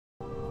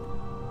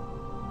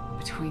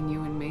between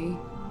you and me,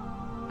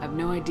 I have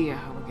no idea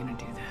how we're gonna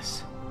do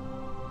this.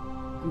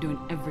 I'm doing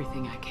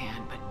everything I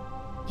can, but...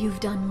 You've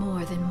done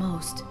more than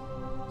most.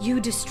 You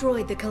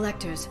destroyed the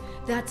collectors.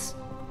 That's...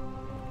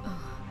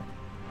 Oh,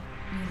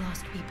 you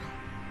lost people.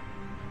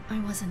 I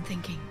wasn't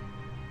thinking.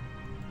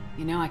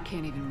 You know, I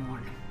can't even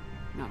mourn.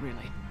 Not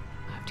really.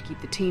 I have to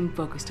keep the team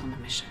focused on the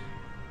mission.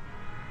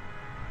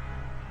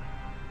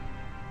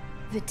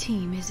 The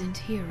team isn't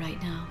here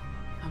right now.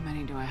 How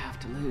many do I have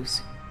to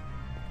lose?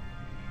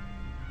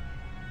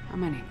 How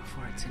many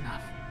before it's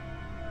enough?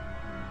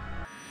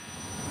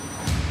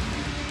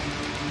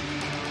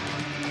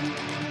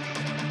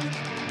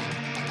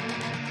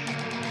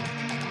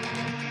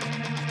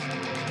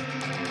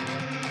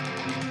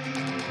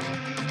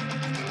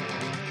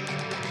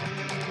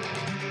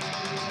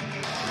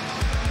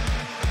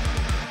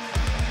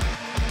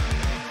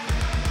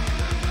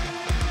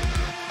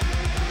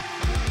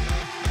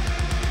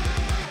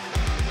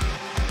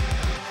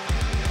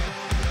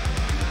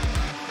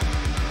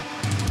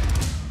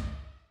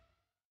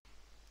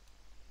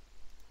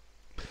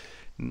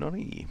 No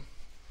niin,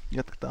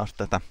 jatketaan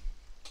tätä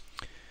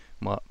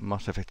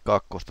Mass Effect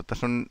 2.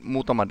 Tässä on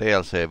muutama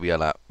DLC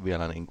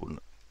vielä niin kuin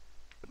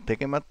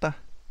tekemättä.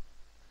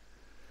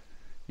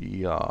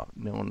 Ja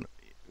ne on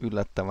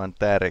yllättävän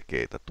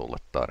tärkeitä tuolle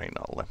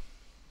tarinalle.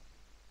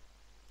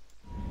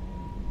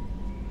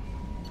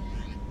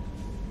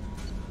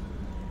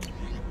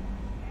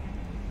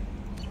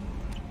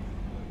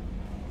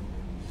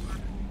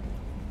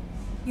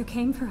 You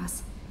came for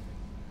us.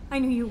 I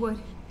knew you would.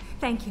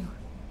 Thank you.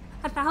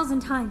 1,000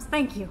 times,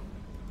 thank you.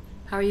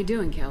 How are you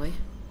doing, Kelly?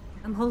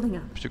 I'm holding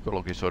up.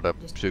 Psykologisoida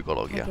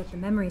psykologia. Can't get the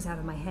memories out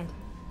of my head.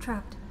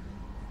 Trapped.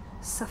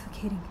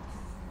 Suffocating.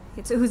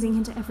 It's oozing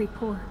into every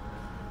pore.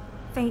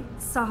 Faint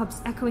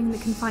sobs echoing the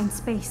confined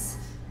space.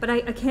 But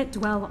I can't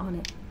dwell on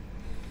it.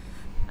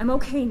 I'm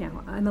okay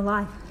now. I'm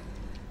alive.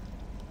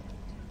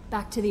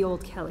 Back to the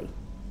old Kelly.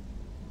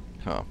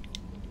 Huh.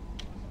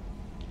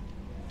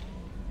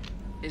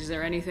 Is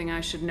there anything I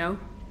should know?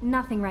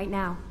 Nothing right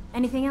now.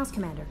 Anything else,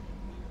 Commander?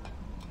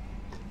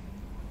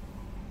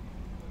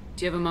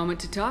 Do you have a moment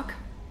to talk?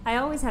 I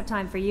always have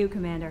time for you,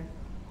 Commander.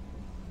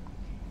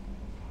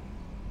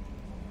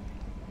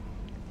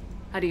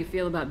 How do you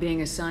feel about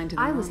being assigned to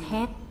the I was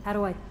army? How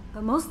do I...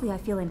 But mostly I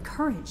feel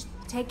encouraged.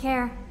 Take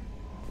care.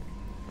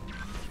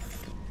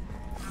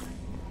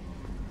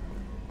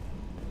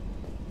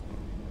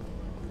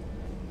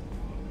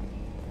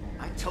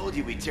 I told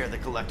you we'd tear the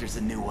collectors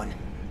a new one.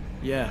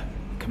 Yeah,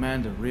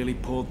 Commander really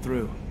pulled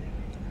through.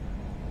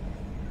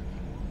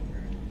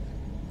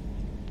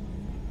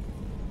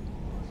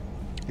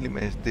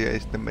 Ilmeisesti ei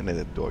sitten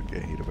menetetty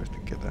oikein hirveästi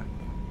ketään.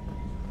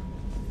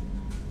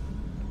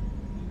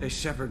 Hey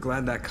Shepard,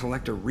 glad that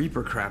collector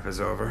Reaper crap is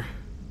over.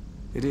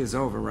 It is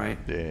over, right?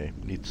 Yeah,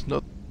 it's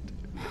not.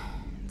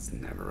 It's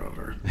never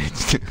over.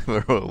 It's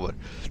never over.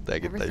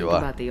 Ever think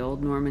about the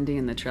old Normandy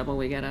and the trouble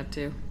we got up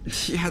to?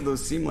 Yeah,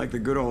 those seem like the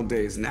good old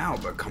days now,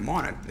 but come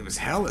on, it was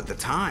hell at the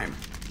time.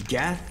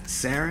 Geth,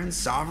 Saren,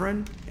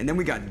 Sovereign, and then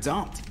we got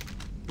dumped.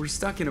 We're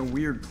stuck in a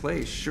weird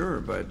place, sure,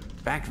 but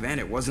back then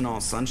it wasn't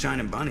all sunshine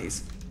and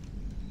bunnies.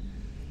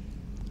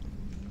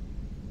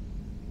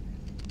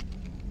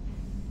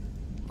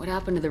 What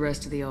happened to the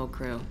rest of the old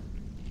crew?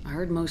 I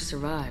heard most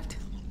survived.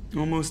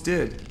 Almost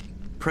did.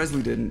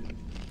 Presley didn't.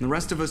 The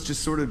rest of us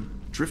just sort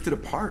of drifted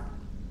apart.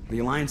 The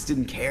Alliance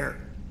didn't care.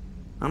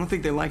 I don't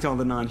think they liked all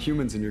the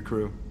non-humans in your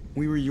crew.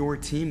 We were your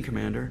team,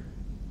 Commander.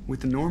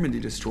 With the Normandy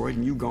destroyed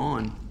and you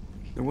gone,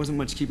 there wasn't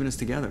much keeping us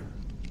together.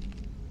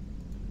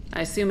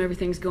 I assume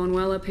everything's going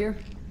well up here?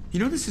 You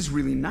know, this is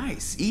really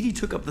nice. Edie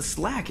took up the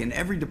slack in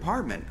every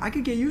department. I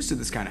could get used to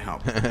this kind of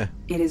help.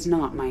 It is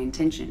not my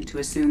intention to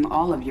assume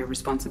all of your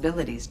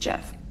responsibilities,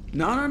 Jeff.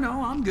 No,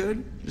 I'm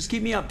good. Just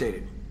keep me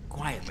updated.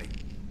 Quietly.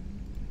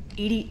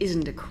 Edie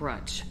isn't a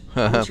crutch.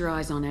 Put your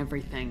eyes on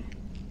everything.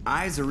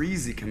 Eyes are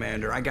easy,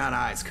 Commander. I got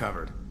eyes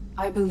covered.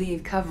 I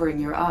believe covering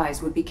your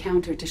eyes would be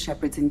counter to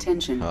Shepard's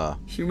intention.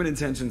 Human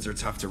intentions are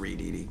tough to read,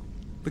 Edie.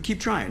 But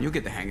keep trying. You'll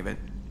get the hang of it.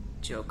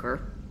 Joker.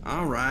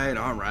 All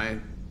right.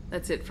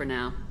 That's it for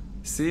now.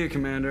 See you,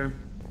 Commander.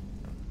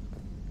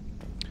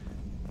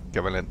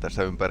 Kävelen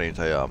tässä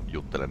ympäriinsä ja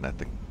juttelen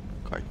näiden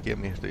kaikkien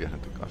miehistön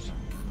jäsenten kanssa,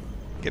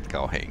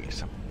 ketkä on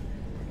hengissä.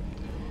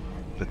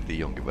 Otettiin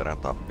jonkin verran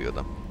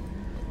tappiota.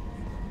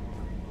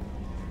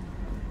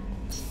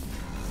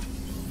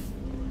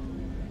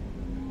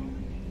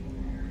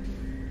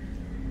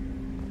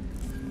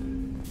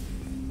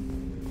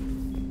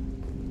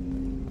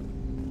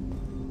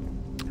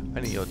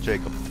 Ai niin joo,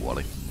 Jacob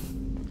kuoli.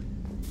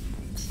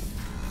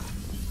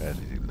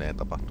 Pääsi silleen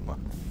tapahtumaan.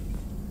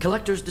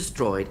 Collectors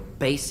destroyed,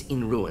 base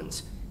in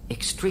ruins.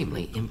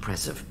 Extremely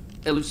impressive.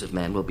 Elusive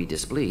man will be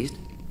displeased.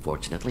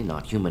 Fortunately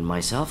not human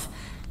myself.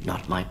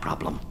 Not my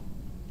problem.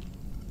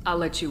 I'll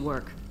let you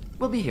work.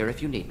 We'll be here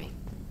if you need me.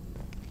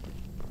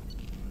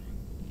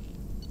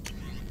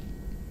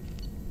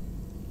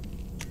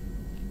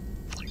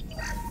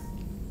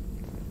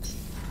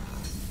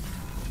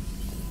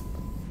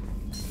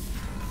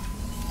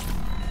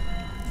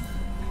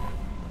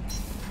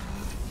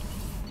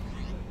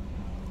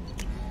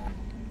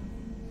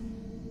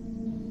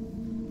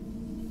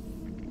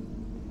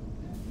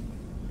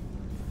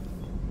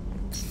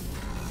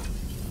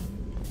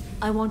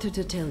 I wanted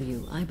to tell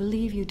you, I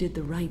believe you did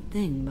the right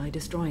thing by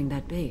destroying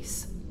that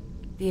base.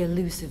 The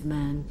elusive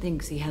man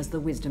thinks he has the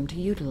wisdom to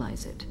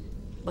utilize it,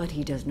 but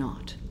he does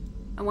not.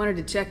 I wanted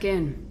to check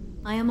in.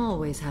 I am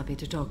always happy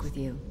to talk with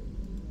you.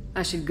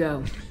 I should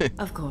go.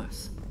 Of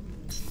course.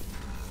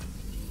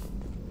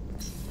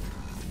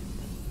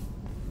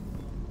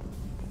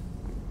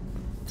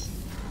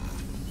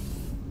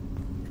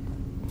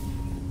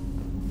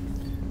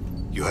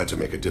 You had to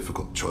make a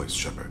difficult choice,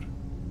 Shepard.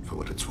 For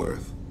what it's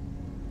worth,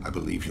 I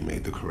believe you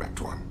made the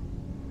correct one.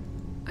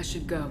 I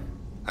should go.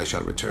 I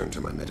shall return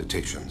to my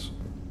meditations.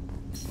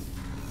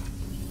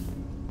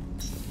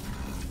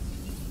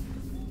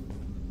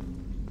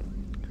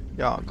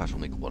 Jaa,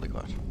 Kasumi kuoli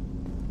kanssa.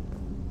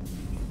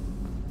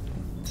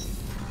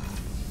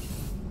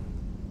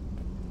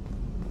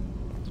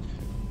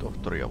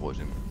 Tohtoria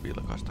voisin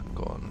vilkaista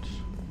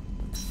kanssa.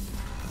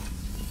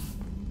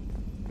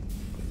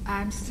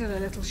 I'm still a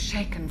little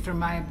shaken from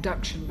my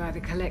abduction by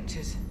the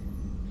collectors.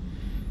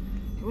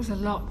 It was a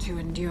lot to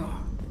endure.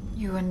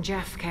 You and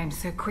Jeff came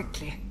so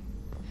quickly.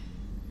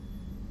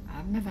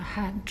 I've never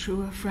had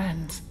truer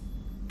friends.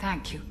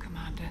 Thank you,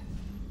 Commander.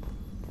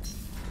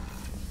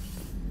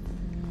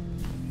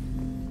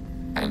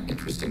 An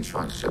interesting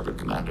choice, Shepard,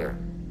 Commander.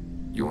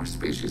 Your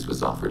species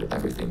was offered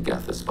everything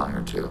Geth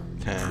aspired to.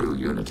 True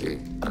unity,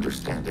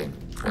 understanding,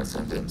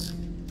 transcendence.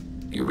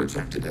 You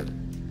rejected it.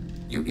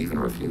 You even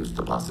refused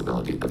the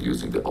possibility of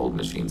using the old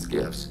machine's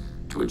gifts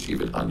to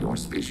achieve it on your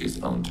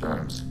species' own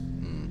terms.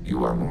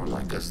 You are more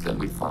like us than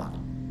we thought.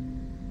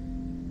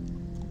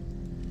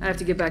 I have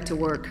to get back to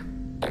work.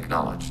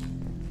 Acknowledged.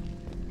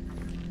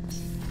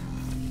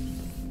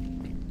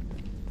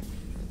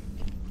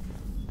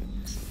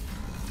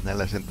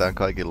 Näillä sentään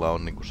kaikilla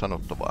on niinku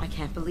sanottavaa. I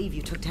can't believe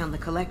you took down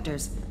the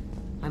collectors.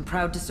 I'm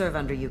proud to serve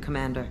under you,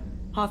 Commander.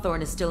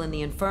 Hawthorne is still in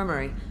the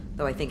infirmary,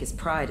 though I think his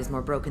pride is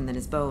more broken than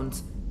his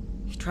bones.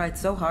 He tried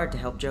so hard to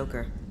help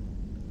Joker.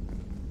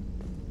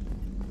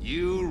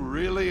 You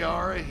really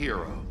are a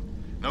hero.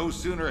 No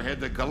sooner had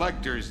the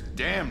collectors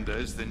damned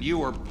us than you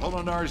were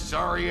pulling our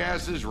sorry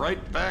asses right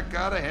back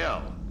out of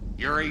hell.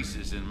 You're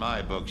aces in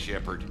my book,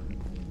 Shepard.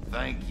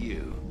 Thank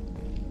you.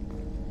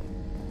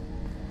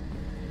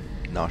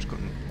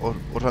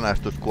 Osa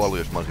näistä olisi kuollut,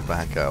 jos mä olisin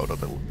vähänkään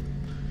odotellut.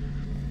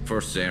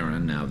 For Sarah,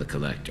 now the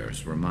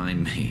collectors,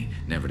 remind me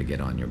never to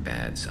get on your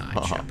bad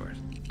side, Shepard.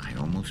 I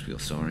almost feel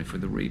sorry for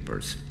the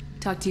Reapers.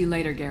 Talk to you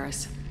later,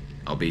 Garrus.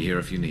 I'll be here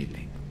if you need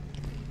me.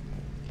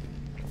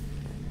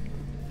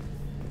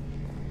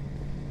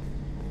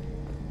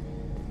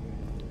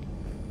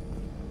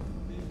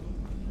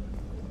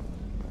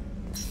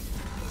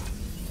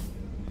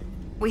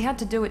 We had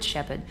to do it,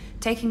 Shepard.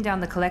 Taking down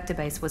the collector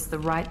base was the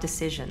right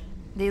decision.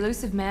 The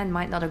elusive man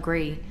might not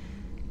agree,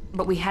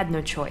 but we had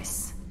no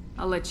choice.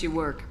 I'll let you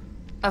work.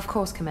 Of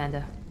course,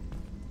 Commander.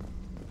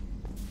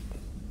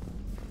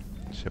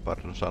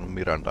 Shepard on saanut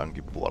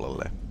Mirandankin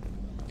puolelle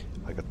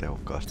aika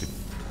tehokkaasti.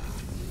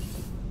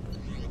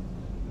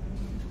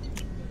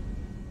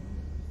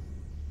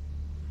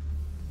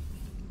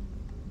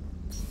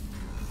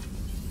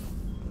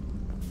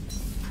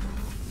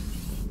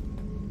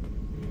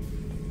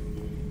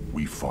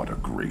 We fought a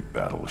great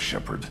battle,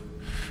 Shepard.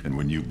 And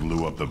when you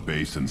blew up the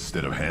base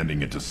instead of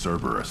handing it to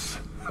Cerberus,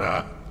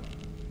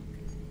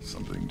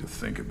 something to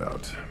think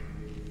about.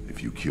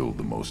 If you killed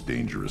the most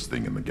dangerous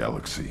thing in the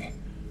galaxy,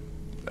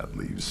 that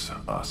leaves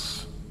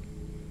us.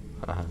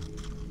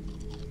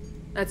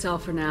 That's all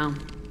for now.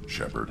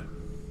 Shepard.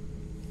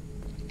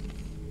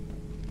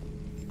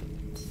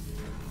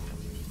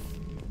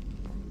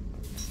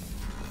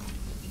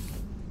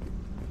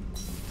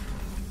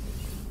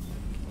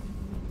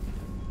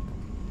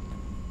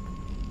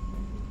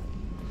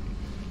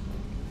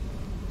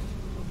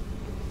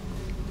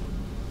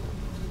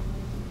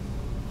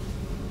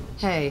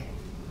 Hey.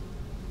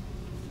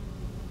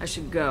 I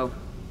should go.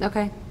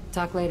 Okay,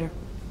 talk later.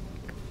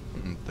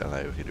 Täällä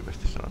ei ole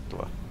hirveästi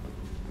sanottavaa.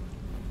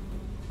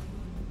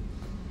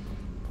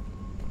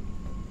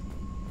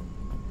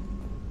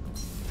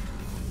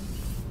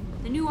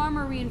 The new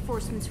armor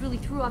reinforcements really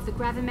threw off the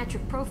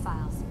gravimetric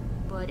profiles,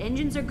 but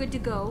engines are good to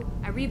go.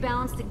 I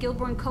rebalanced the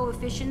Gilborn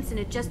coefficients and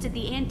adjusted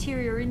the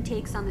anterior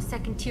intakes on the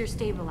second tier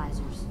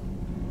stabilizers.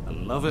 I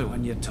love it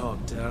when you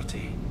talk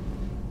dirty.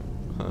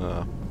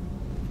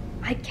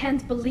 I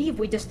can't believe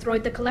we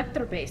destroyed the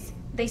collector base.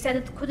 They said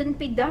it couldn't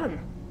be done.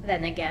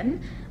 Then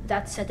again,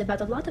 that's said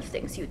about a lot of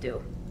things you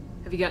do.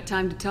 Have you got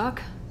time to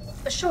talk?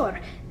 Sure.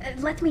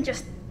 Let me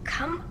just...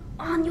 Come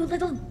on, you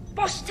little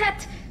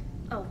boshtet!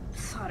 Oh,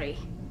 sorry.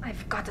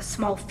 I've got a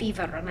small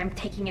fever and I'm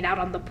taking it out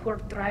on the poor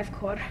drive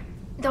core.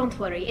 Don't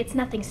worry, it's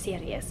nothing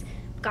serious.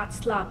 Got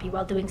sloppy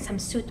while doing some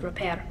suit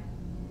repair.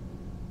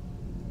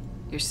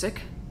 You're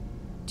sick?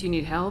 Do you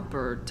need help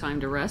or time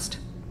to rest?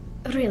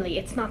 Really,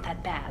 it's not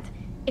that bad.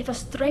 If a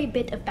stray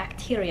bit of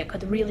bacteria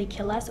could really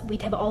kill us,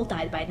 we'd have all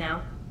died by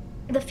now.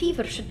 The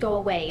fever should go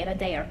away in a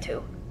day or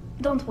two.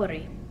 Don't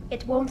worry,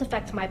 it won't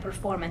affect my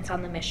performance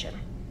on the mission.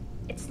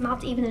 It's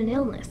not even an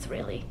illness,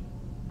 really.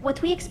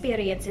 What we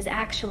experience is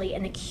actually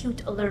an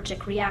acute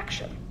allergic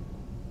reaction.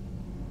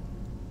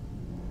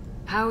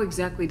 How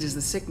exactly does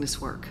the sickness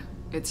work?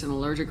 It's an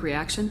allergic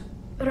reaction?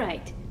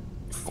 Right.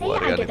 Say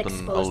I get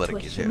exposed to a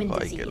human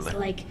disease,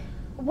 like...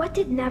 What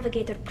did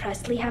Navigator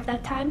Presley have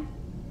that time?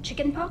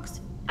 Chickenpox?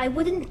 I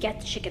wouldn't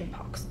get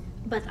chickenpox,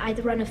 but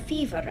I'd run a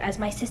fever as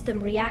my system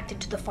reacted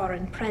to the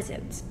foreign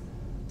presence.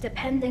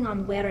 Depending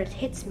on where it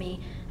hits me,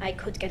 I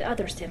could get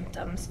other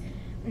symptoms.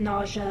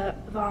 Nausea,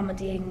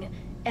 vomiting,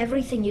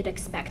 everything you'd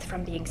expect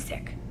from being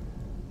sick.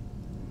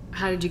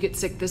 How did you get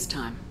sick this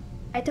time?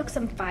 I took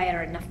some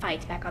fire in a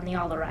fight back on the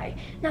Liaran.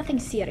 Nothing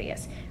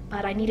serious,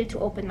 but I needed to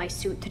open my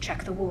suit to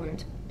check the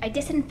wound. I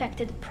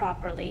disinfected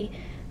properly,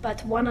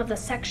 but one of the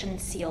section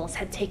seals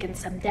had taken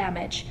some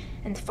damage,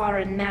 and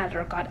foreign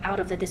matter got out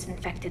of the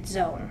disinfected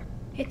zone.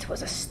 It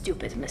was a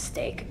stupid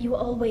mistake. You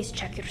always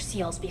check your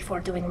seals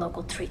before doing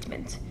local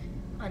treatment.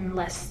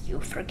 Unless you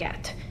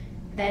forget.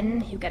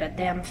 Then you get a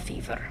damn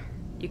fever.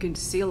 You can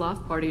seal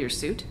off part of your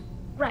suit?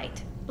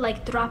 Right.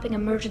 Like dropping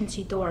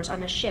emergency doors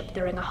on a ship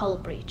during a hull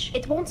breach.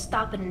 It won't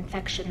stop an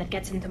infection that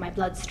gets into my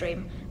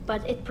bloodstream,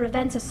 but it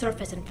prevents a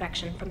surface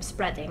infection from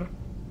spreading.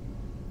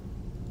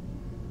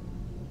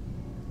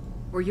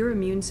 Were your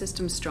immune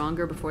system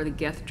stronger before the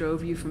Geth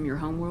drove you from your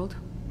homeworld?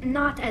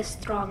 Not as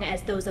strong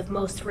as those of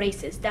most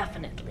races,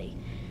 definitely.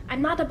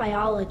 I'm not a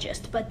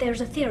biologist, but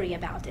there's a theory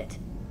about it.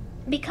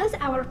 Because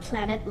our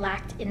planet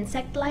lacked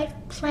insect life,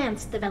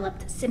 plants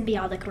developed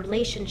symbiotic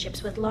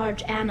relationships with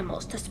large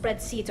animals to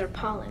spread seeds or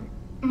pollen.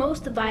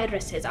 Most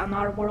viruses on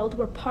our world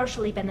were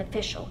partially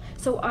beneficial,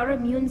 so our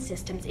immune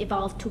systems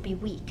evolved to be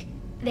weak.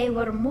 They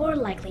were more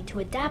likely to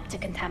adapt to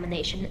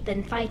contamination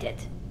than fight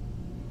it.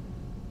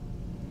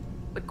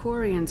 But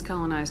Quarians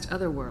colonized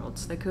other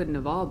worlds. They couldn't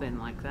have all been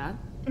like that.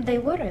 They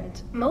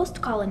weren't.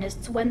 Most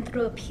colonists went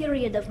through a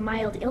period of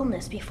mild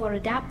illness before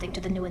adapting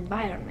to the new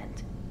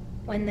environment.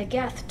 When the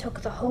Geth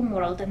took the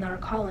homeworld and our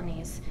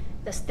colonies,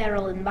 the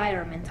sterile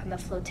environment on the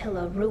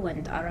flotilla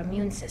ruined our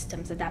immune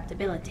system's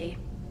adaptability.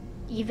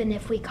 Even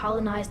if we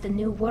colonized a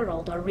new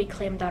world or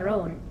reclaimed our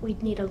own,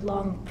 we'd need a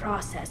long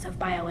process of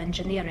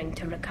bioengineering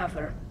to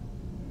recover.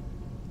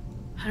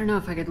 I don't know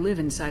if I could live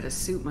inside a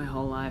suit my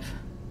whole life.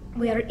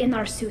 We are in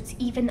our suits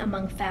even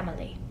among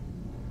family.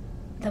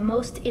 The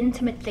most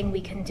intimate thing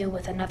we can do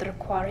with another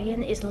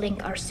Quarian is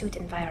link our suit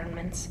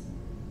environments.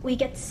 We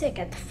get sick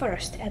at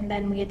first and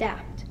then we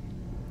adapt.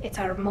 It's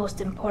our most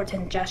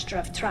important gesture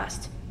of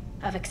trust,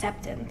 of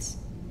acceptance.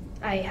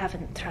 I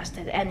haven't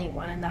trusted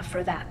anyone enough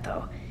for that,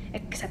 though.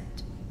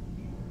 Except,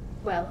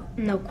 well,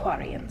 no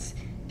Quarians.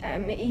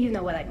 You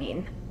know what I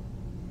mean.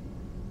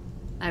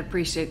 I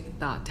appreciate the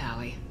thought,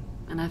 Tally.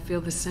 And I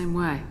feel the same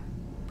way.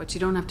 But you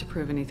don't have to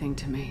prove anything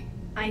to me.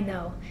 I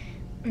know.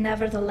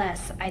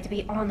 Nevertheless, I'd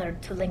be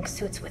honored to link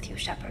suits with you,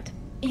 Shepard.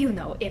 You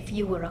know, if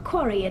you were a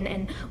Quarian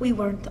and we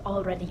weren't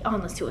already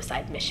on a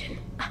suicide mission.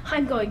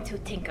 I'm going to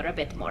tinker a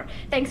bit more.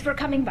 Thanks for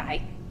coming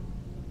by.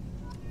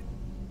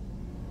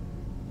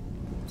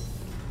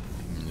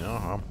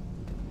 Jaha.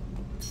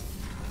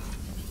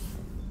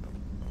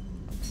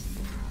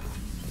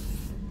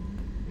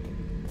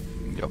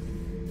 Joo.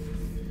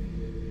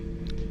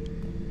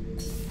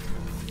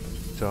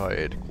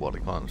 Ed kuoli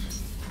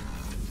kans.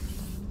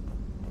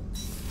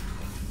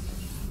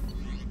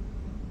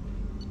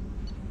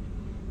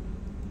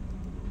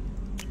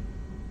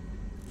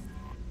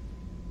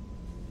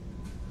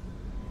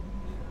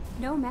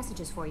 No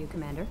messages for you,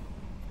 Commander.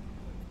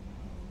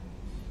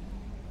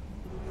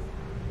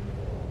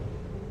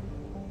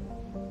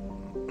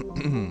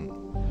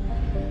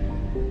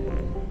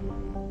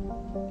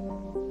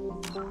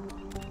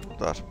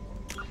 Taas.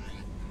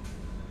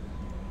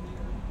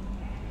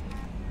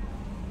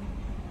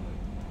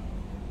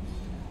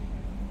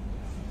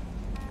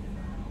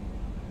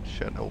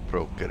 Shadow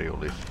Brokeri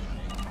oli.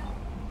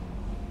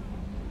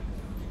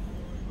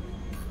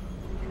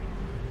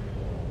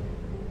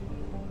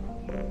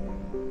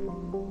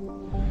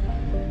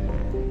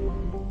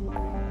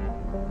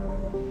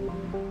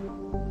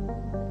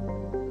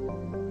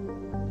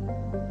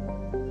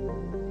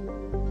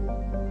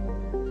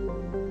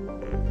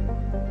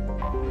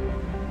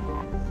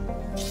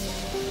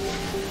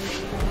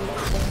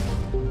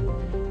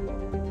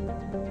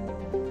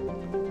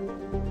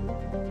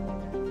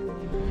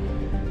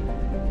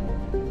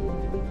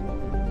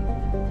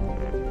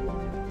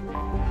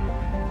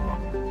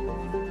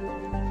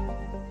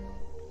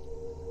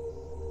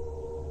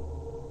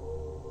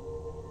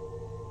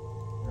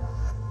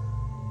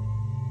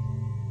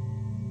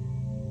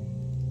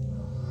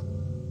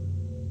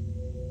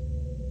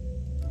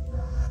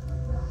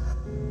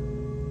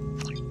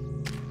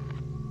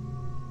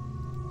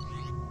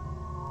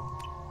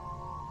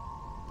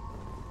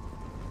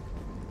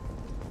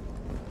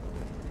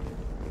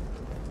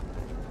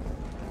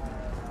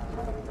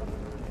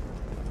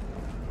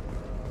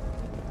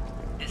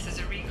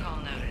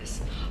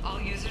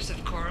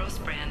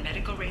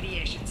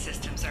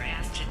 Systems are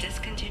asked to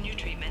discontinue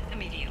treatment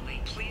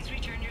immediately. Please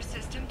return your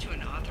system to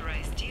an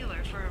authorized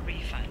dealer for a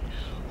refund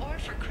or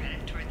for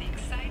credit toward the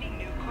exciting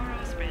new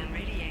Koros brand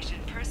radiation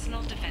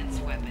personal defense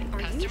weapon.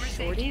 Customer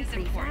safety is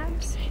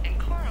important, and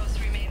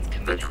Koros remains committed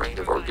The trade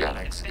of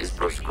organics is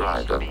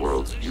proscribed on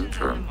worlds you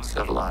term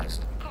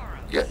civilized.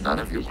 Yet none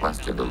of you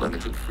question the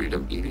limited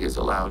freedom Edie is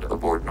allowed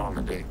aboard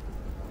Normandy.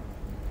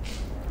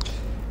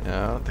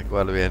 Joo,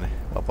 tekoälyjen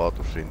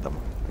vapautusrintama.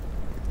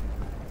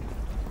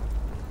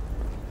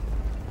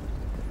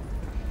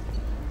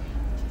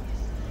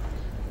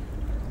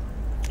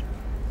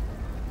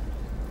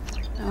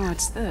 Oh,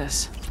 what's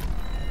this?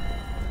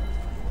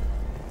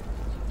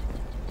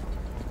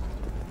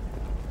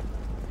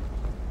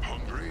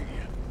 Hungry?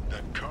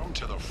 Then come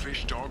to the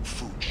Fish Dog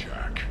Food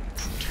Shack.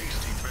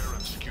 Tasty bear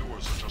and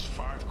skewers are just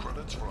 5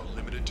 credits for a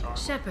limited time.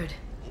 Shepard,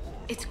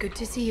 it's good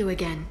to see you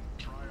again.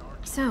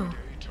 So,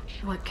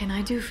 what can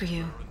I do for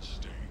you?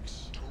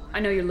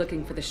 I know you're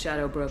looking for the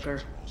Shadow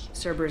Broker.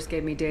 Cerberus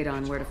gave me data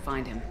on where to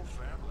find him.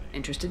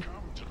 Interested?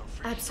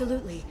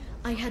 Absolutely.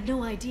 I had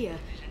no idea.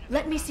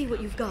 Let me see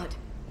what you've got.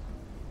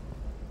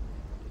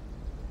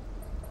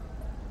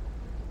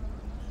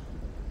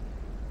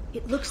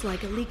 It looks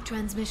like a leaked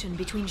transmission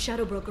between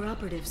Shadow Broker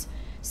operatives.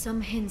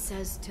 Some hints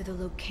as to the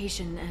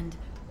location and...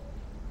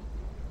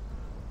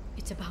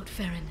 It's about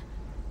Farron.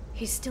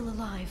 He's still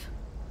alive.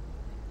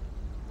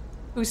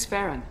 Who's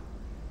Farron?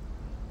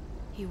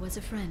 He was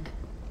a friend.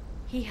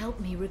 He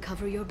helped me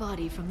recover your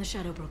body from the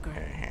Shadow Broker.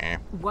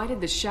 Why did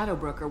the Shadow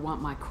Broker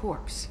want my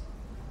corpse?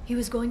 He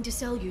was going to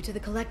sell you to the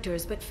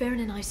collectors, but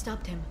Farron and I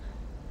stopped him.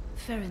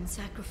 Farron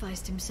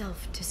sacrificed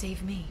himself to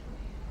save me.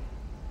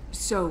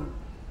 So,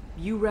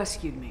 you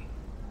rescued me.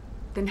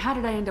 Then how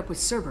did I end up with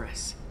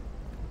Cerberus?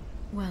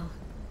 Well,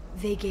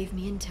 they gave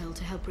me intel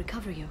to help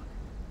recover you.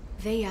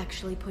 They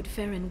actually put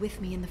Farron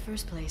with me in the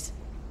first place.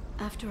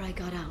 After I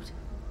got out,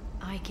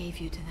 I gave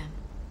you to them.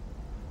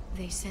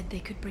 They said they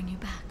could bring you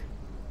back.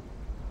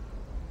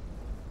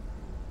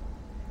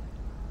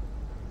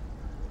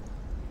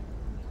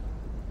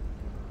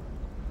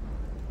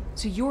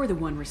 So you're the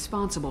one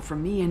responsible for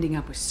me ending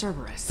up with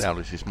Cerberus. Tää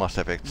oli siis Mass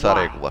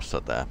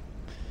Effect-sarjakuvassa tää.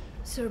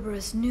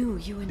 Cerberus knew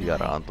you and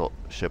Liaran I. antoi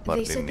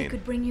Shepardin They said they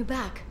could bring you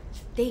back.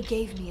 They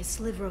gave me a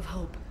sliver of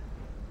hope.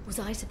 Was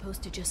I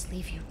supposed to just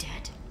leave you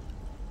dead?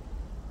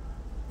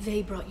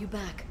 They brought you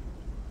back,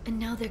 and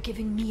now they're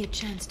giving me a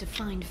chance to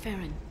find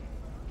Farron.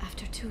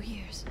 After 2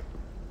 years,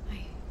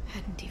 I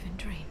hadn't even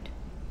dreamed.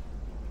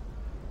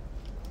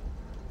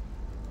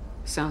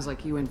 Sounds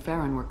like you and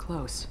Farron were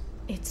close.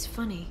 It's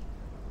funny.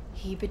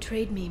 He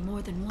betrayed me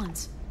more than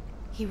once.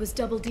 He was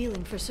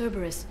double-dealing for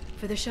Cerberus,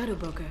 for the Shadow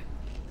Broker.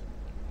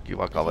 Kiva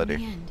But kaveri. in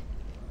the end,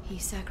 he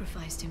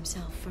sacrificed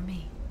himself for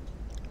me.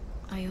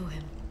 I owe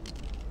him.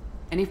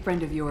 Any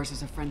friend of yours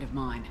is a friend of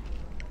mine.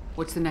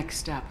 What's the next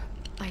step?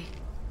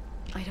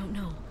 I don't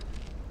know.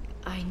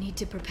 I need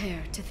to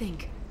prepare, to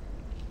think.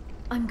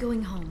 I'm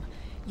going home.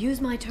 Use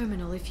my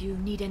terminal if you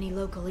need any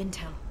local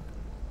intel.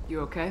 You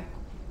okay?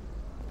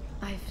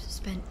 I've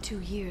spent 2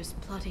 years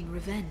plotting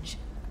revenge.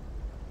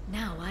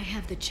 Now I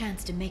have the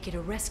chance to make it a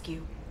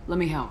rescue. Let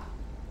me help.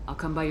 I'll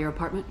come by your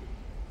apartment.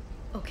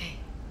 Okay.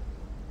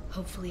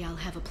 Hopefully I'll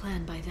have a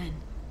plan by then.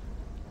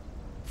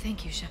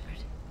 Thank you,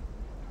 Shepard.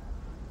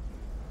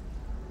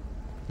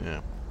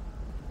 Yeah.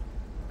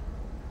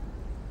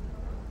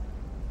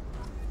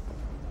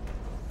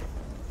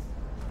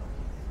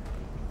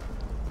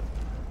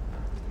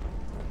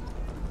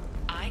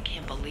 I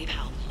can't believe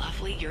how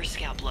lovely your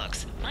scalp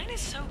looks. Mine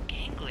is so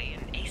gangly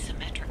and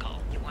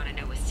asymmetrical. You want to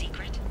know a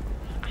secret?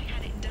 I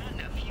had it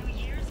done a few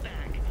years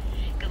back.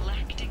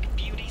 Galactic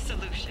Beauty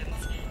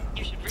Solutions.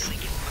 You should really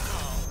give them a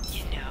call.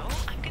 You know,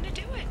 I'm gonna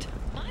do it.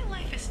 My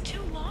life is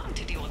too long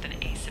to deal with an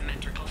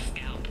asymmetrical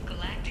scalp.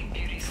 Galactic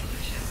Beauty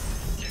Solutions.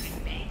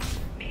 Serving maid,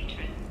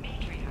 matron,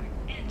 matriarch,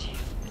 and you.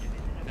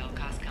 A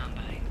Belcost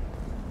combine.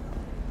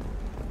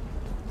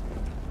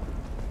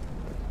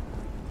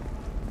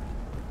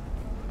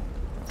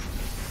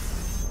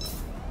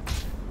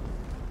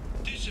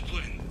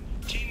 Discipline,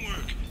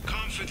 teamwork,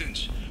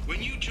 confidence.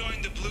 When you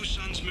join the Blue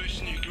Suns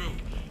mercenary group,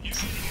 you're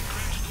getting a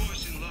crash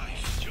course in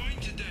life. Join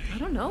today. I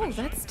don't know,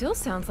 that still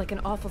sounds like an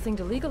awful thing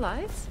to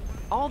legalize.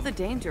 All the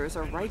dangers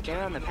are right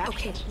there on the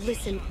package. Okay,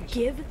 listen,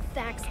 give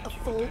Thax a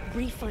full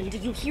refund, do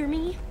you hear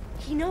me?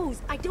 He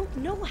knows, I don't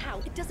know how,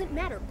 it doesn't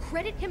matter.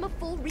 Credit him a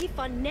full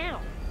refund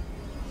now.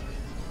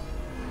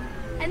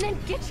 And then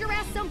get your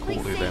ass someplace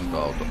Kuuli safe.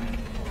 lentoauto.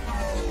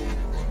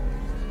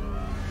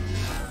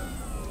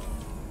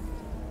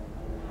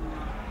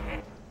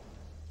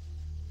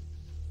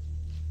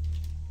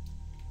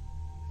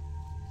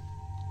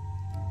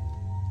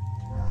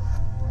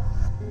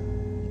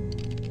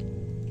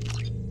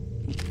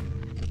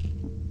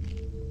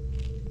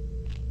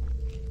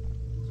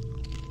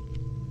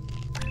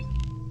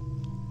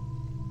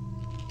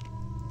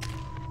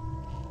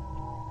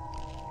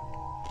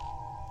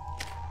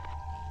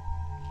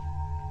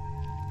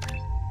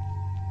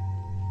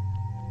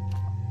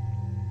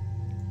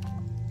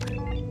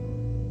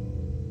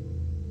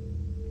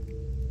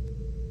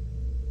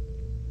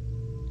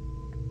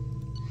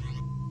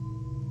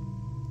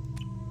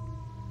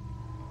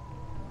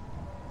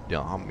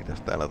 Jaha,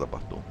 mitäs täällä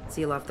tapahtuu?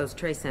 Seal off those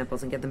trace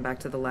samples and get them back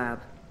to the lab.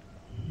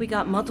 We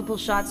got multiple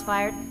shots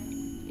fired.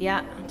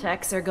 Yeah,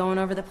 techs are going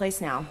over the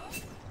place now.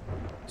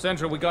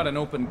 Central, we got an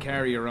open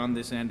carrier on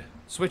this end.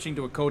 Switching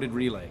to a coded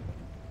relay.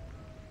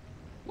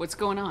 What's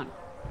going on?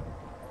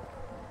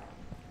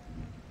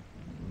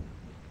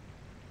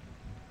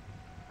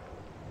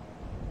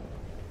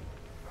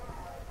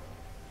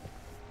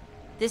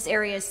 This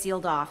area is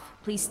sealed off.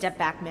 Please step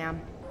back,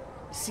 ma'am.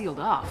 Sealed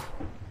off?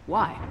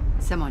 Why?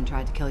 Someone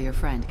tried to kill your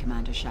friend,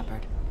 Commander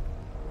Shepard.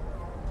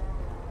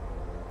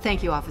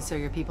 Thank you, officer.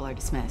 Your people are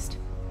dismissed.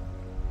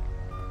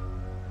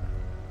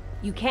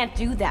 You can't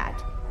do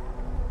that.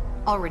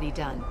 Already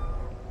done.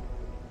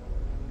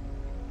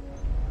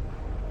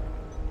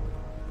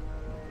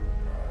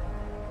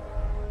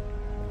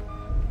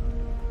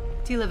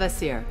 Tila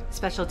Vasir,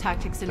 Special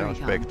Tactics and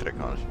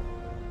Recon.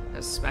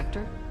 A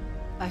Spectre?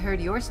 I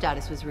heard your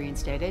status was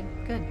reinstated.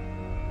 Good.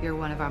 You're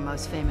one of our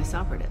most famous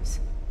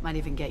operatives. Might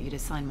even get you to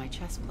sign my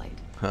chest plate.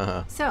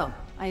 So,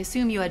 I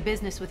assume you had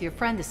business with your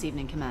friend this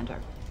evening, Commander.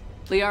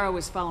 Liara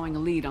was following a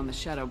lead on the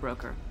Shadow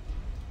Broker.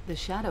 The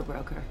Shadow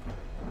Broker?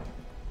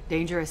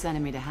 Dangerous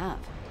enemy to have.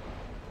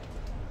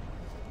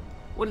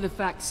 What are the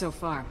facts so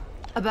far?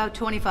 About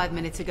 25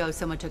 minutes ago,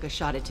 someone took a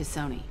shot at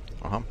Tisoni.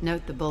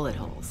 Note the bullet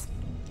holes.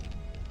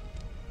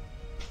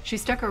 She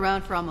stuck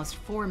around for almost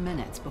 4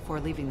 minutes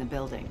before leaving the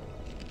building.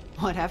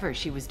 Whatever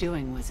she was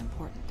doing was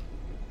important.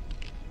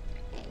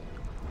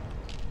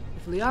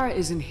 If Liara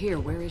isn't here,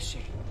 where is she?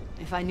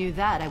 If I knew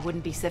that, I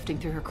wouldn't be sifting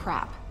through her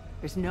crap.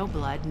 There's no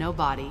blood, no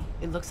body.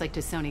 It looks like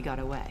Tisoni got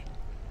away.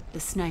 The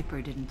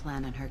sniper didn't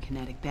plan on her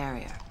kinetic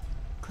barrier.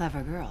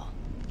 Clever girl.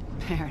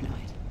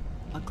 Paranoid,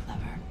 but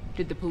clever.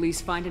 Did the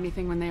police find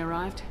anything when they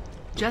arrived?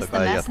 Just the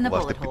mess and the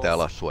bullet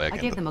holes. I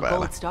gave them a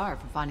gold star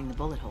for finding the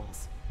bullet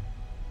holes.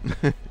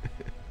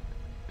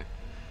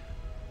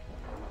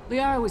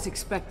 Liara was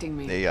expecting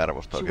me. Ei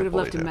arvosta She would have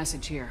left a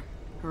message here.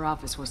 Her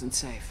office wasn't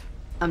safe.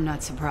 I'm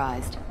not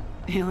surprised.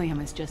 Ilium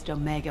is just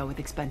Omega with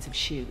expensive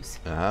shoes.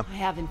 I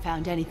haven't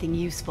found anything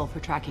useful for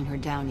tracking her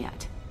down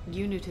yet.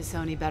 You knew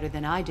Tisoni better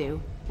than I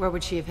do. Where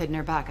would she have hidden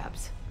her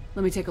backups?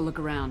 Let me take a look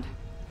around.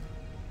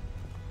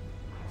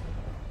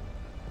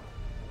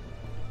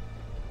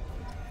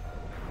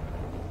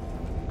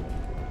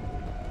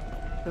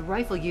 The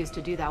rifle used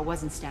to do that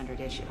wasn't standard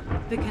issue.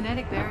 The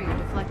kinetic barrier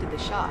deflected the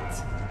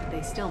shots, but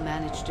they still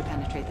managed to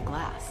penetrate the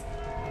glass.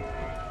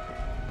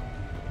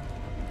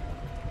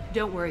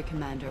 Don't worry,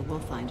 Commander. We'll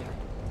find her.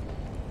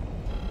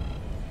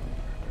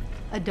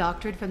 A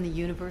doctorate from the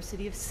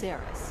University of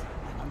Ceres,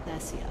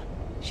 Alanthesia.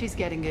 She's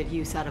getting good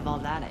use out of all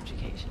that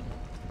education.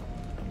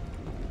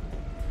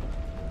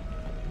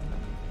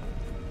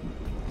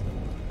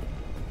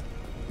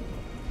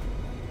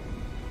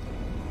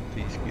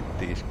 Tiskit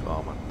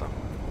tiskaamatta.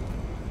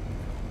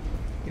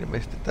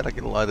 Ilmeisesti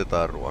tälläkin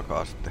laitetaan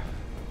ruokaa sitten.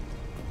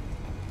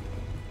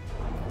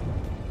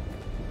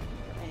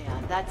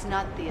 Yeah, that's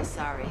not the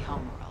Asari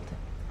homeworld.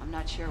 I'm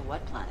not sure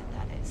what planet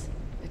that is.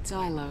 It's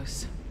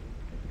Ilos.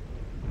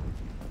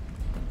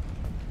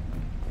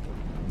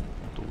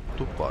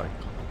 Tuttu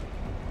paikka.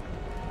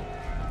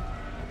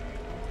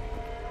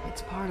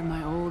 It's part of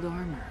my old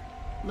armor.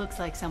 Looks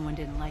like someone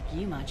didn't like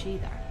you much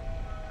either.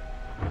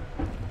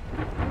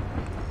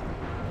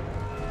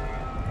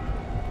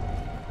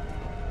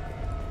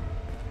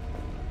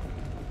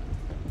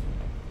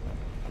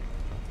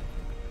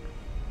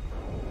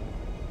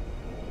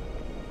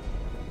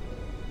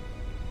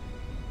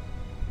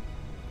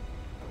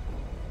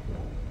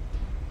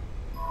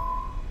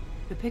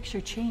 The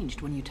picture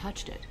changed when you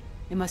touched it.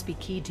 It must be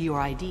keyed to your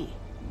ID.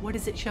 What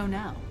does it show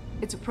now?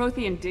 It's a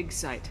Prothean dig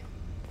site.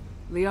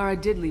 Liara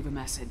did leave a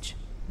message.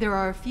 There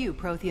are a few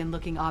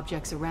Prothean-looking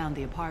objects around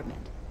the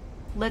apartment.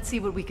 Let's see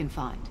what we can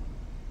find.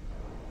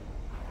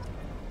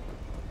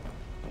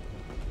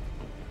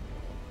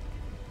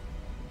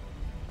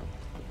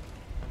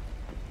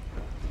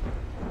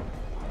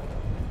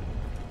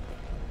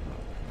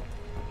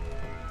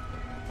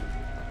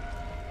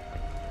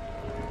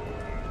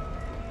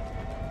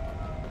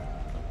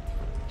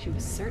 She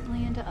was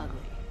certainly into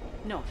ugly.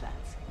 No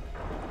offense.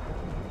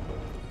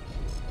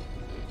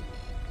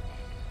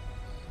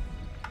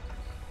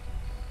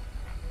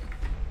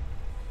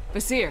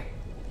 Vasir,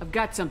 I've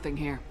got something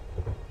here.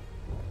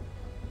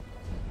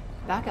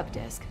 Backup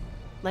disk.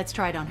 Let's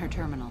try it on her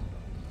terminal.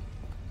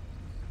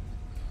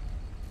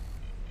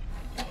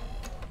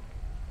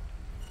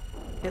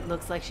 It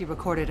looks like she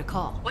recorded a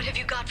call. What have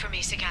you got for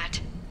me,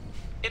 Sagat?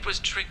 It was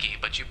tricky,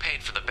 but you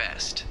paid for the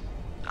best.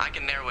 I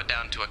can narrow it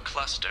down to a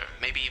cluster,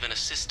 maybe even a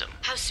system.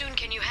 How soon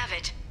can you have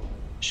it?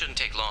 Shouldn't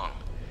take long.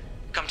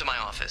 Come to my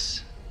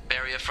office.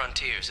 Barrier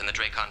Frontiers in the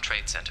Dracon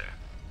Trade Center.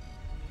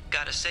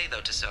 Gotta say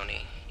though,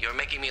 Tisoni, you're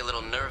making me a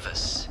little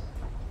nervous.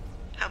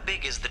 How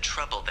big is the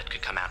trouble that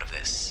could come out of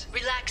this?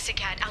 Relax,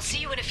 Sagat. I'll see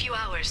you in a few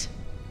hours.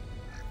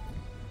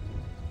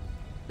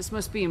 This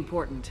must be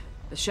important.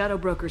 The Shadow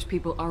Broker's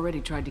people already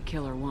tried to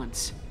kill her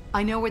once.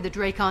 I know where the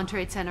Dracon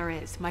Trade Center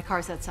is. My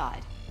car's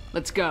outside.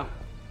 Let's go.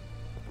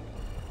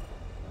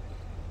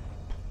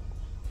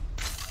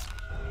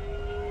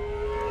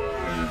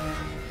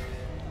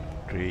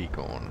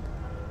 Dracon.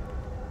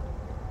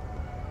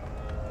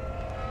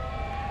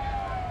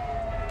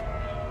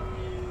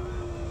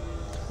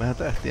 Mehän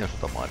tähtien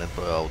sotamainen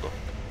toi auto.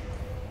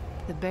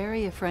 The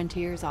Barrier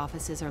Frontiers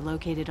offices are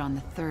located on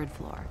the 3rd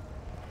floor.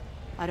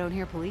 I don't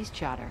hear police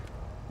chatter.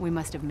 We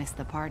must have missed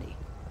the party.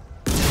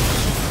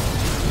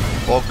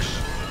 Box.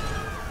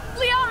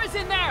 Liara's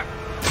in there!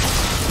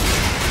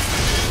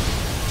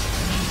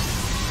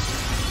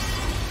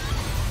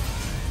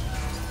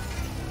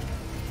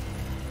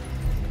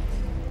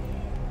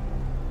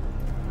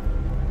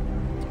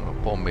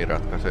 Pommi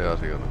ratkaisee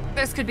asioita.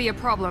 This could be a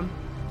problem.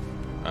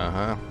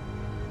 Uh-huh.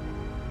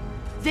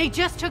 They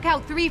just took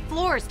out 3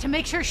 floors to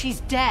make sure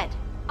she's dead.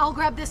 I'll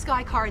grab this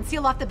sky car and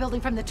seal off the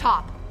building from the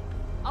top.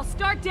 I'll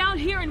start down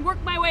here and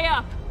work my way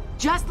up.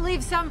 Just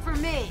leave some for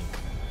me.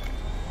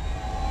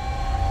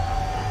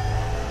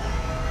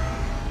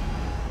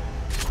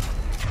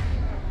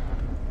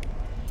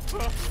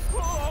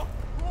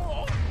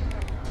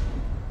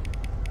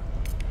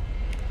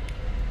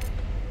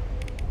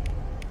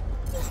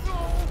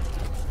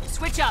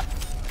 Switch up.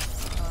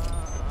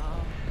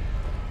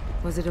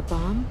 Was it a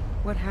bomb?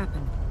 What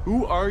happened?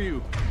 Who are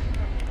you?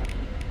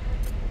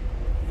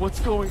 What's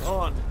going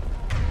on?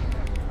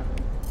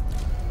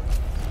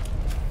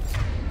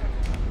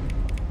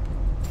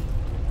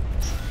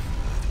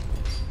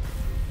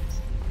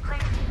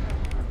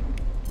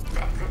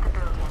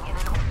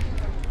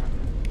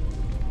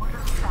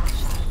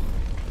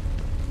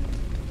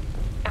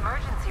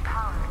 Emergency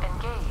power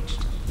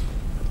engaged.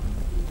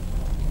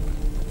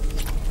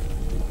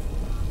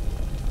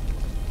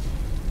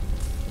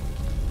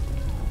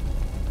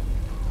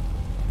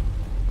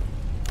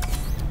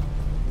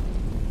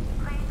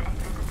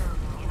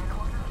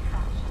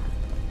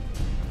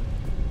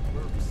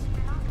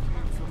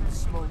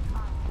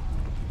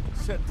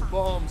 Set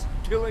bombs,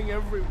 killing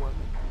everyone.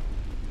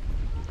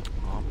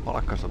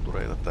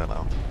 Palkkasatureita täällä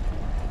on.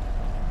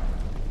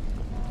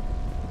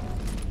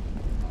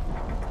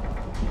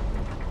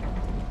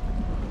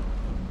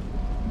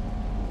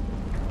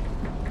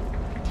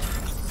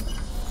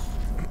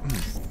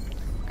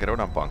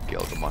 Keronan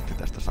pankkiautomaatti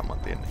tästä saman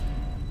tien.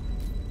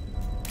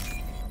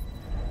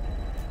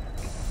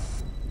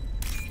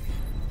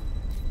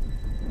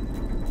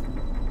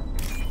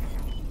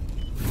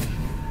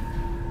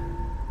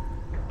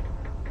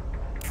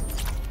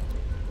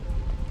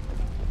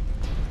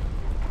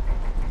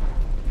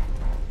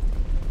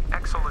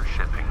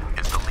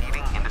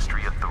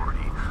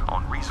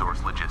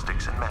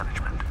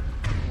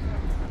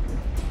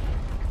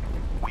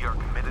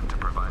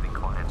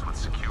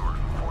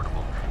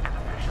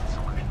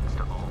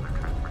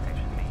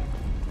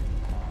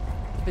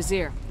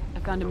 Vizier, I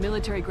found a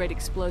military-grade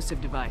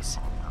explosive device.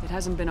 It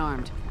hasn't been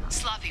armed.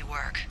 Sloppy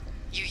work.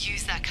 You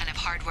use that kind of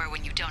hardware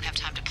when you don't have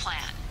time to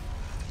plan.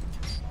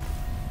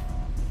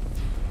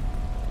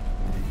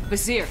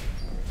 Vizier,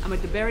 I'm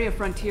at the Barrier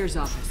Frontiers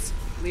office.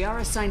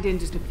 Liara signed in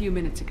just a few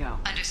minutes ago.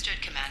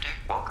 Understood, Commander.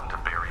 Welcome to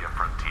Barrier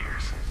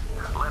Frontiers.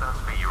 Let us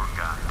be your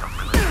guide to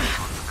military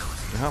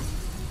responsibility.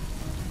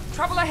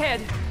 Trouble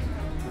ahead!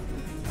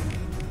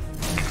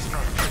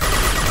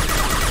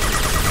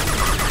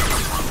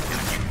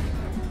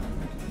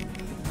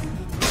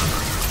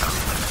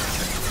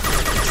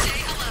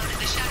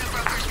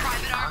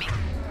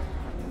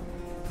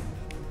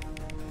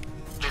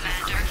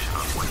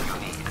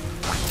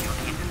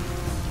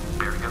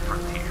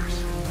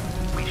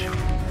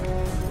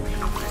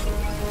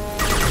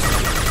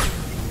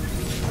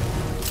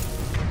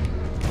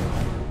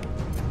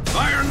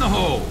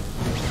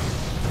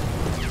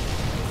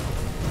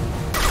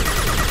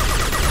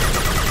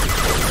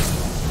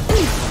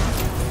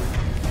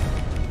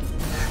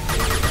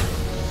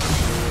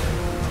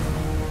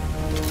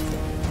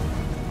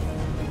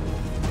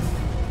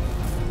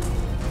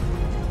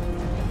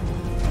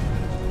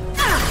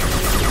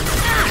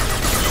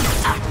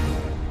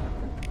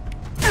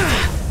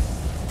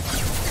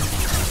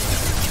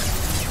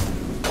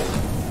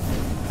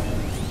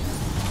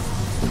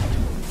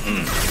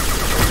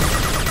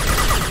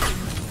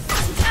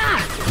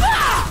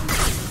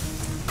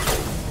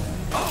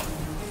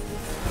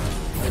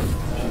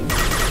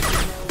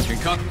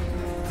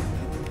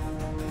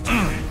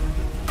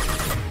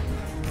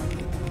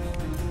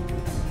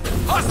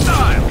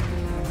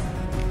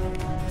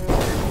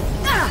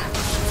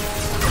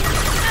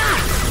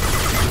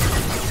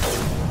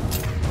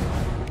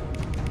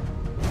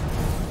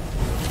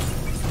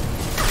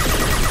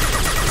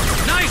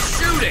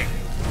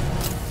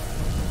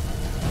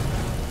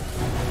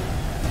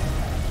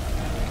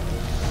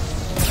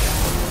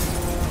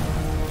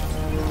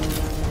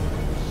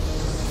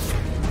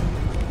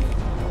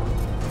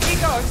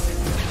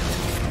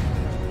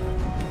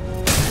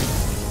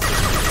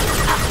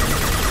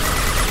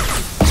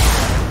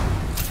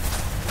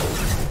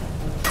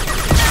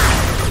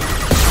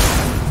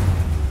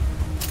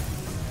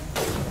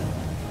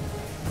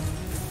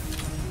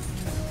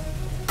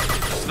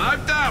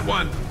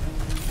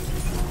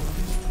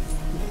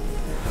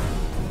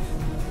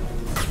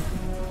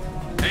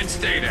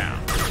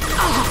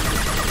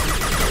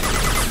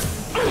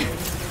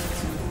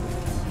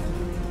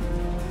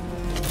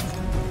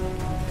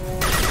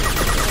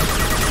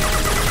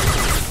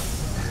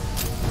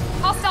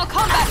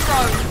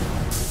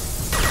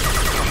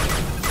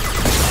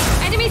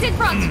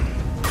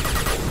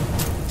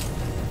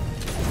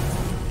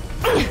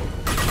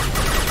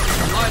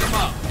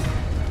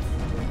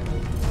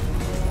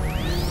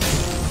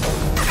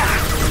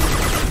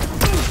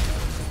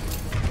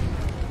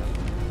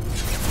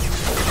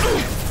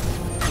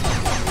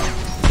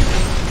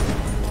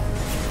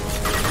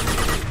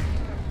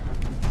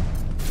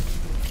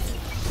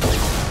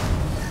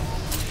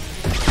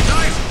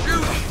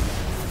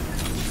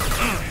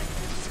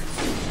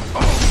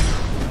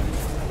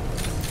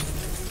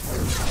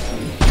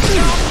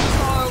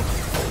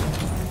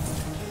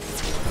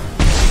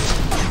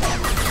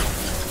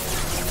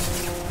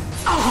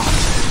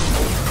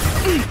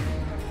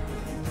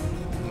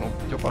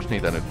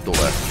 niitä nyt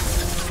tulee.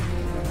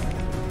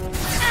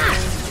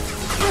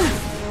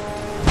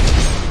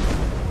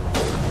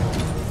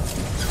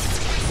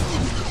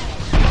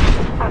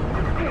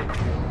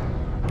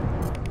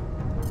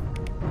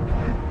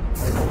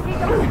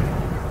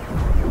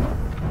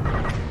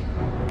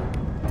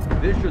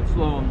 This should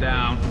slow him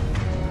down.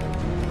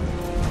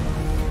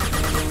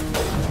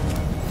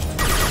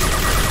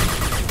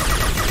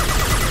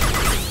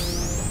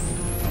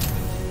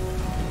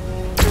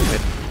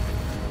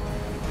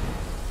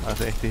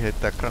 Se ehti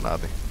heittää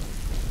granaatin.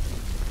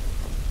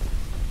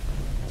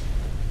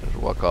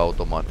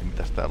 Ruoka-automaatti,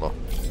 mitäs täällä on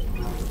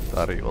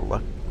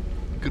tarjolla?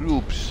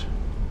 Groups.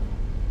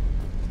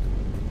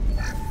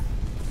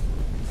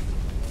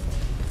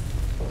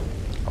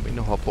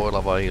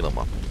 Aminohapoilava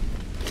ilma.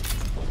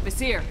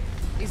 Visir,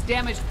 these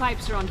damaged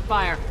pipes are on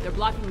fire. They're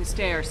blocking the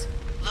stairs.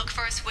 Look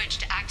for a switch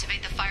to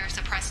activate the fire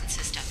suppressant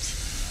systems.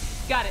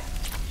 Got it.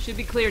 Should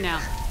be clear now.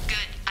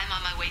 Good. I'm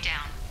on my way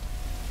down.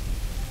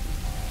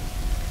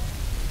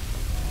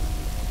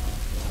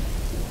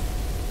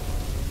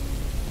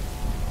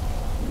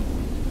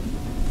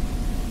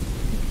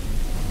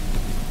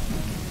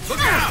 Look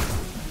out!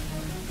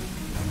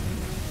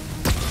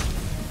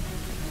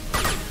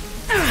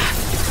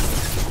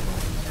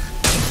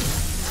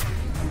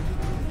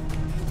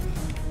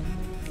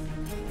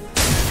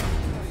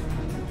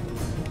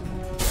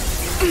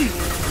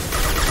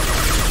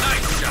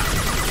 Nice shot!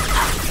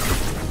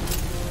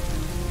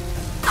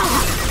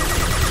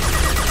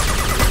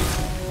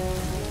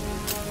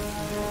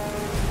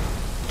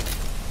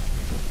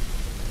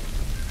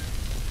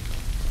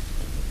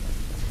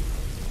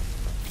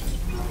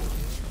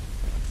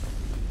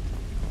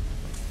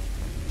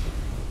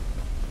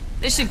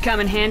 This should come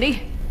in handy.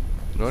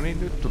 No niin,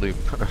 nyt tuli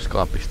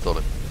raskaan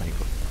pistooli.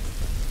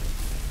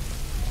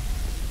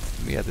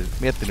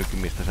 Miettinytkin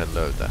mistä sen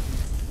löytää.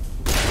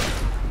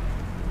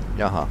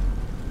 Jaha,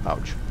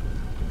 ouch.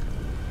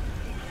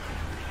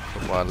 Se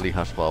on vaan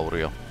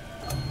lihasvaurio.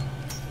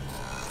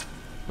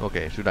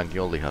 Okei,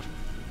 sydänkin on lihas.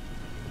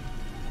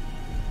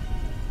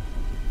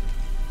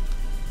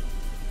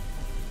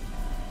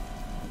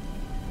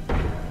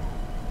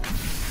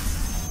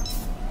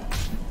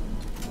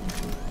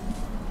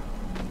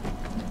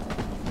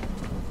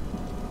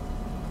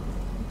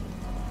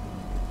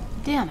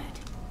 Damn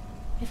it.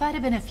 If I'd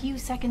have been a few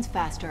seconds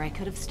faster, I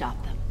could have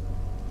stopped them.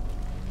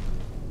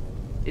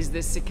 Is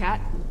this the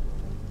cat?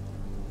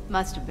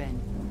 Must have been.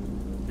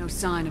 No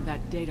sign of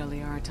that data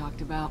Liara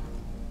talked about.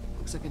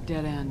 Looks like a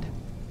dead end.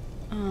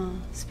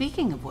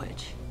 Speaking of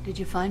which, did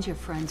you find your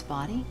friend's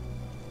body?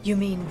 You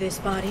mean this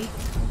body?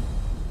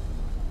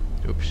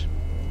 Oops.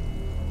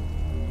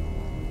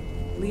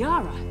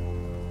 Liara?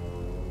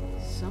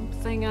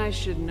 Something I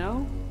should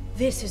know?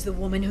 This is the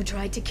woman who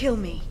tried to kill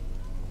me.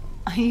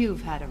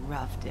 You've had a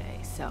rough day,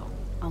 so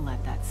I'll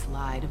let that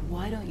slide.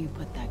 Why don't you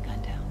put that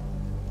gun down?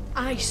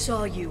 I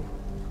saw you.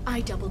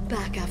 I doubled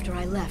back after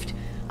I left.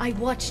 I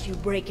watched you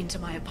break into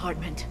my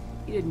apartment.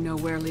 You didn't know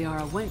where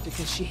Liara went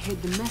because she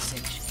hid the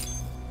message.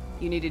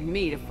 You needed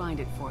me to find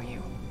it for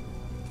you.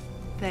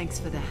 Thanks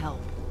for the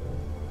help.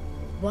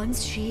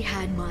 Once she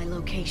had my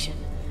location,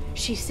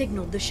 she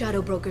signaled the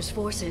Shadow Broker's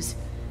forces.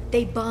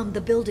 They bombed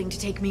the building to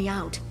take me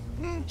out.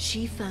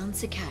 She found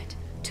Sakat,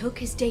 took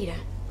his data,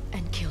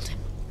 and killed him.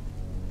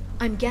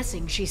 I'm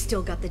guessing she's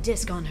still got the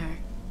disc on her.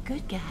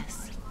 Good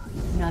guess.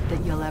 Not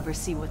that you'll ever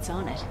see what's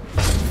on it.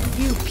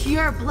 You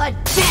pure blood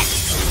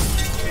bitch!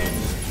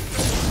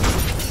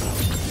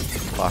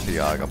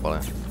 Asiaa aika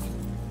paljon.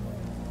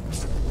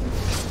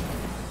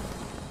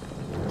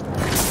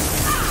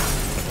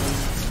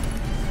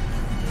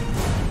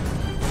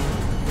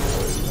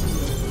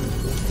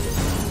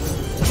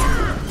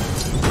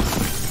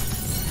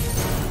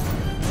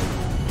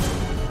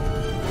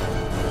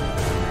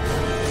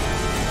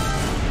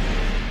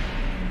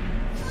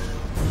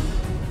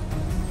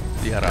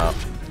 Liaran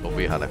on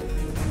vihane.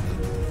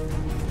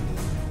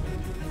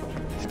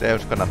 Sitä ei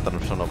olisi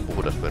kannattanut sanoa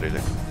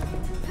puhdasveriseksi.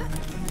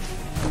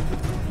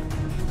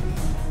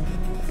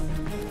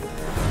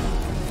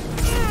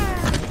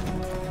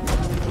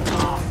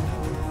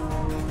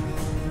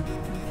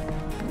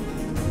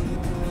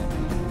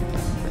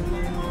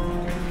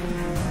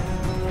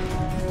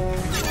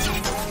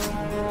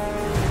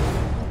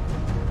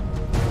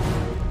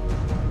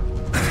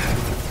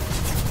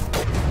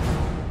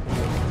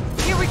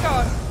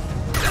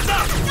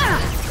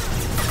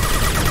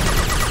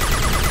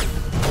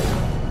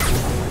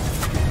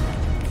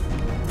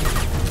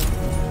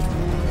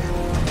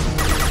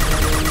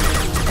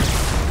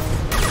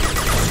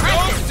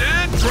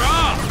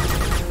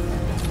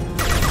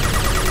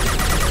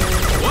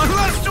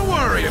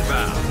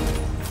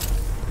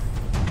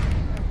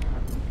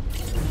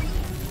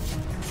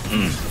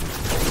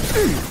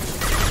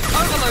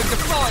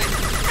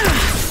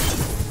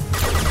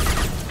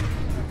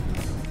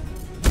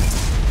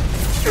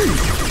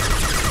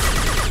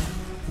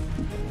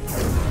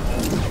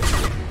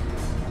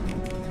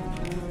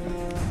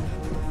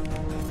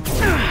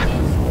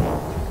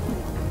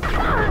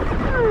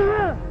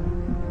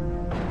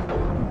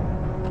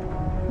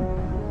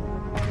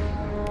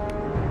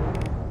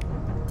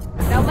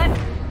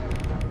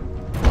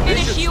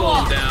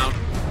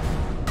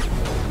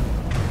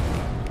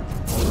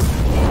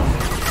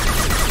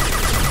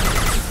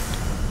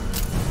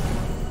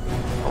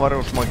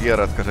 Avaruusmagia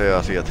ratkaisee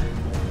asiat.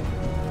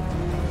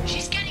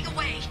 She's getting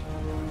away.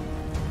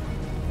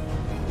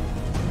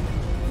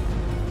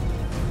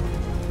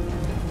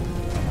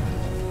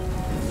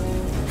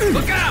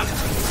 Look out!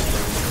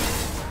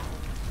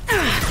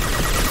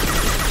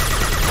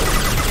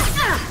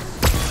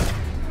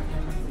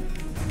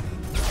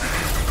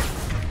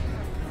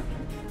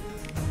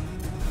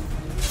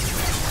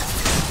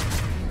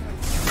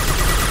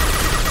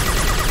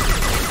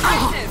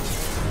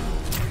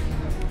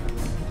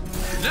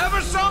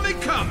 Never saw me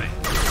coming.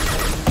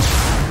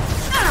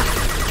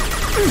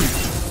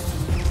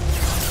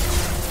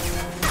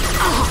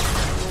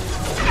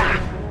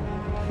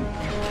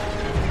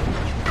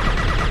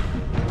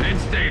 And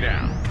stay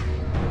down.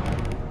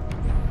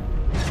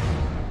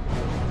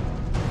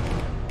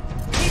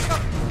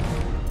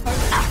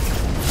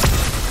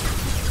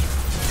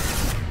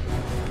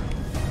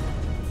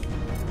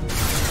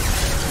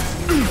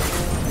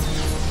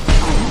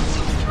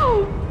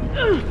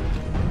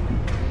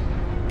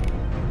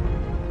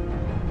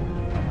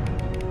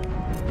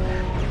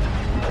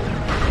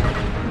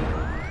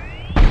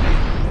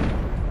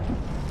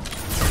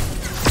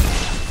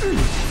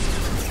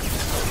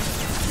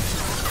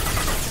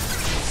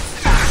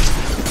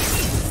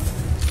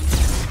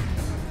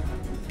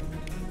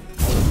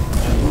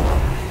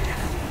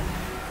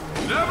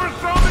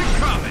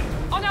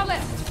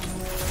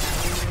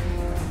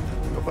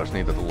 Jopas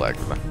niitä tulee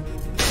kyllä.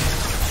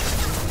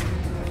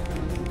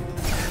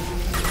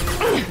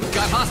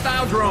 Got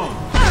hostile drone.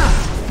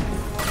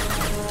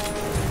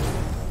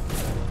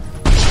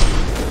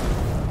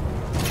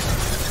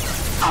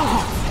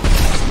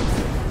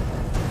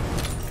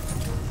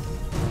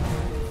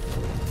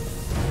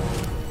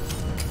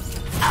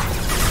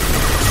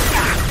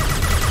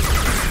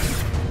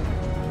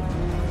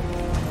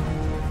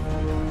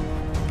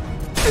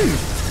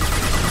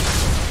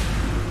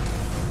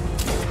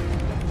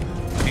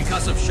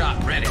 Concussive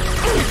shot ready.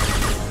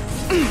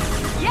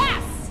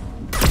 Yes!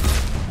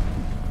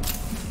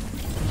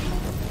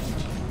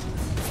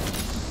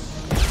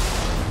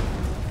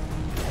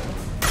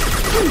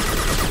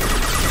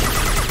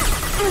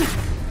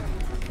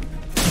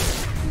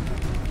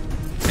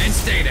 And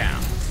stay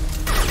down.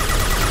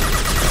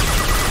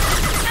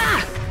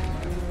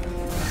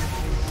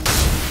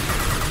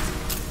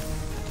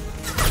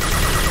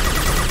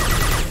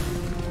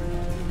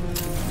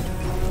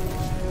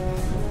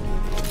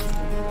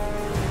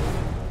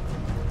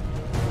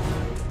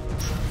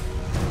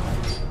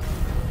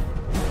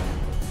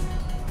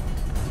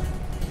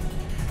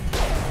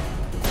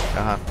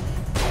 Jaha.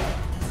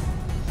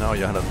 Ne on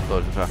jahdattu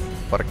toisensa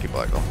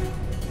parkkipaikalla.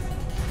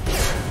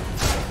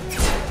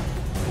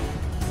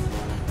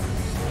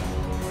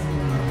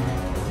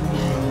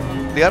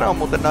 Liaran on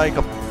muuten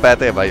aika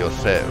pätevä,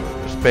 jos se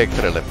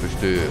Spectrelle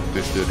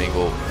pystyy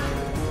niinku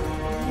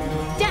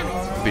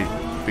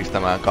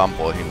pistämään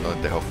kampoihin noin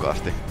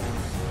tehokkaasti.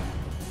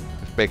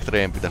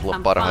 Spectreen pitäisi olla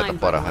parhaita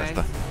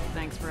parhaista.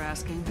 Thanks for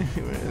asking.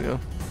 Joo.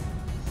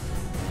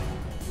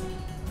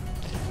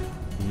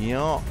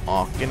 Joo,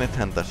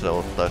 kenethän tässä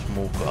ottais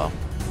mukaan?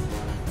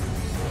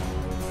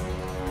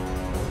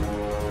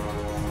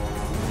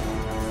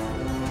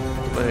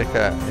 Tulee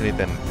ehkä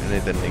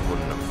eniten niin kuin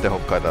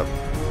tehokkaita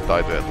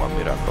taitoja vaan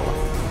Mirakolla.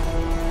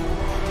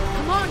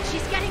 Come on,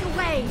 she's getting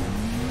away.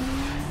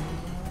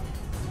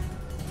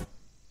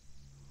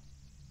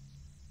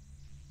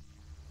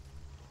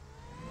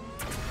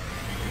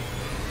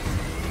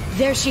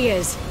 There she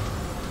is.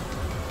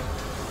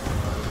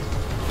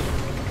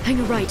 Hang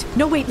a right.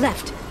 No, wait,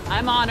 left.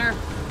 I'm on her.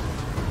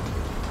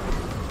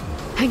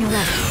 Hang a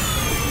left.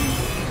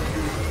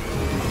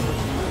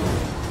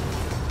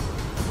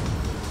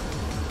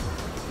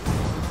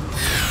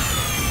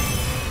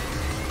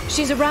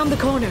 She's around the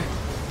corner.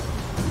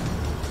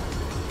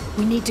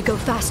 We need to go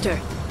faster.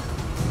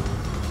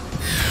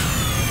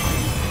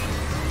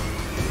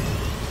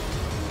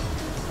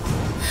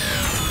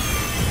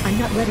 I'm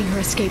not letting her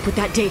escape with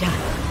that data.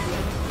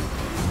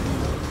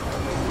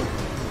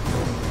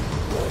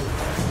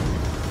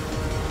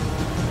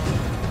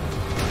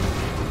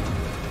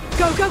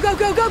 Go, go, go,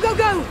 go, go, go,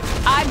 go!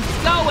 I'm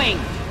going!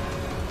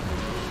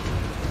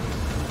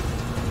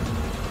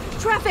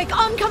 Traffic!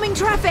 Oncoming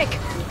traffic!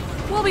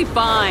 We'll be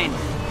fine.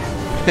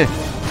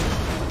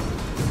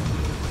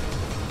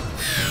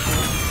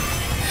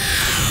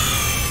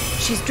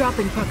 She's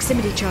dropping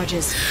proximity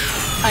charges.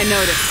 I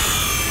noticed.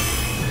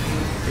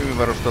 Hyvin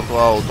varusteltu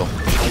auto.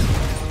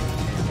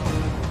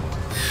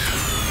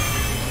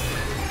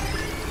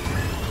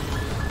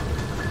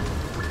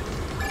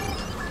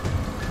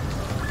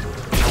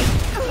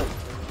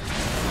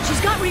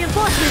 She's got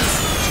reinforcements!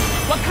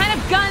 What kind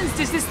of guns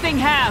does this thing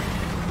have?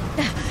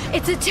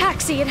 It's a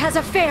taxi. It has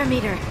a fare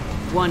meter.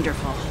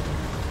 Wonderful.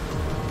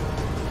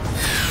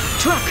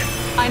 Truck!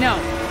 I know.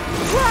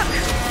 Truck!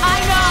 I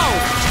know!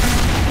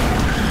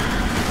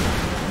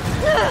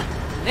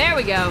 There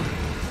we go.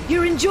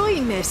 You're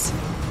enjoying this.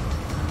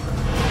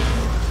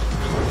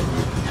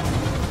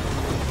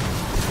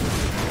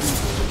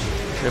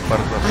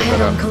 Shepardin I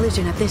had on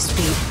collision at this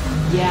speed.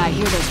 Yeah, I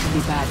hear those could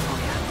be bad for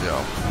you.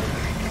 Joo.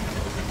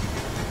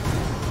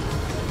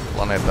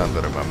 planeetaan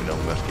törmääminen on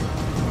myöskin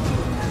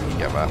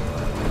ikävää.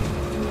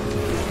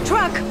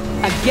 Truck!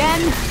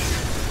 Again!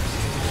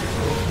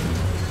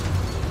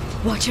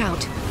 Watch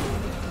out!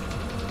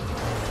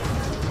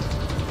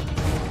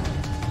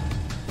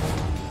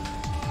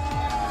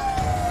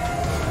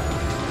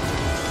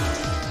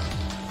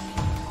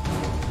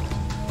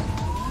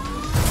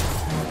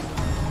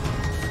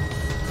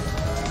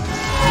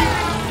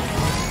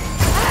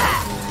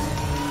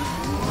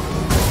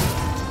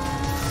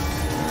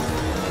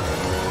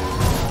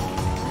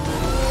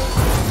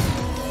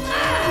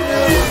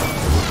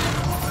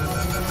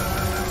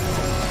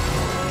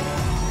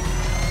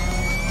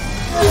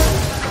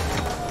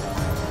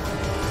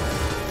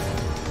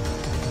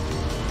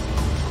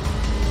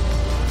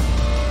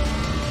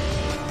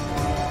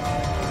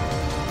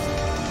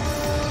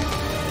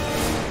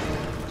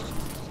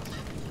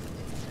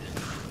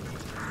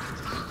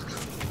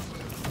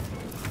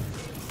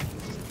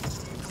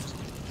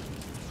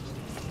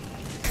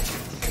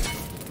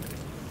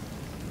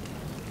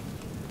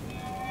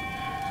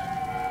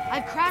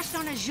 I've crashed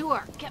on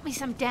Azure. Get me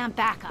some damn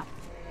backup.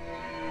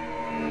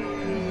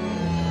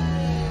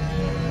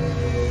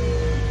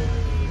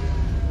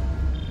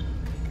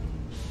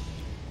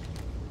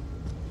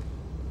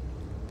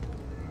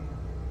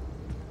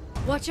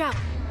 Watch out!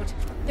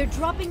 They're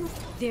dropping...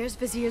 There's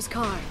Vizier's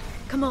car.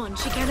 Come on,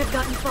 she can't have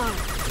gotten far.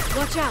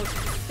 Watch out!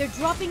 They're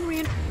dropping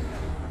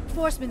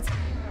reinforcements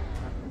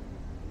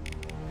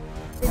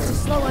to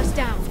slow us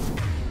down.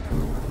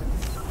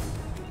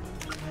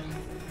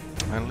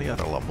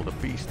 Liaralla on muuten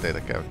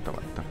pisteitä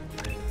käyttämättä.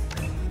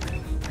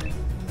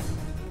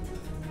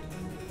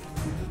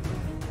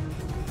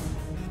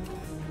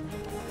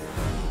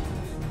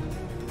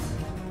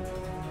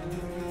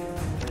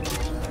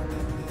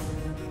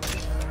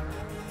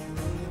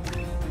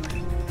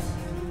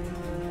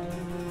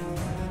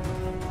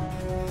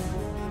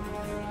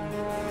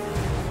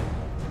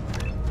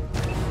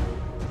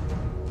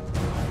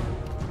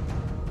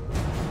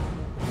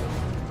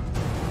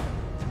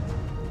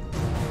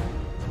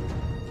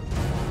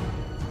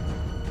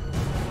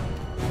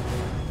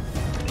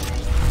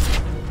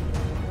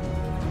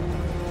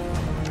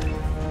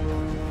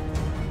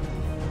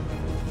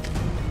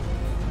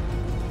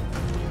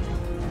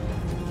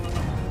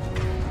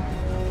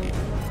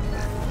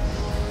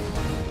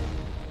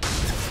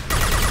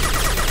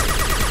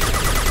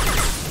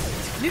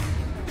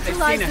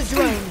 The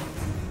drone.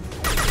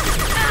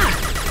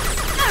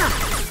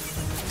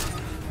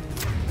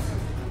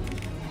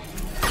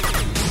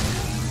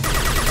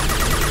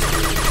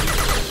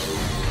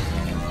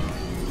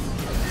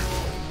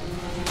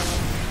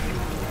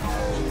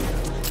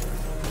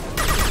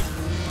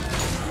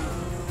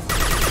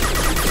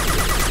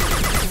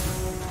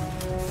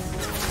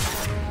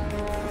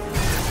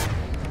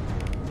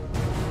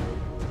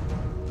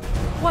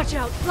 Watch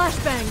out,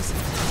 flashbangs.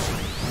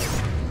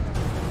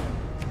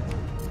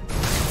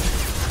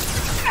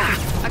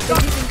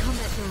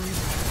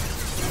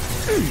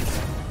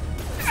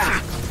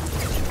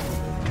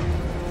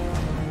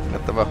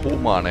 Näyttävä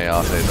humaaneja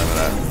aseita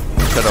nää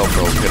Shadow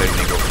Brokerin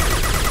niinku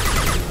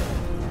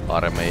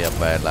armeijan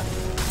päällä.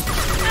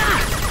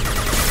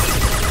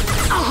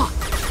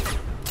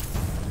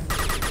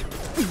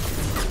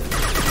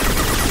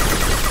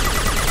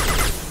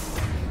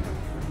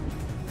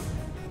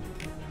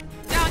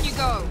 Down you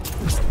go.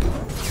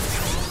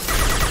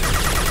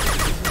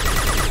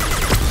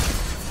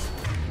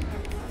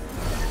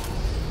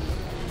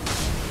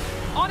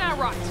 On our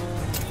right.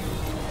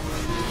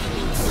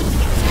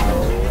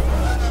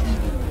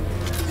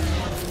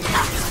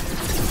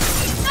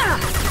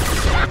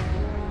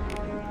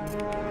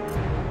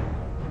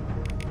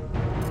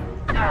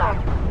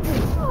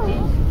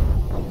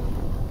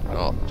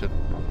 No, se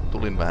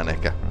tulin vähän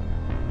ehkä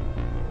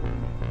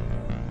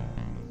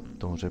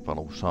tuohon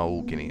sepaluussa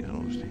auki niin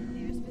sanotusti.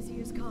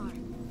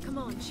 Come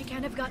on, she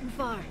can't have gotten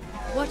far.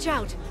 Watch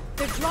out!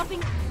 They're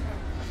dropping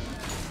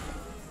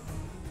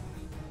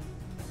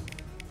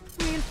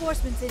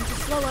reinforcements in to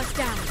slow us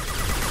down.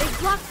 They've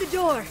blocked the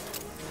door.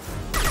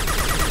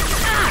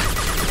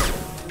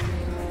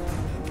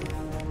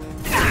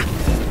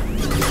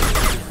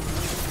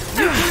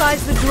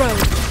 Neutralize the drone.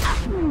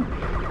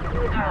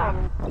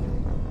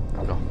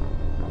 No.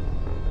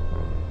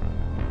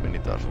 Meni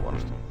taas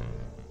huonosti.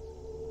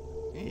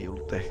 Ei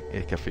ollut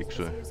ehkä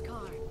fiksuja.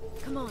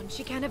 Come on,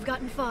 she can't have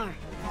gotten far.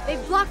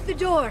 They've blocked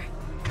the door.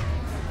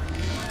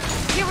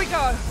 Here we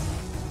go.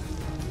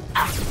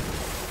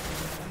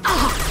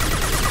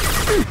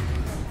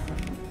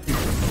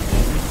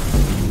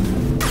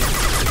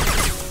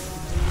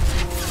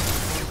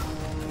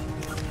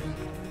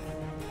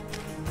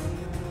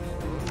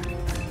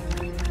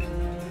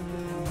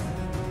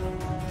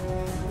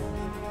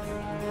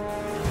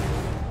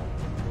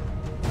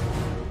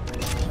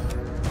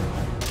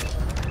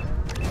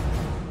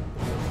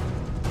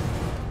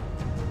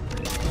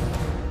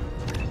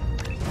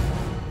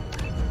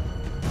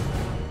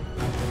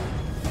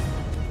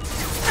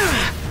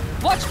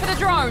 Watch for the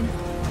drone.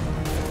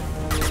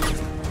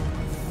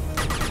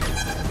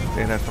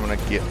 Tehdään tämmönen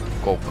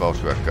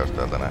koukkaushyökkäys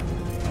täältä näin.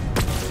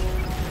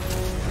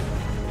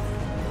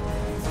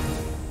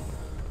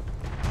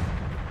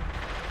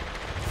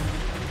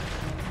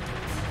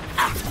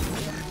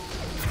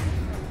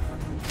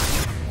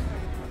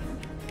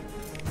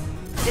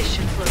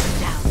 position slows him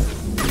down.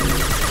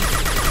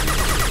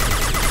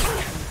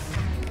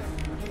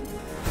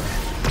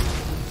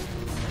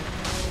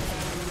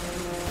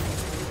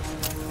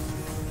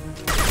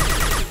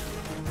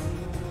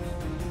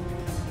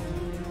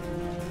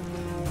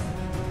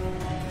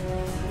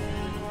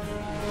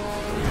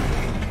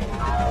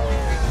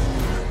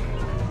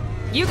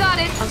 You got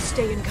it. I'll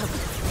stay in cover.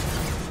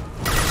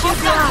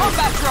 Hostile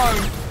combat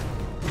drone.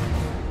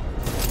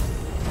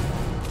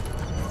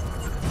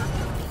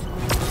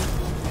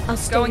 I'll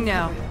stay Going in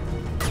now. cover.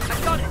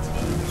 I got it.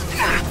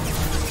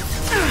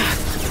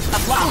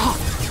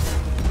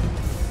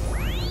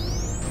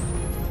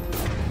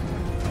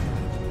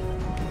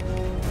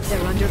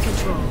 They're under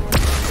control.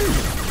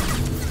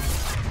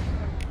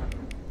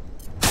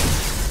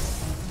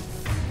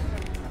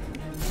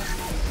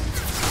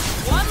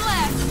 One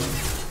left.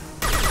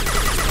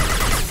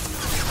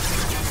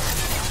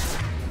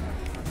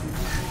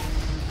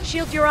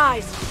 Shield your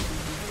eyes.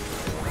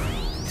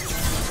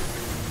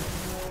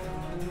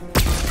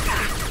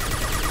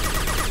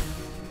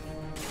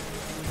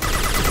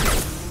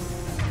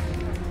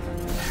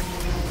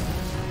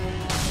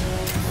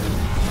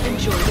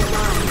 Enjoy the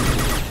ride.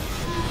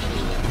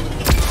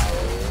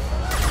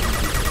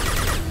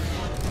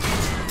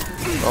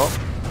 No,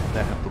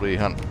 tämähän tuli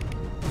ihan...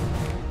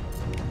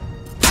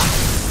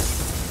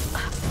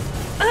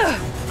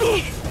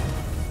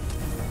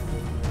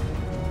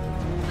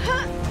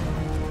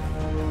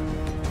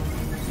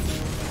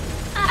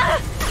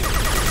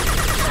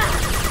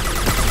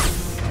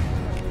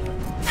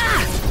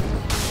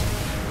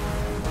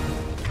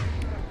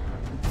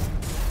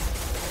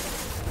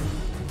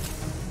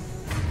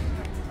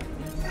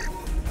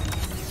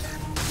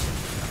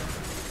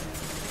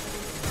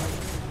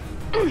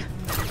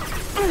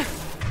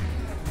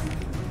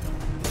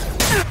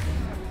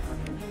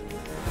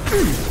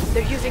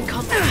 They're using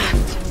combat.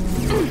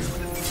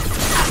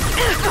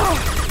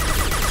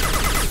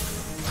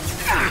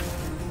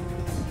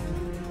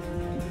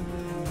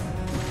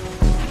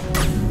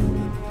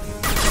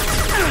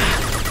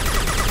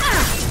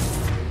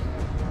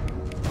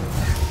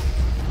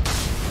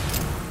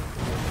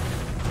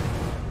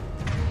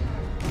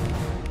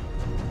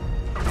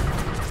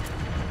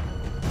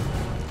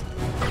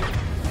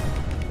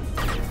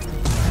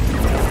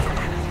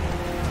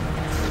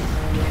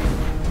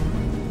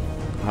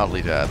 Vähän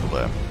lisää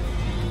tulee.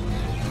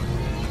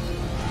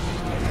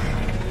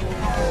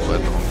 Tulee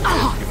tuohon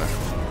keskimään.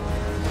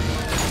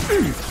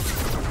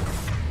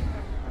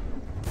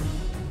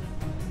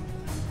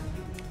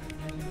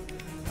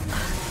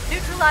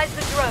 Neutralize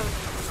the drone.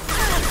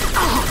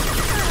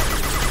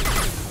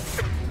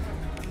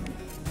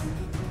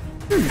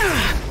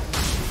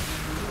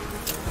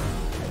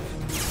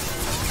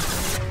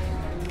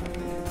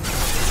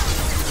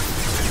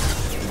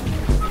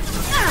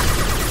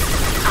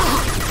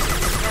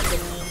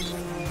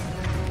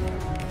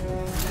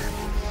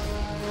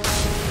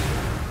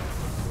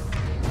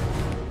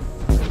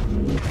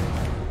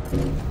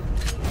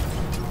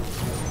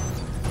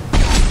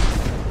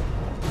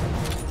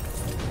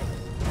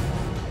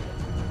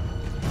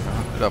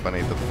 Kylläpä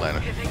niitä tulee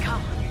nyt.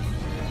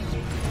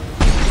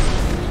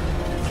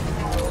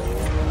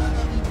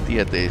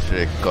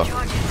 Tieteisrekka.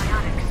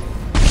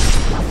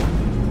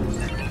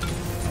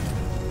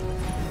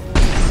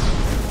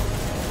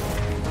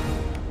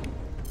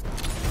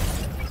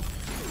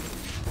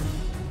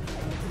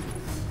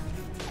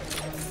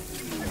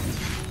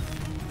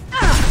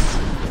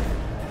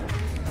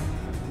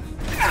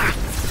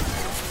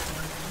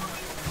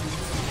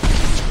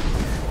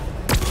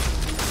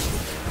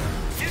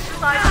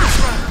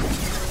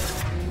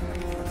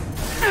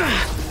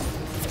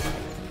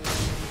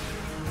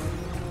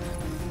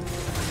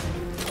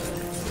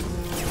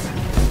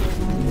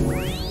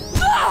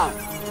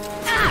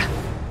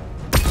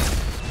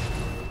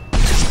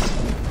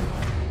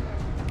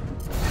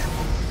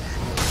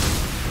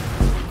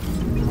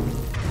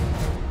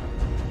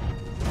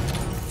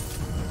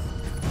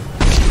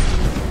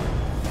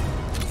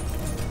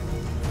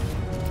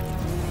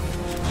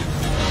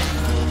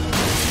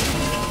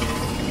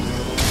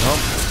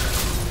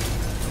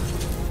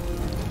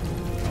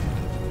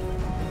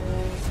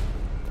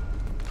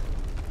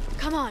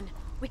 Come on,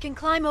 we can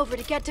climb over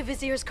to get to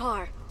Vizier's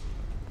car.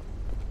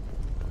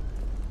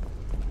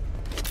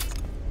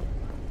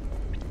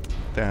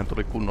 Tämähän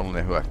tuli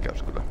kunnollinen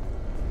hyökkäys kyllä.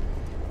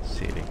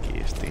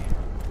 Selkeästi.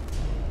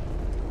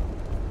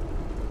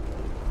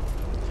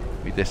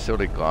 Mites se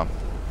olikaan?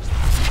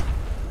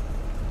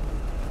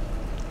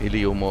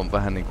 Ilium on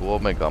vähän niinku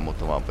Omega,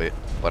 mutta vaan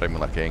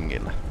paremmilla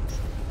kengillä.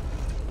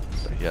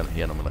 Tai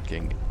hienommilla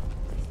kengillä.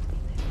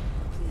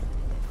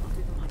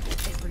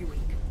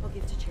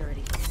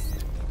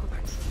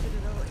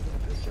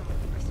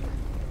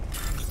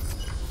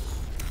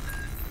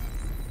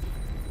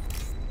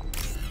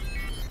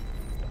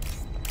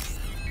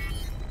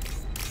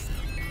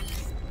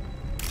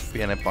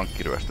 Pienen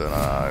pankkiryöstöön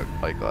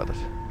aikaa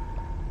tässä.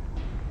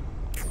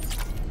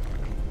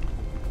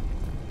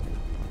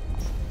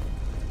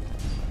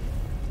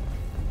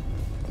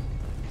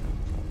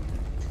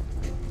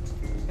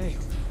 Hey,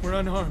 we're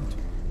unarmed.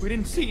 We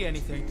didn't see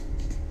anything.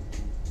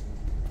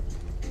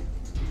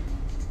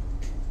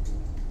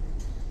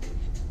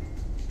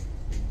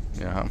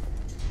 Jaha.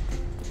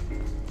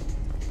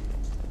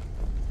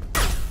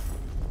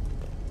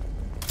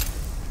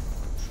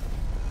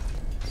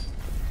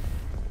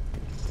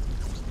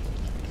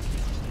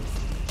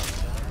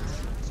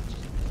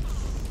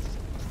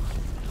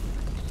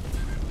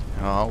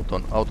 Ja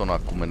auton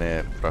akku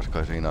menee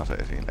raskaisiin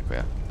aseisiin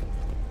näköjään.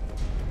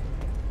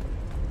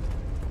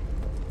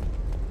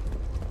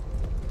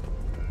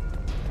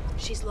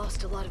 She's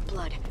lost a lot of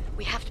blood.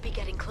 We have to be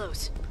getting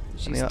close.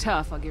 She's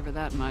tough, I'll give her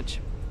that much.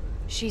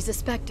 She's a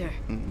specter.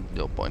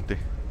 Joo, pointti.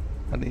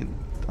 Ja niin,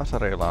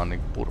 tasareilla on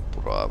niinku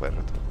purppuraa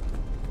verta.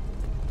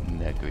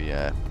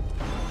 Näköjään.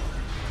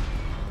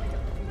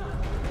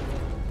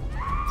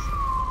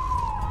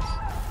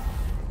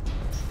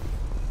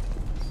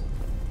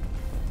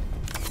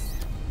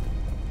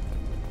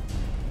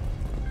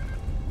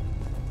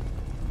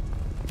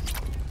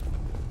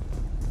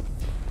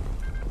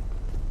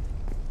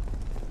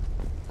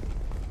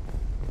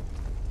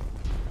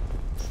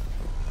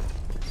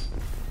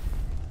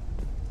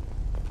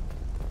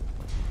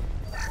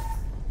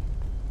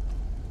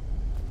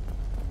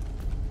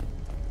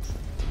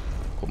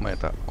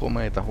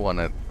 Komeita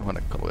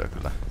huonekaluja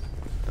kyllä.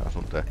 Tää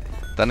asunto.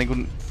 Tää niinku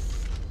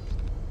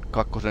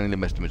kakkosen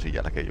ilmestymisen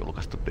jälkeen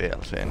julkaistu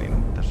DLC,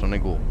 niin tässä on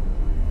niinku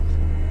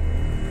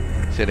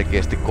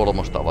selkeästi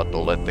kolmosta ovat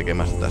olleet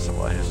tekemässä tässä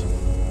vaiheessa.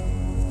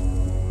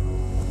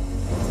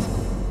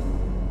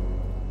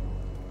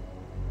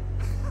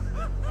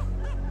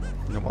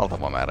 Ja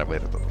valtava määrä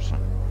verta tuossa.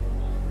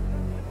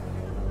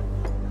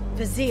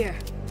 Vizier,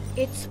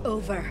 it's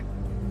over.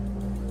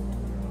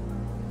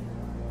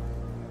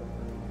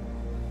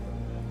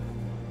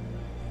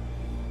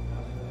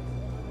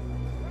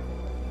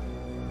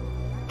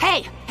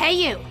 Hey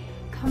you!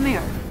 Come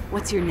here.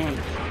 What's your name?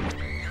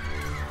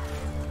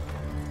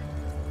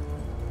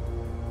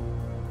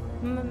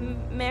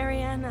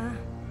 Mariana.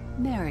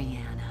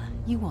 Mariana.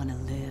 You want to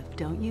live,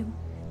 don't you?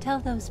 Tell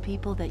those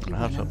people that you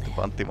want to live.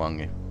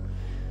 Panttivangi.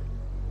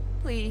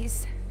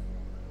 Please.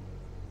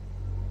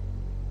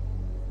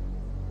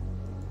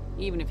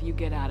 Even if you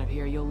get out of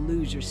here, you'll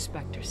lose your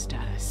Spectre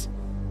status.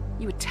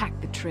 You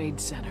attacked the trade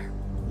center.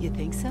 You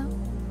think so?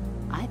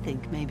 I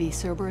think maybe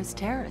Cerberus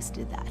terrorists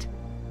did that.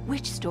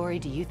 Which story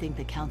do you think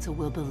the Council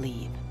will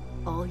believe?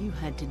 All you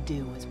had to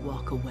do was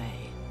walk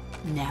away.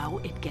 Now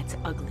it gets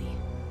ugly.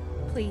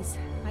 Please,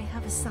 I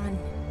have a son.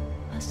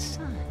 A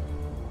son?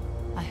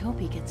 I hope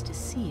he gets to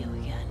see you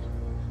again.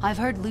 I've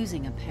heard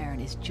losing a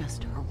parent is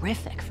just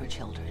horrific for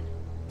children.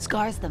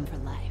 Scars them for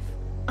life.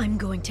 I'm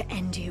going to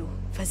end you,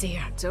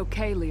 Vizier. It's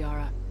okay,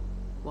 Liara.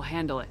 We'll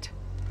handle it.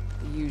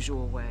 The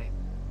usual way.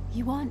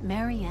 You want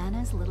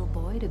Mariana's little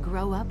boy to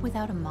grow up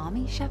without a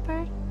mommy,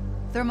 Shepard?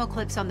 Thermal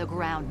clips on the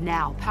ground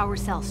now. Power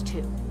cells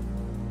too.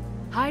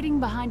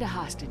 Hiding behind a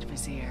hostage,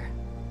 Vizier.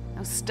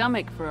 No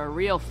stomach for a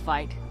real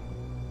fight.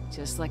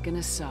 Just like an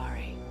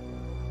Asari.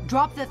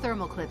 Drop the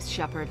thermal clips,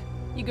 Shepard.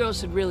 You girls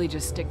should really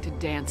just stick to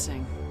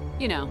dancing.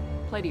 You know,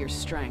 play to your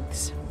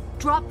strengths.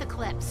 Drop the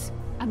clips.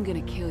 I'm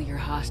gonna kill your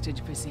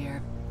hostage, Vizier.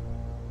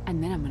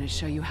 And then I'm gonna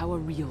show you how a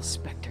real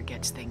Spectre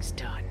gets things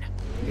done.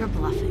 You're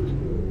bluffing.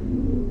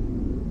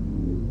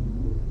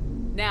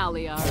 Now,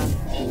 Liara.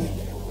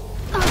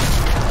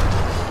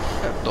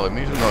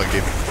 Toimii se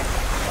noinkin.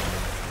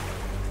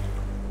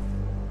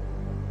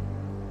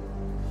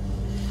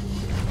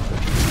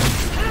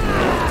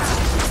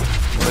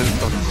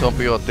 Se on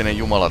bioottinen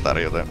jumalatar,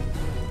 joten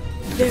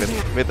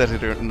vetäisi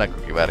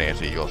näkökiväärin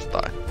esiin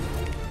jostain.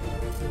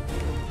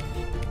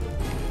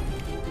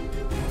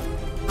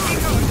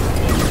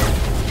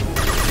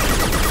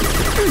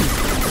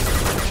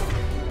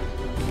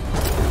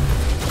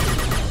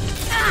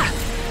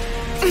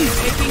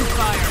 Taking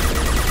fire.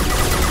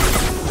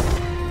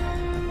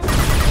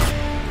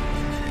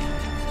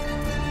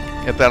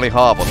 Ja tää oli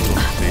haavoittunut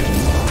siis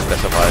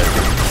tässä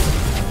vaiheessa.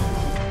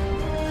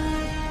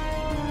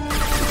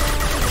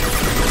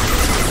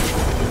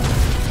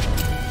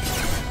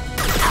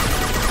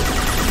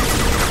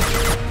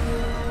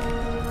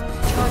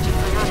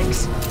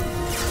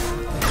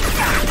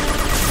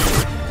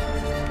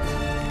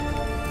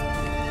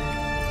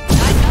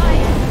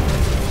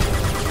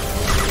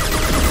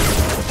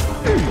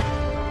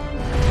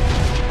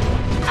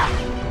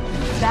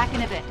 Back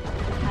in a bit.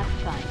 Have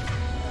fun.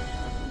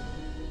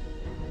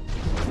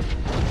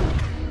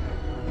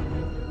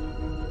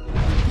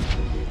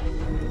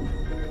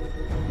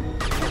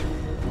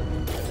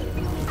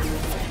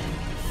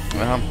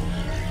 Jaha.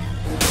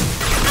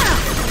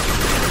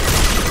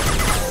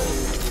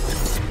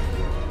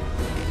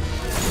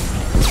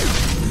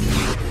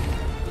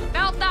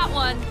 Felt that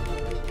one.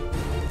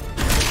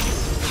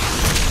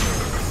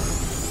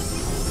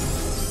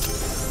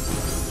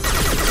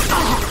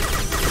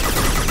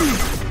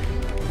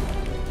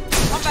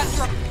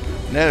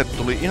 Ne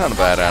tuli ihan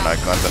väärään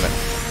aikaan tänne.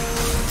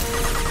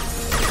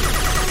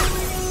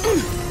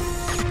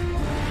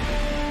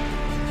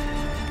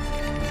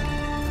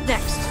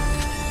 Next.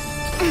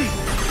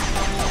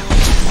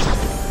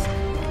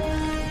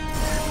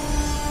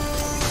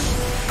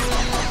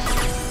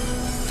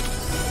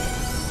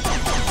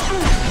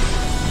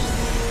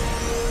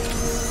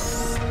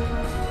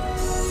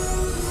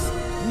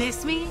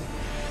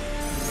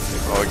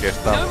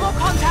 kestää. No more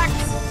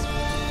contacts.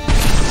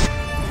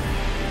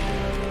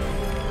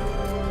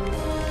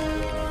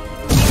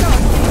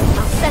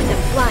 I'll send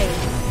them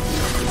flying.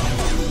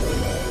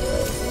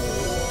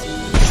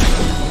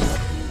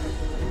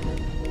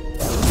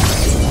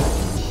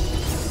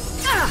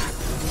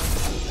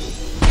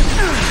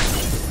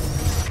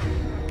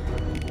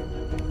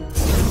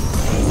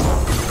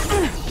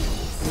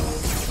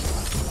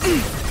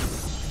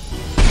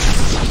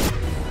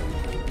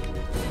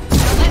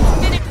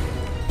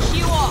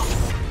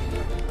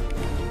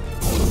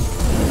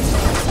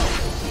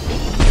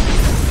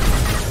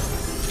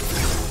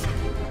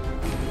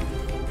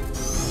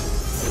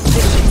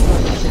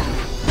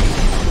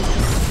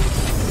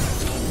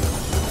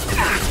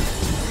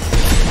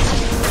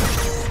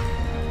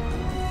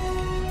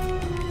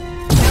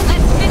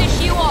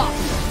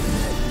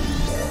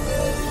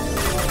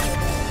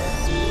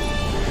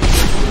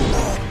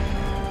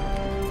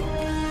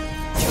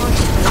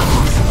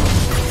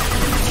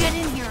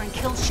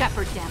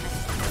 Shepard, damn it.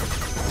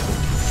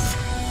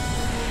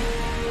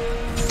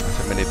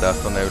 Se meni taas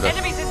tonne ylös.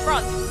 Enemies in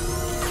front.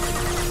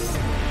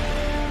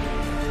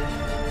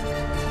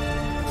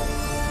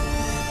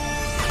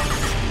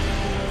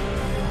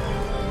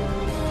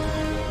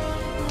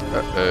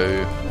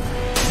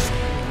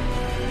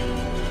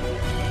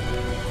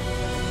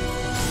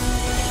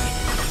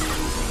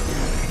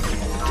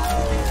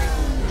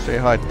 Jos ei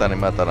haittaa, niin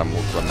mä taidan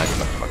muuttua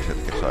näkymättömäksi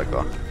hetkeksi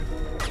aikaa.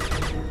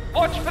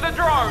 Watch for the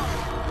drone.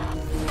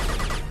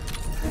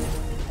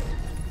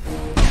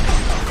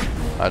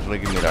 Ai, se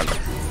olikin Miranda.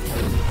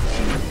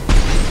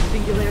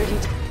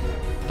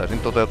 Taisin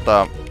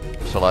toteuttaa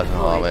salaisen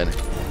haaveen.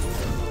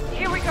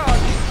 Here we go.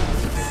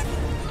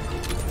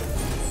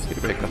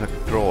 Hirveikkänsä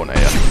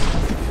droneja.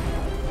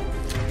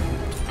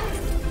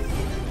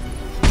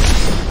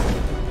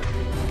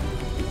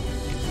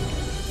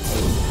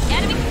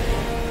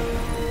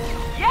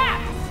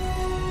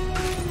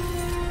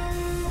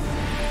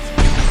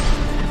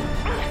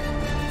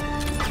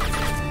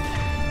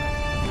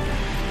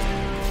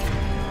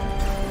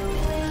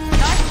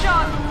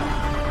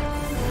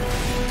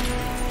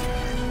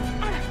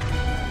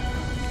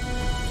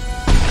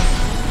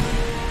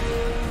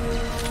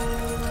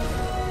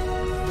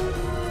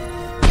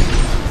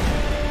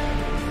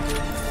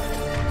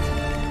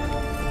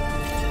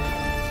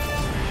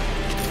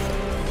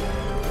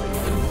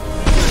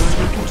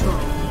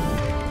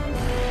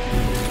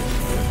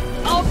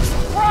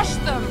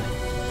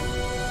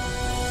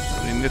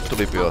 Nyt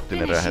tuli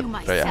bioottinen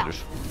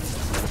räjähdys.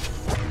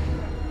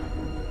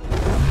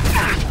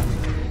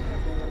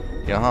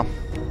 Jaha,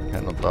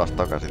 hän on taas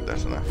takaisin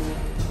tässä näin.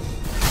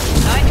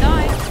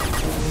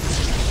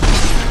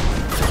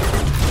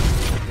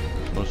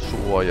 No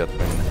suojat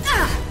mennä.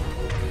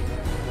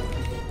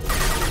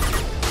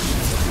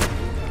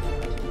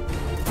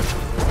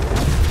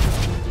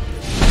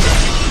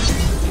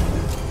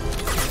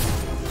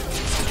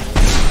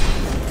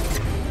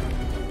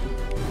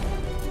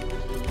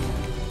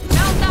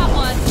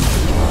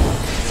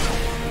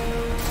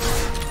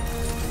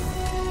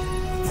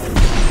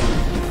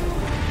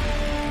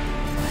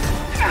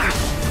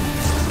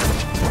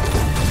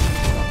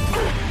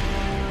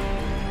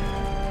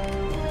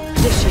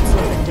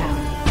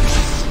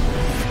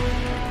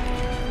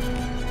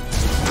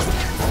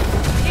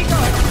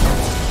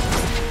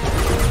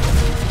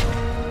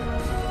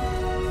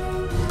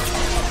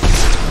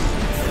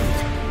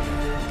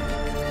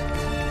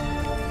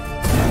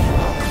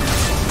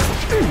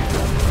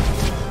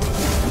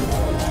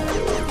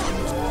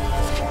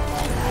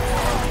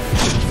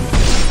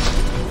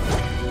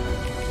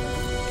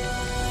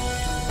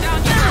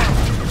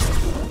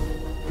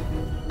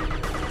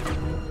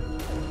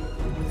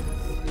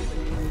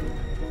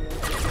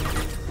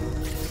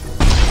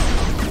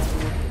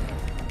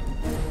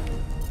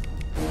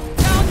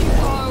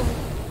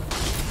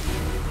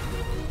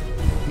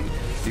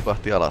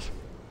 Tipahti alas.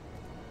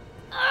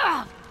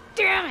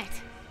 Damn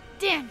it!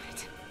 Damn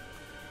it!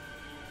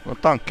 No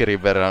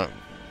tankkerin verran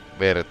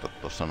verta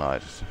tossa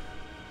naisessa.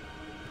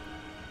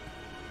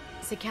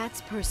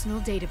 Sakat's personal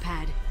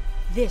datapad.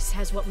 This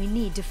has what we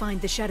need to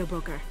find the Shadow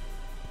Broker.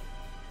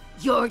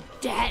 You're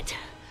dead.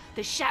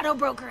 The Shadow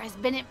Broker has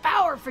been in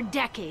power for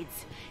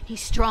decades.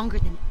 He's stronger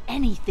than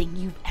anything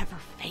you've ever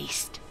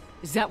faced.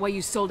 Is that why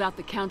you sold out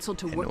the Council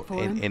to work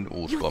for him?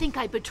 You think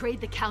I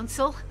betrayed the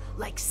Council?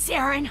 Like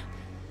Saren?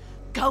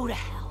 Go to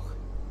hell.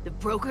 The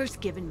Broker's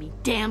given me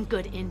damn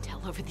good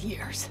intel over the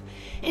years.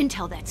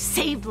 Intel that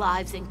saved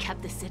lives and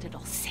kept the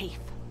Citadel safe.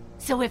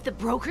 So if the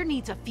Broker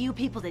needs a few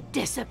people to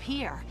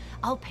disappear,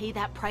 I'll pay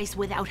that price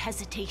without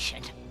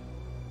hesitation.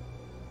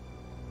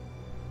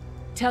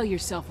 Tell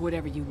yourself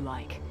whatever you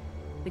like.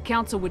 The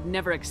Council would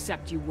never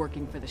accept you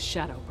working for the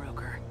Shadow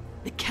Broker.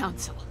 The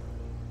Council?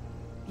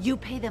 You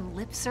pay them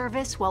lip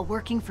service while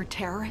working for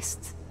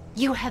terrorists?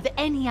 You have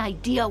any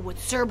idea what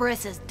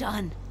Cerberus has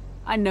done?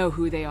 I know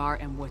who they are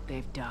and what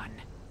they've done.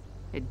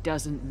 It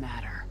doesn't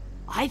matter.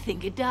 I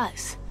think it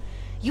does.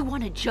 You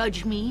want to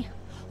judge me?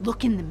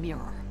 Look in the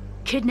mirror.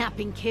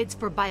 Kidnapping kids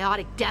for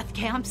biotic death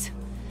camps?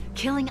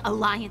 killing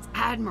Alliance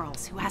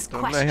admirals who ask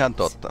on ihan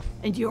questions. totta.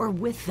 And you're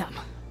with them.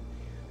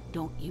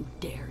 Don't you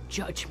dare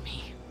judge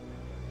me.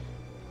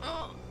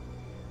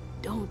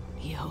 Don't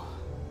you?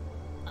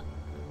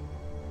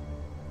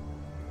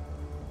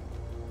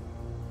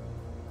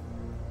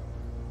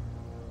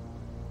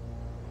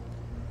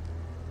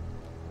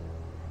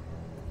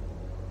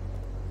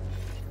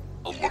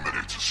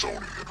 Eliminate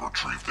Sony and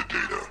retrieve the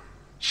data.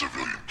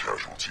 Civilian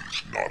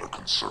casualties not a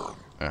concern.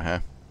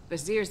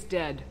 Vizier's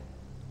dead.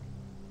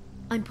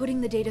 I'm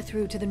putting the data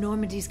through to the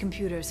Normandy's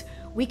computers.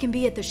 We can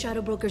be at the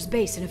Shadow Broker's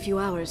base in a few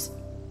hours.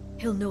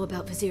 He'll know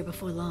about Vizier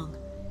before long.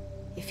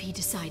 If he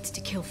decides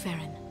to kill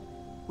Farron.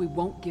 We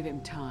won't give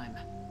him time.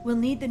 We'll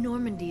need the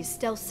Normandy's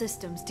stealth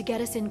systems to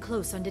get us in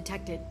close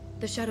undetected.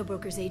 The Shadow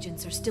Broker's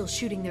agents are still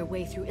shooting their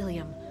way through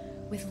Ilium.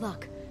 With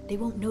luck, they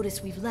won't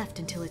notice we've left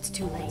until it's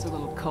too late. It's a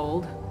little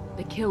cold.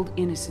 They killed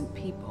innocent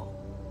people.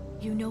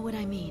 You know what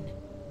I mean.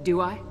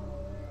 Do I?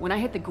 When I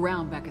hit the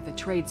ground back at the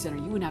trade center,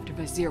 you went after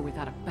Vizier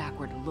without a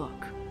backward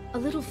look. A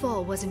little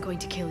fall wasn't going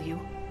to kill you.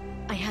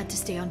 I had to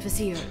stay on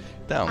Vizier.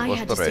 Tää on I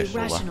had to stay reissulla.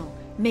 rational,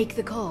 make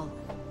the call,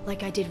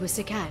 like I did with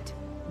Sikat.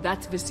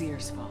 That's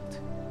Vizier's fault,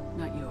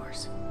 not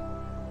yours.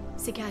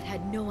 Sikat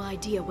had no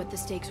idea what the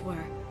stakes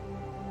were.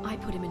 I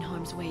put him in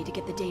harm's way to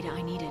get the data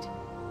I needed.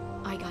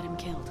 I got him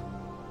killed.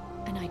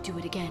 And I'd do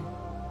it again.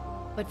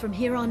 But from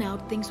here on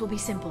out, things will be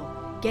simple.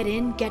 Get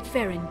in, get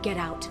Farron, get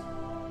out.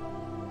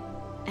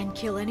 And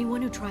kill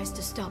anyone who tries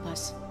to stop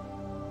us.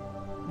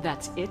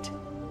 That's it?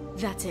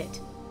 That's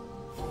it.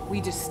 We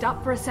just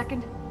stop for a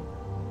second?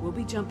 We'll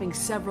be jumping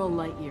several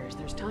light years.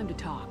 There's time to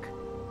talk.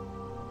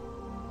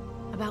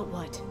 About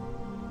what?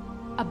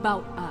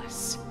 About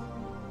us.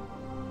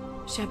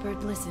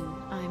 Shepard, listen,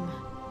 I'm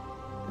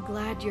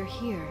glad you're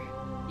here.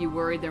 You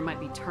worried there might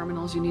be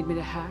terminals you need me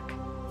to hack?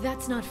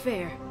 That's not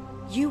fair.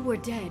 You were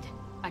dead.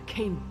 I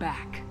came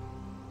back.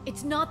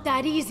 It's not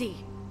that easy.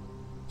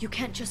 You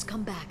can't just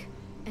come back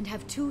and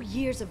have 2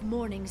 years of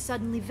mourning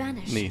suddenly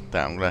vanish. Niin,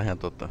 tää on kyllä ihan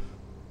totta.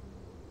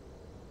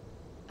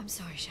 I'm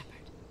sorry,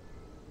 Shepard.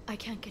 I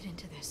can't get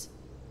into this.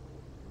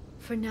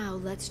 For now,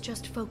 let's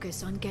just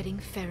focus on getting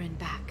Farron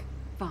back.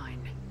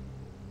 Fine.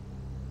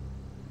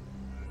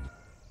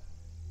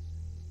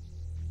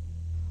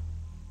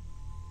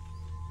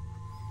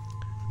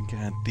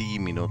 Mikähän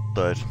tiimin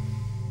ottais?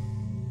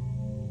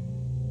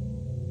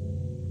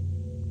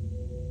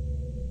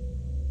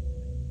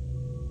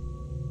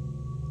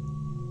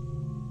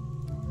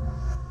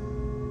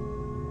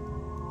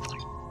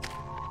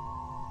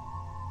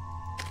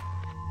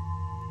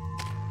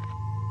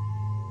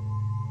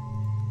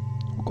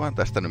 Onkohan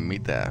tästä nyt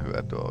mitään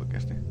hyötyä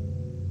oikeesti?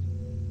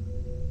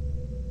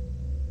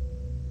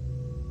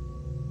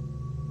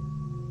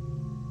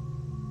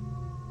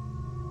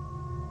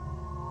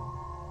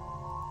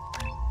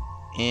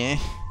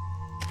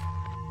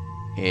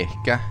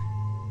 Ehkä.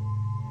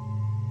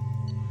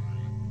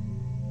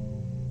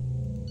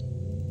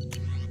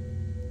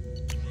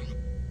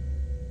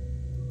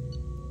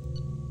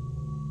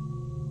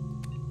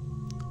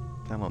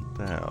 Täällä on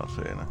tää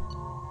aseena.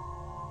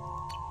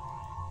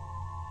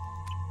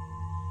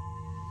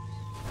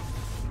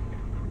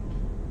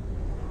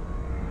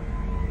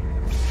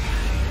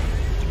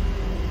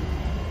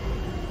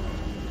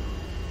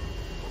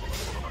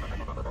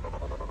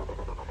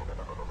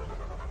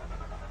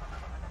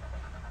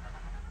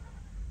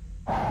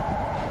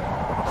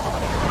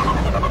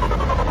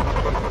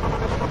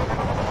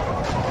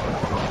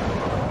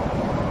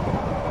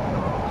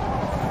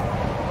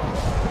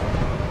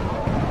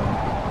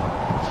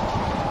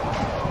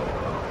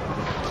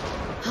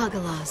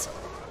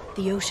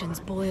 The oceans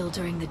boil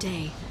during the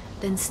day,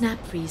 then snap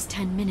freeze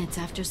 10 minutes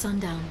after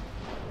sundown.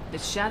 The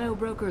Shadow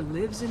Broker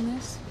lives in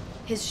this?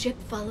 His ship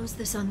follows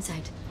the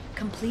sunset,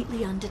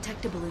 completely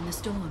undetectable in the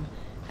storm,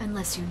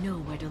 unless you know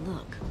where to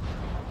look.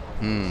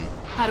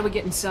 How do we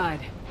get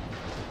inside?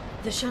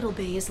 The shuttle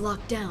bay is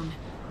locked down.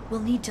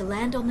 We'll need to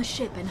land on the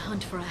ship and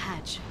hunt for a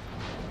hatch.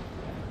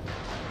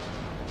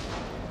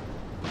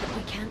 But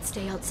we can't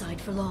stay outside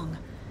for long.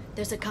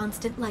 There's a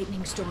constant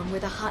lightning storm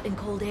where the hot and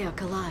cold air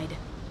collide.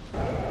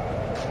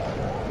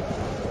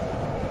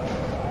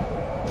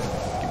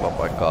 Kiva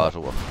paikka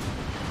asua.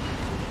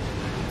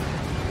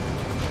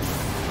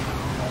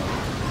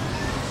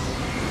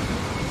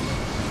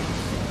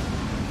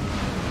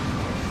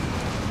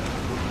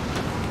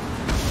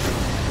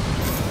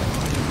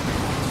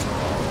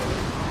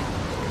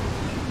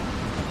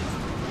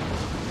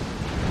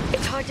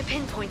 It's hard to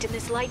pinpoint in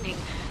this lightning,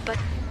 but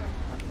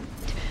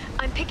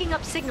I'm picking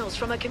up signals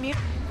from a communications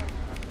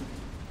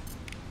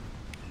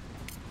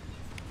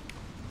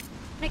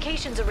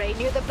array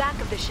near the back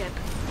of the ship.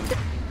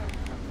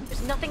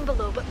 There's nothing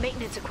below but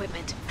maintenance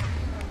equipment.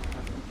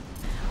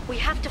 We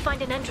have to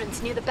find an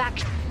entrance near the back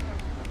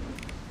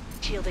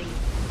shielding.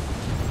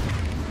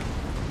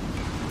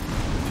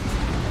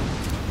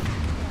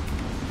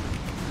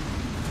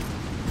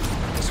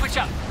 Switch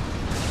up.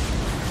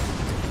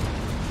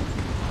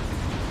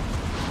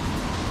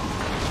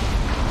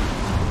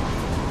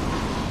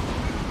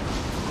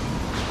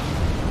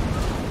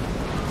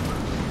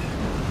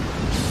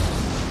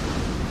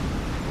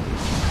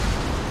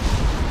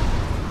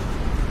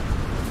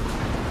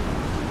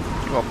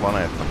 Kiva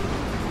planeetta.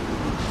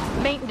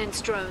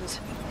 Maintenance drones.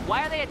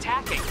 Why are they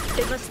attacking?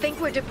 They must think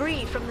we're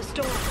debris from the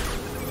storm.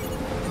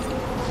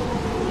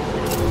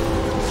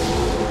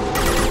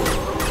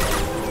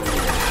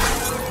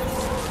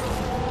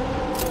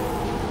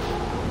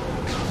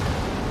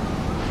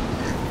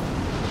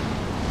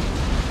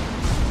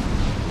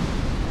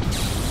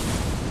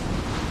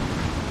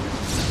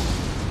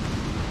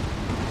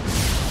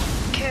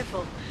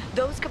 Careful.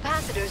 Those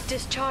capacitors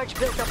discharge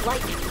built-up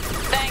lightning.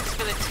 Thanks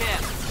for the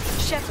tip.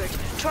 Shepard,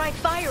 try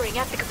firing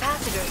at the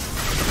capacitors.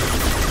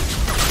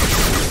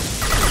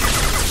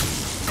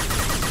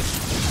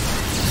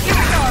 Here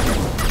we go!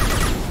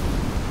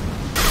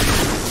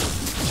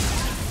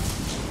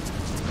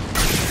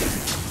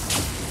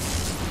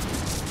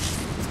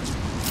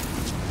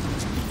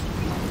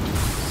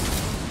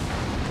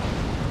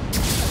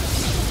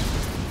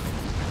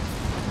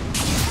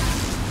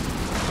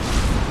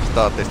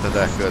 Staattista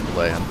sähköä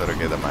tulee ihan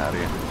törkeitä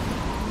määriä.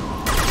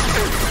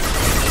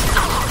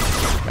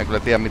 Mä en kyllä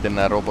tiedä miten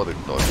nämä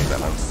robotit toimii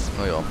täällä.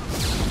 No joo.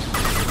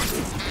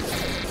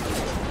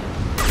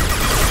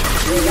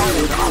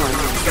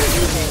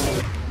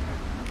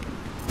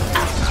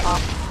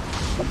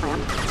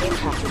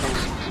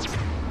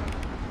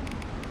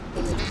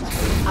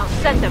 I'll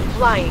send them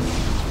flying.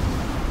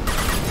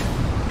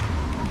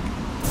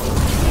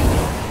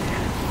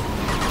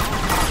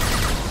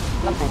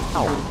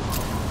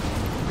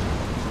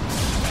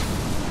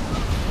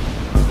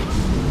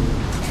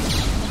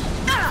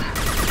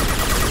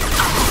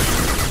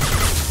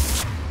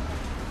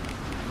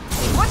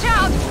 Watch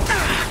out!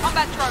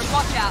 Combat drone,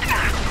 watch out!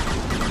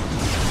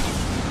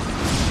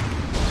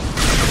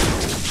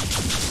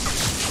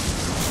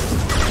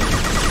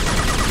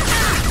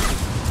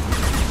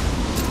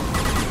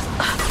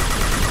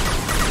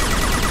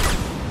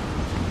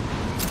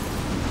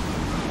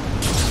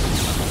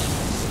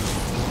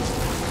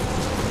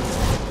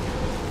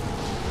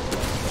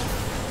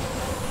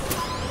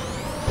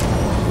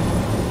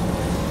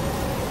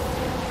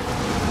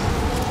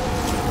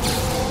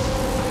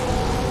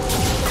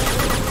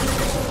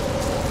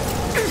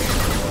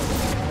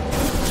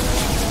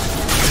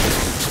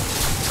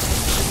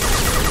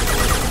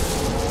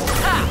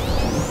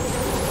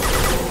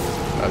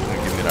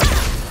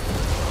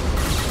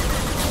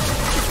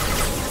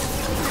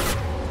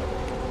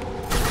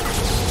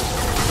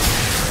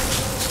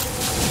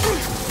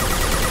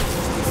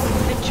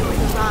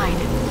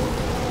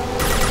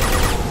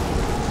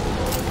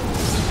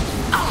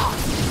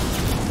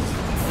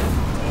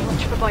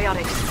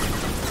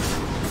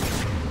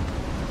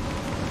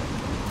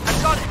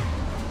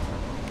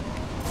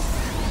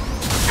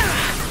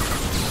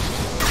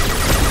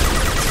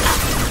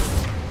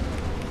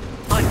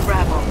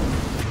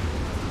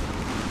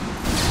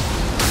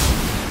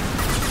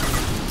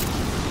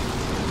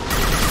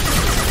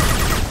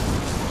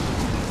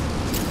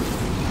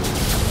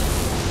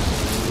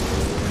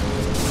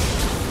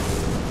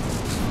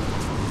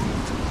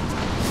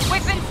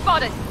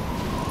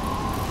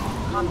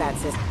 Combat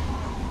system.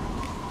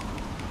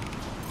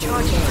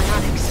 Charging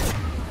ionics.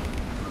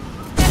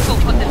 This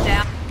will put them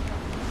down.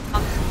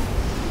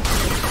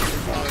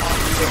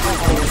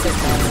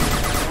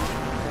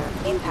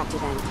 Impact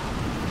event.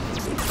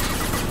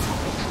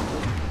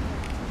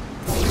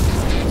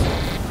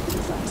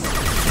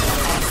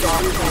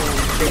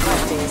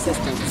 Requesting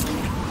assistance.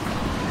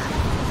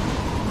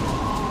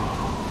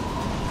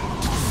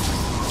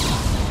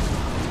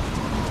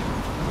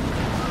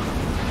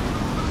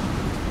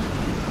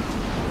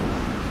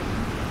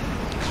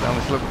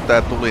 Silloin kun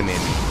tää tuli,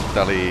 niin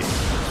tää oli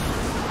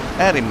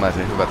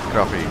äärimmäisen hyvät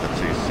grafiikat,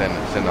 siis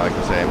sen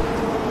aikaiseen.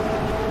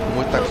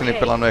 Muistaakseni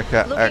pelannut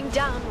ehkä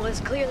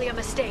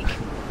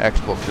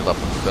Xboxilla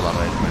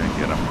pelannut ensimmäisen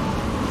kerran.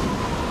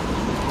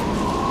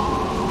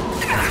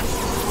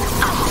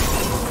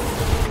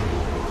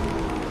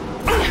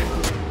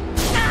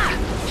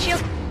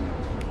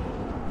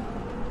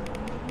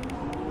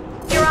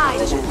 Your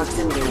eyes.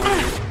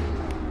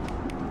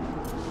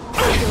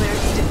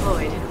 Singularity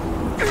deployed.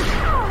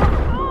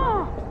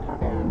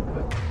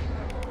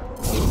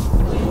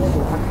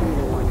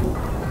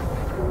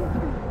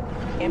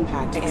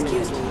 Impact.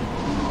 Excuse me.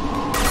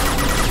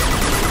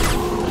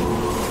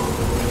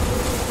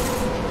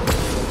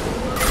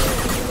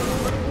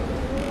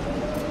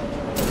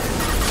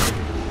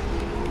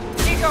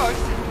 Here goes.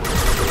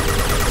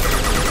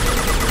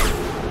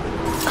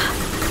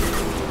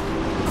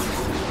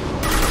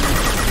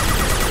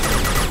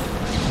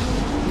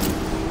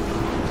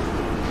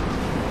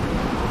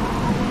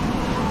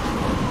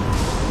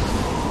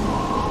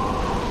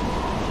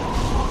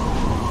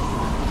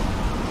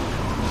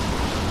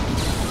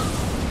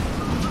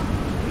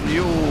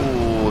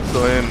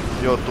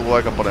 Joutuu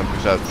aika paljon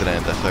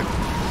pysäyttelemään tässä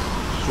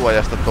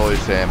suojasta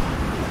toiseen.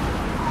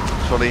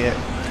 Se oli...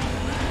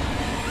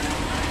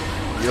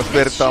 Jos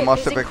vertaa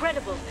Mass Effect...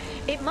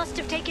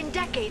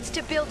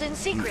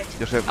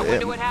 Jos se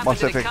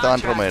Mass Effect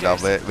Andromedaan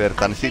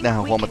vertaa, niin siinähän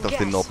on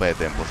huomattavasti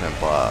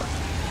nopeatempoisempaa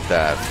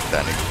tää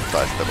niinku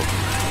taistelu.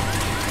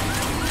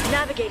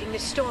 Navigating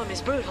this storm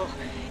is brutal.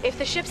 If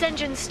the ship's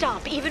engines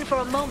stop, even for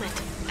a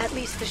moment, at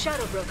least the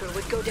shadow broker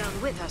would go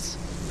down with us.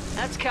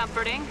 That's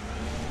comforting.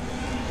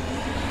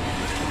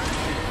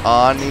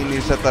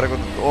 Niin sä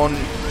tarkoitat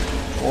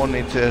on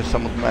itse asiassa,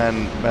 mutta mä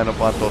en oo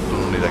vaan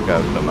tottunut niitä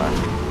käyttämään.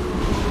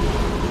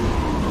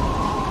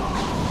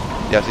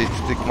 Ja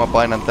sit kun mä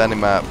painan tän, niin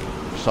mä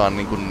saan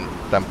niin kun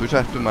tän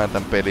pysähtymään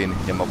tän pelin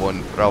ja mä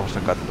voin rauhassa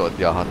katsoa,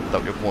 että jaha,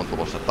 joku on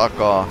tulossa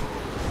takaa.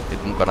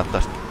 Et mun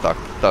kannattaa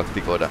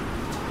taktikoida.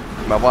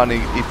 Mä vaan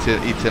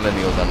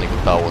itselleni otan niinku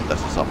tauon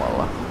tässä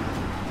samalla.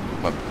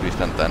 Mä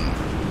pistän tän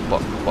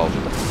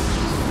pausille.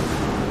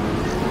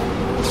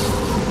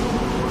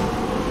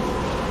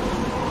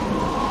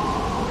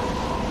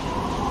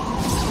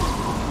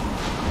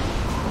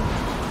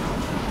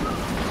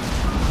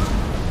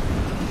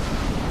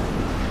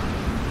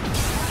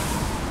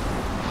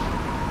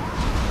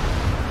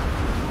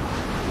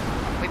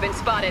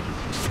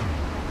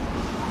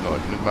 No,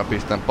 nyt mä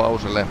pistän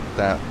pauselle.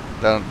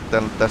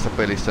 Tässä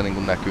pelissä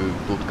niin näkyy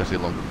tutka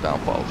silloin, kun tää on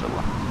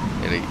pausella.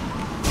 Eli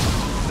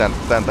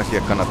tän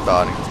takia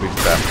kannattaa niin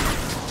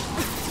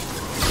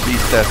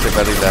pistää se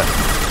välillä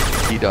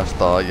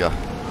hidastaa ja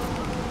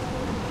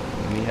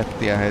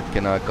miettiä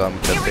hetken aikaa,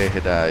 mitä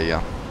tehdään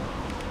ja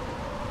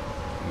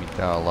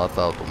mitä on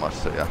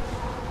latautumassa. Ja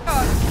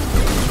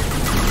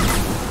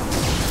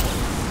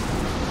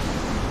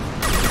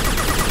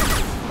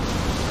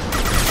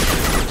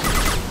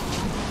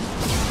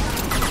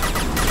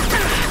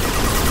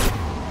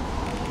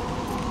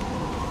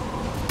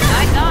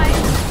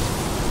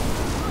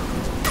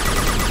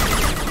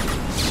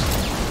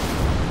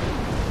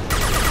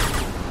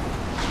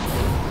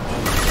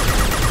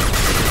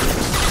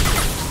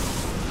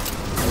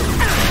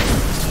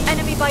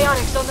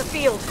on the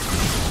field.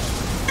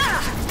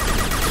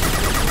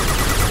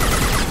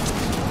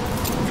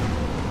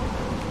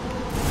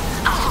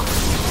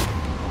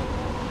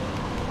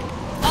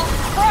 I'll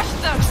crush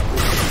them.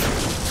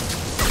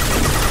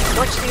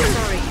 Watch the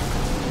Atari.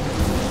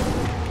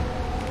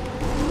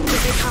 Here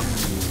they come.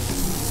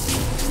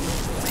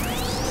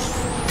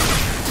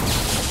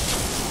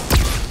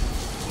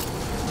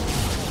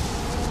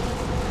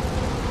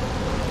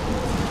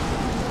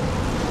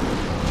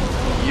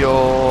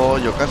 Joo,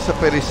 jokaisessa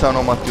pelissä on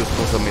omat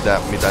juttunsa,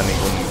 mitä niin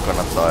kuin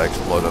kannattaa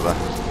exploitata.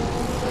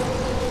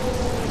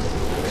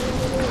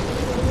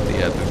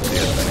 Tietysti,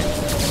 että niin.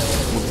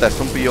 Mut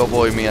tässä on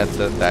biovoimia,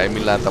 että tää ei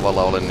millään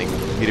tavalla ole niin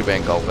kuin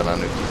hirveen kaukana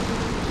nyt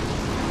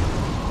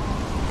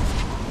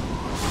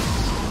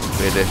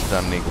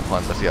vedestään niin kuin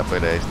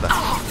fantasiapeleistä.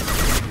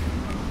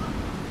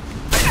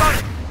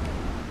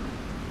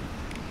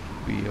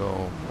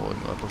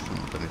 Biovoimilla tossa on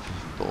muuten itse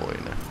asiassa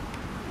toinen.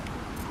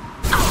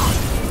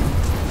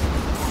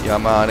 Ja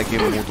mä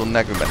ainakin muutun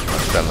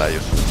näkymättömäksi tällä,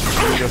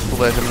 jos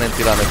tulee sellainen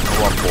tilanne, että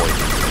haluan pois.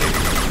 Eli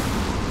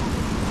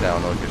tää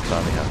on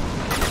oikeastaan ihan...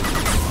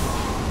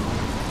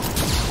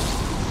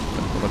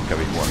 Tuolla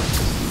kävi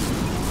huonosti.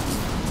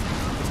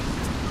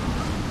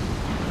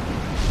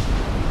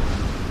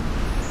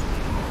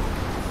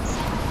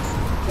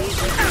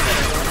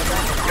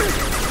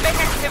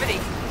 Make activity.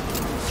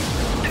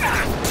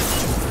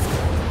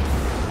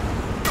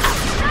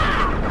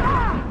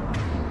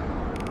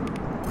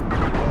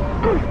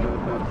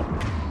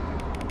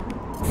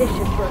 This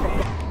should further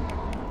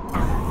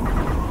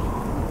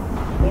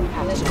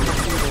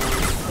impact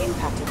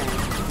impact event.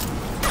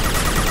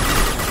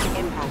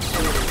 Impact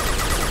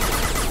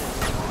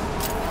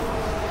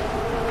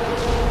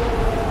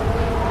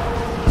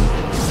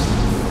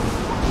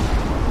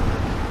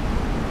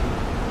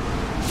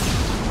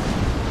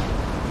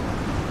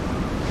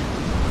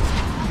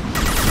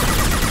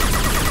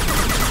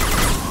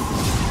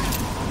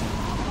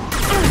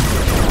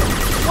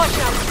Watch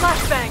out,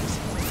 flashbangs!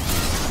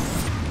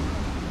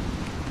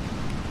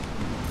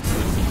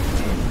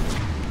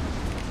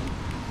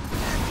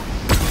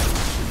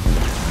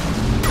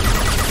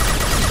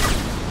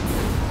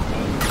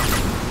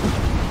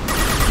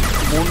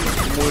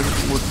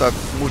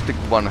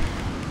 Muistikuvan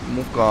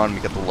mukaan,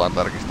 mikä tullaan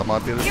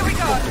tarkistamaan tietysti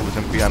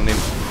kohtuullisen pian, niin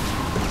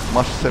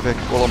Mass Effect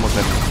 3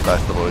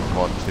 taistelu oli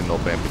huomattavasti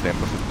nopeampi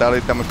temposti. Tää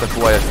oli tämmöstä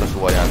suojasta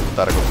suojaan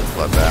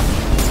tarkoituksella tää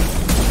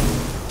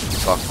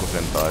 2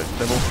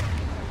 taistelu.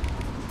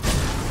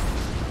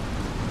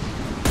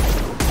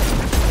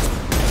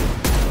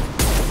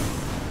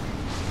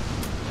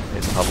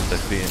 Et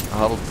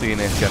haluttiin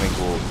ehkä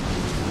niinku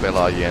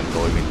pelaajien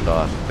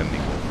toimintaa sitten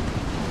niinku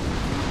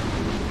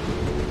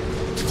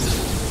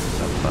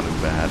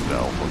nyt vähän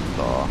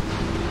rauhoittaa.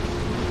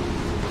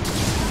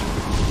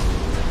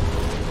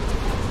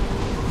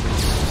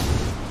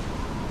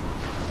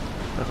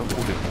 Tässä on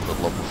budjettimuutot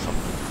lopussa.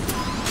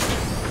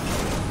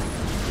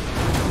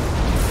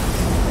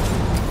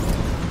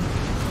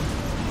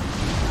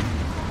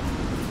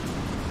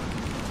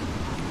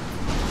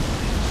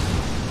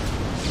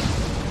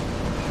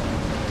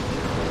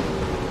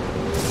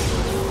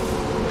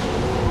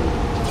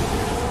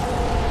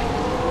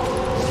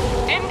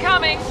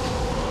 Incoming.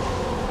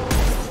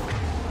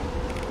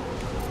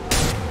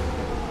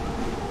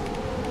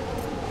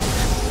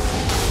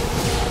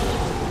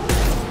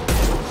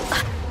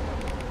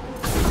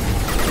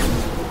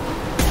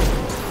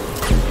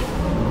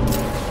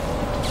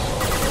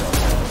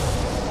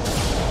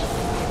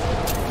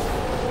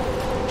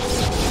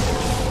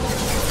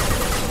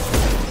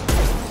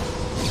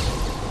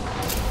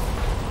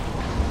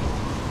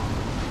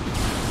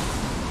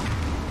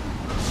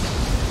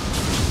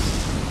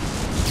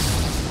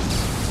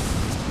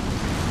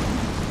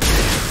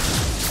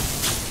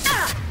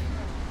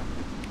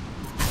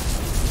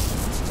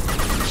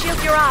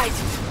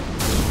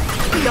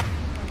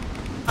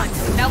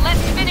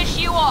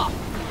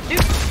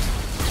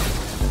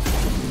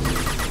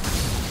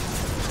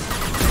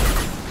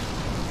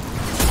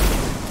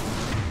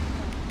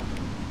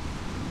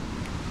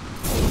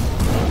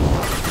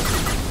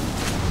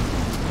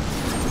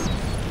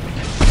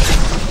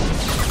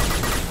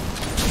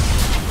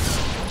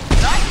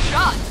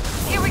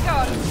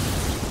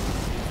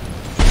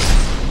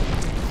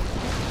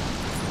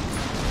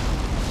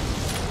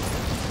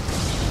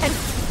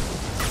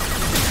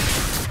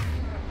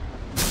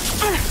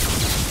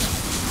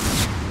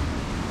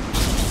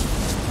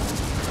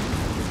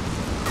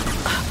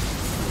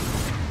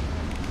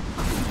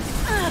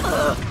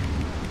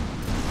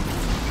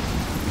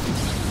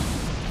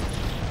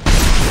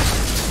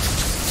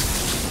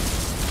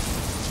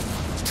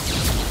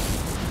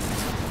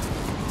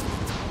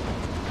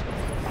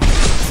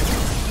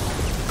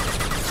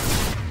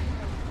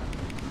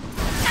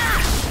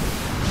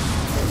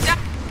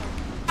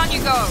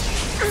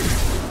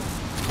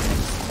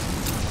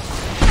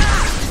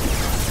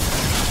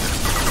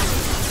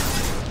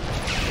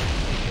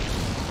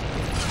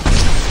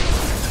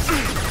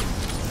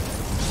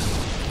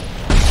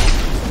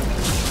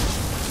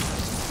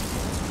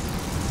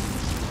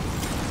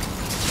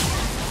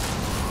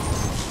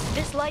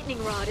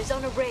 lightning rod is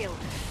on a rail.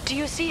 Do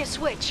you see a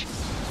switch?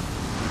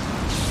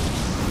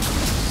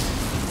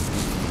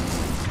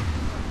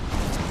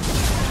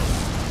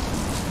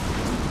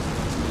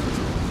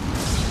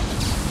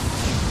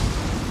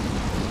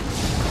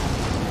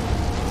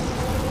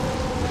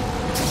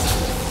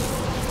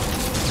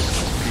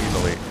 Siinä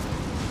oli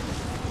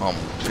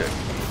ammuksia.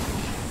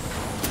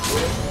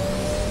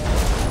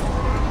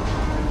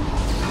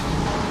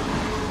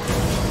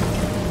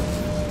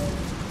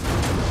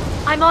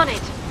 I'm on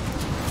it.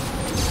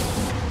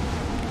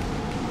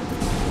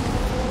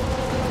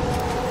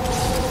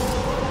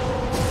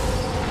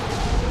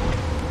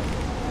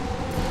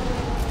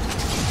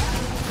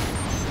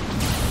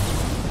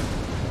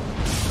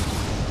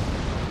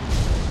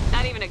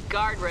 Not even a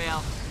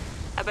guardrail.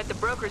 I bet the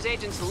broker's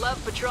agents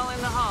love patrolling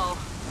the hull.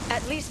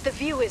 At least the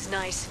view is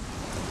nice.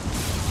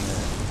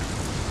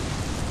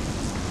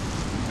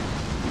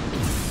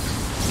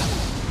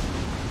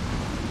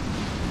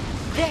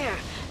 There!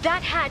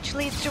 That hatch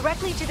leads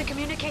directly to the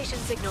communication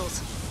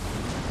signals.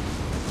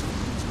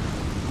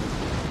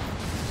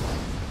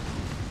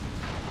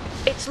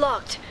 It's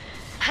locked.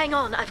 Hang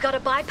on, I've got a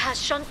bypass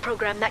shunt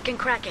program that can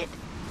crack it.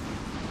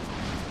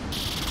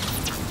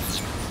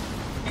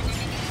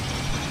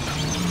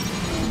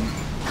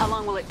 How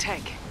long will it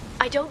take?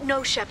 I don't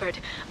know, Shepard.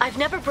 I've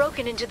never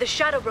broken into the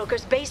Shadow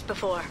Broker's base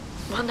before.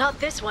 Well, not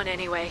this one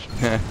anyway.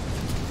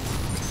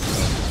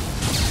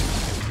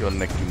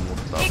 Jonnekin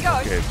muuttaa.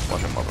 Okei,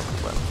 vasemmalta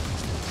tulee.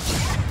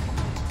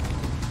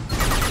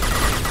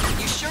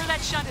 You sure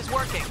that shunt is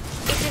working?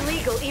 It's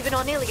illegal even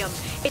on Ilium.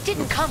 It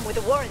didn't come with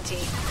a warranty.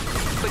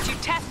 But you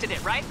tested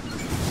it, right?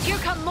 Here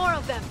come more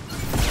of them.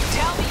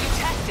 Tell me you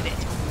tested it.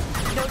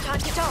 No time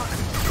to talk.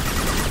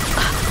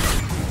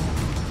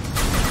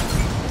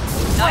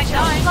 Watch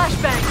out,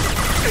 flashbangs.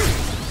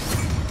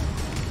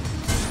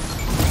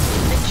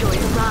 Enjoy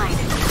the ride.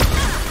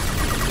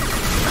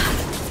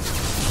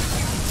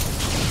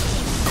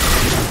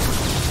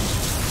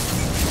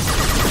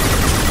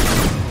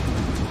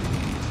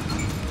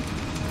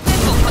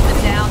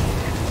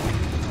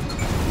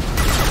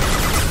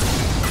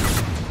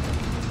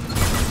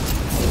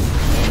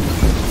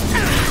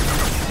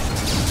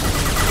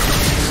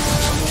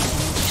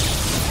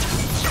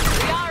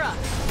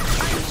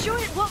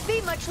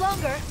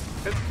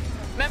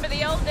 Remember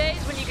the old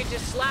days when you could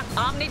just slap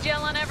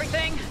Omnigel on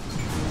everything?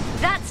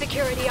 That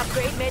security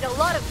upgrade made a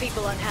lot of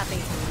people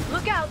unhappy.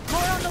 Look out,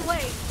 more on the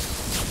way.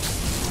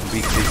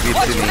 Vitsi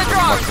niin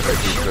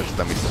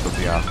maksarekisteröstä, missä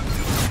tosiaan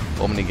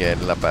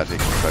Omnigelillä pääsi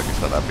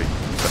kaikista läpi.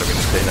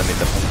 Tarvinnut tehdä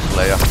niitä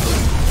puzzleja.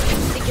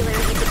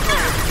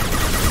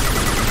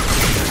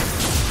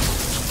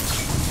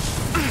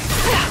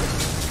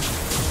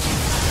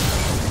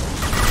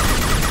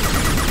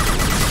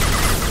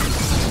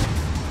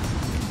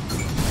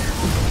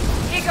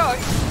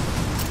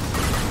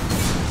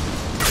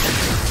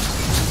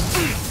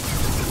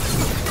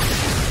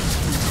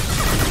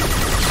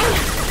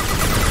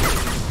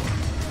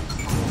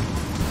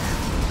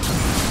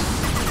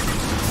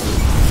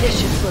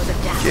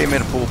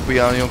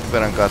 Gamer-puuppia on jonkin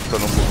verran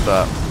kattonut,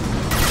 mutta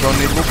se on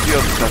niin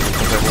lukiossa,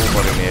 mutta se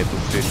huumori niin ei tuu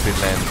siis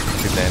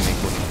silleen niin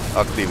kuin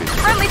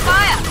aktiivisesti.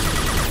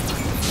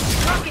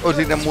 On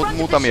siinä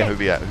muutamia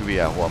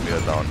hyviä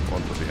huomioita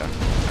on tosiaan.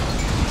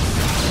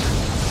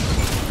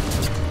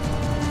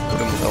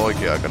 Tuli muuta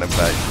oikea-aikainen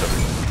väistö.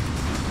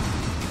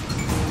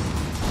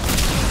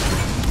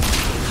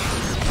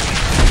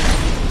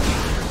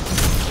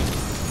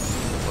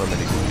 Toi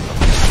meni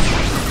kuitenkaan.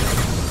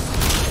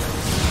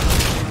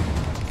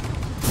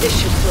 This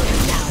should slow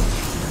him down.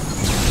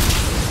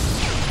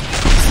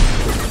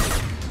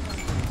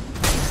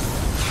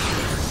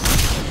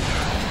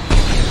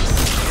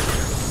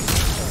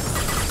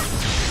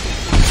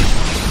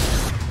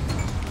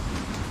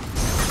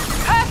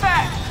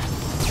 Perfect!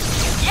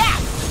 Yeah!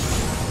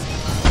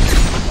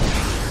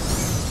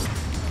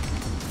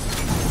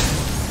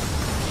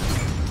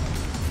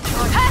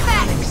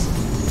 Perfect!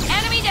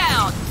 Enemy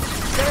down!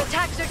 Their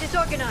attacks are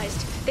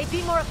disorganized. They'd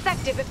be more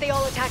effective if they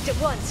all attacked at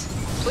once.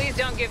 Please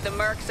don't give the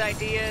mercs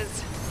ideas.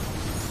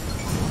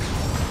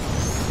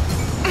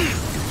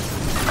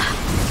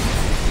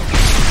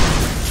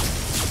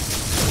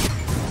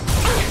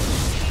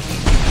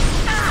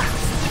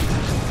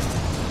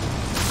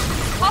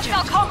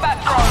 Hostile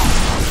combat drone!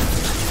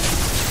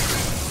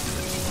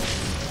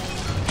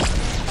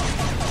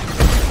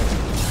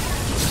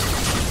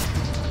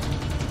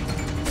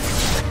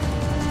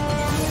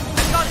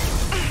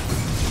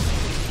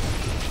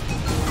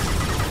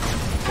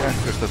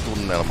 Sähköistä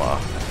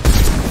tunnelmaa.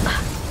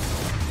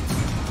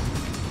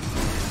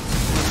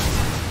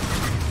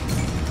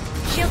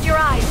 Shield your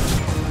eyes.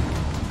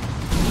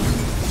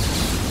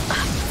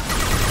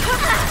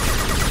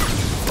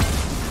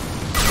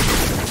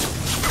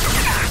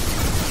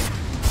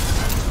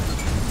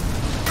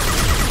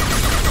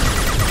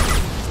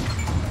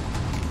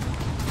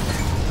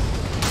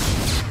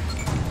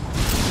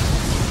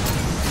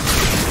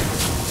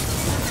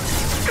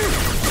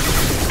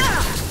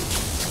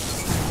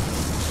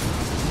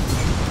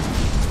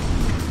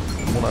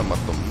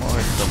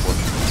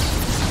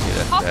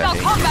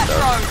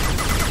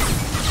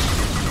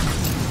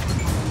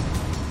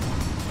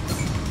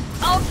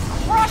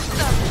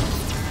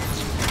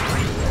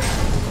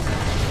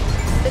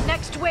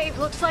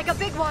 a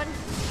big one.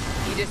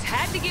 You just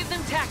had to give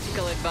them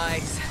tactical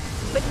advice.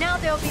 But now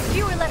there'll be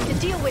fewer left to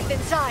deal with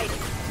inside.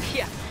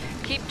 Yeah,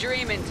 keep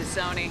dreaming,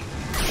 Tassoni.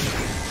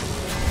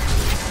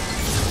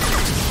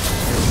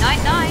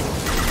 Night-night.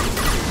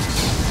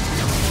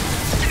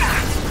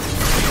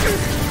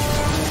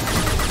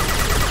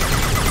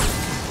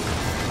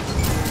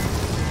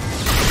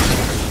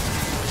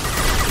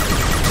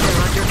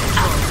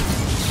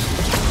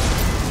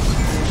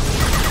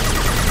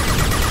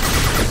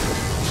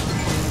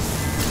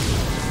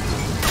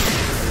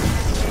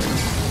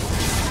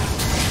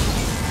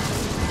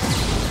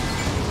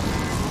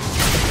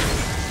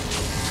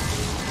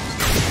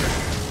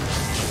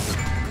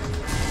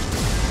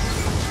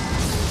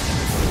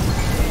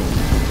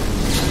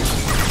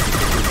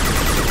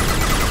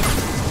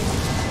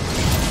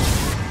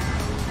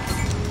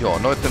 Joo,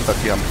 noitten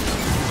takia,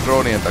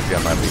 dronien takia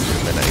mä en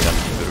viitti mennä ihan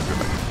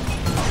tyrkylle.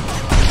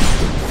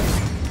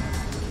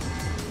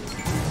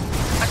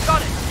 I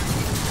got it.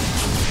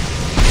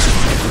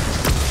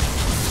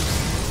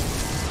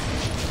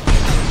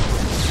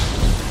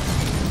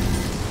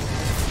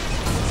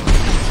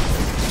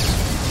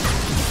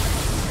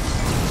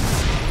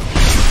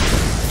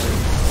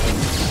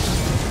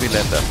 Hyvin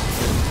lentää.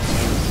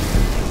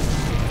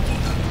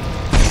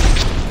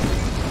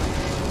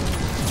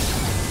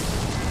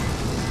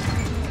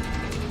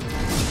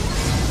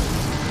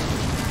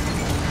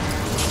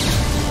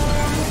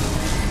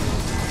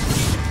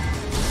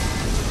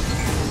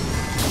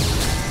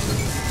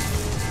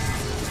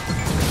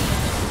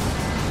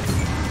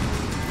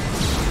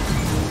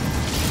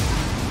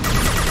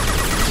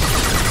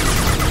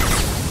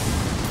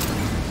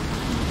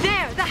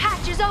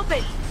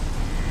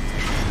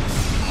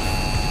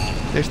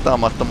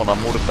 Testaamattomalla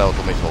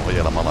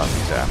murtautumisohjelmalla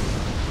sisään.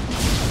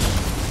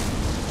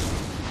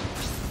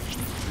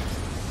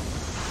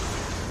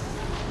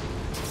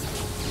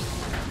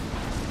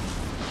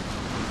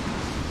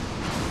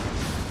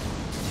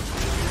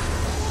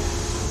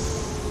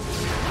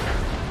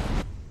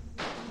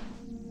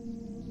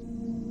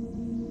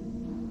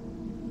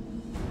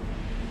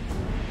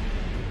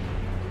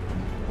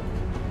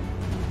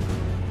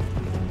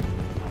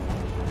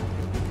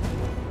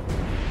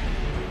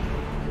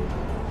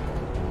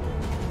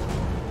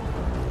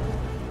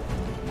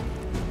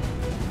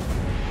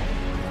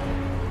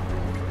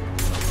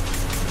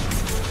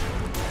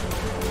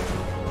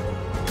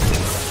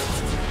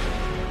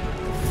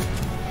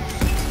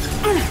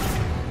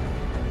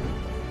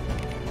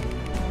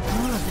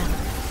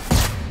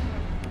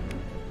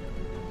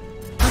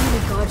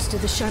 Do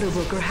the Shadow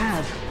Broker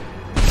have?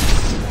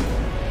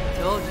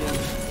 Told you.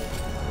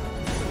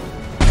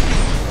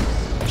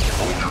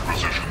 Hold your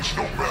positions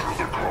no matter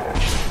the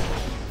cost.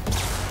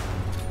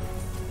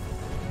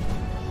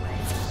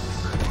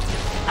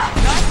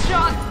 Nice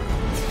shot!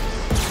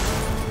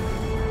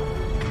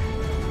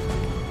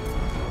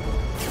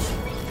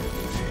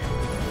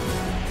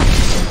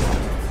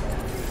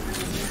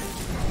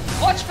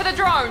 Watch for the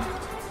drone!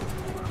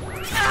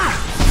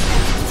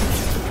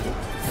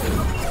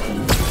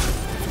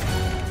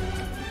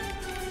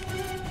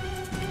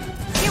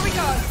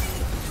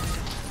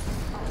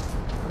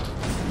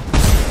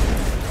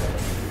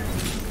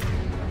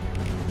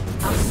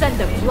 Send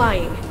them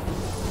flying.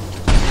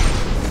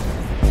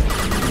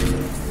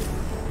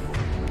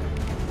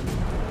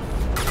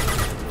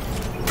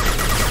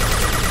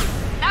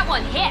 That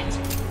one hit!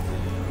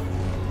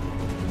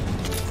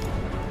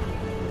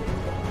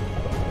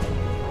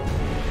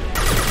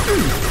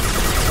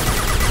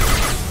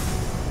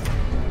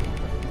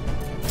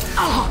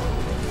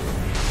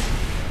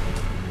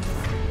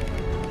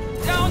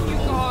 Down you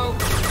go!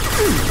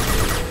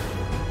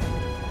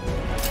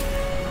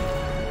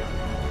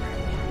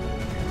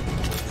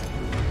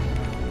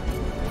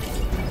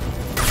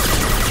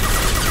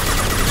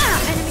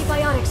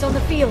 On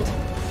the field.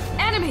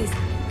 Enemies!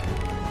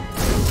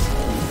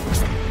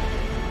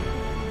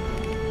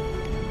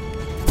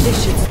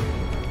 This should...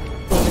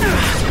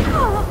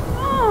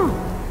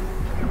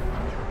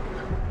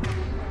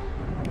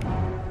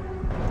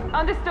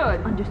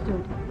 Understood.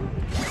 Understood.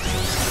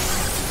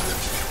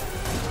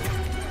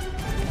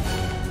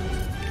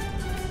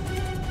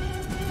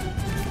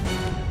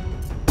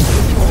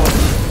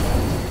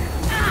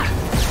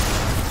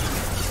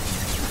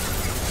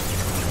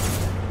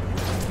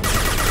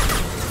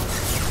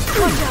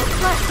 Watch out,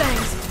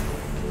 flashbangs!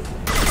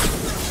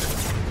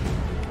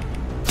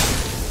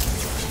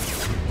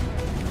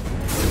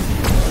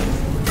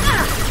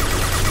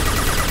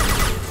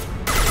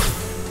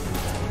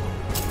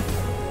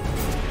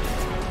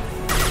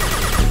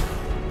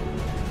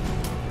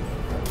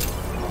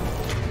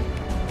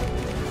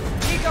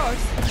 He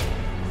goes.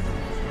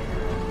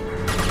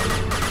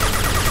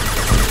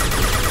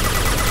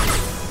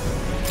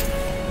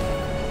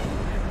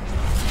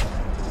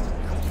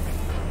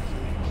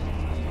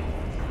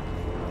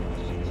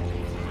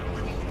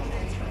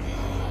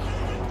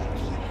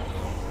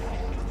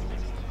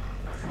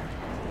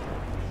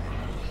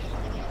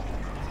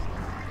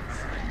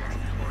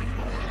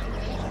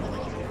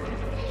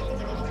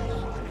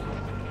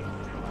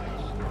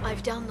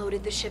 I've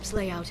downloaded the ship's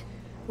layout.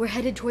 We're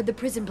headed toward the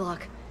prison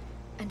block.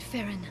 And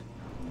Farron.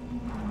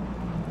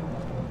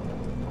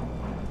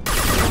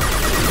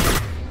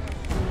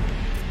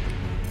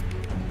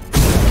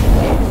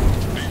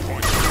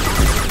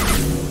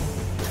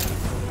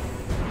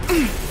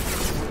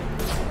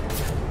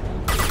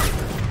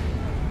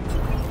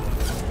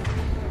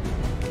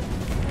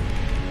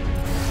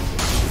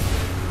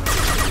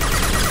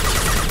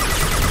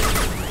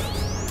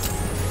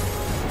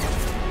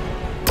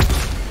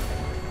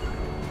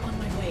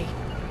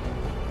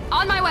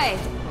 On my way!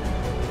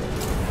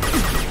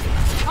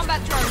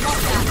 Combat drone,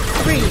 lockdown.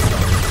 Freeze!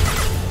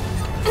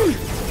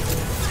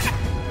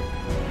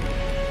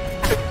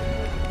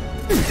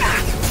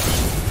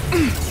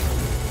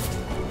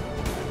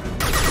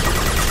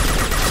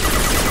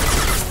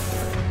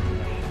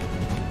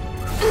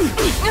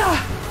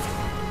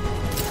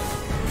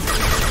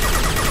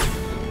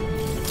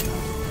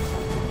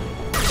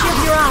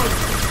 Shield your eyes!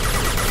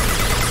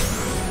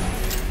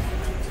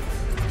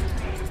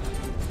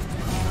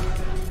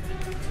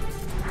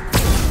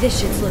 This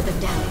should slow them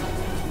down.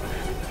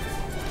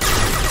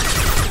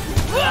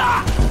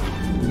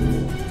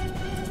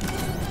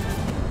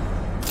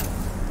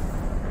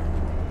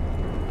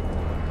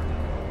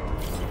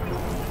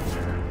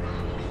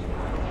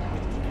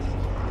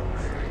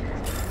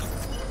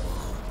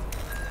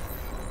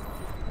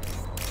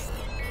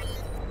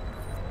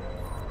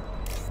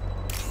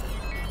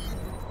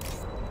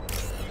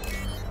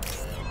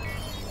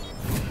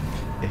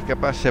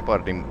 Ehkäpä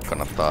Shepardin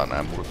kannattaa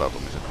nämä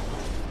murtautumiset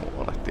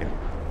huolehtia.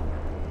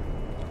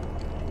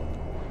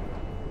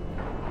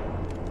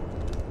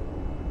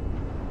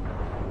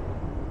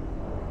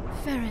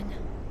 Farron.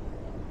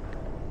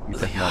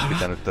 Mitä mä oon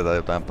pitänyt tätä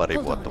jotain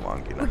pari vuotta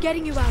vankina? We're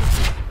getting you out of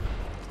here.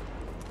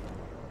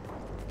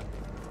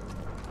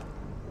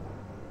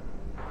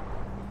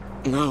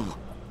 No.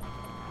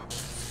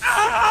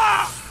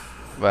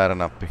 Väärä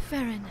nappi.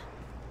 Farron.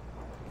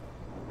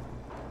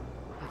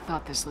 I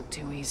thought this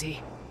looked too easy.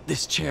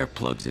 This chair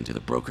plugs into the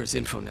broker's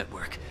info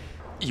network.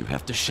 You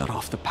have to shut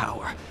off the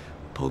power.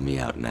 Pull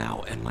me out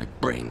now and my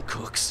brain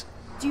cooks.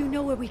 Do you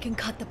know where we can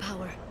cut the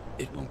power?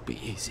 It won't be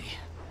easy.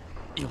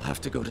 You'll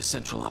have to go to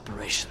Central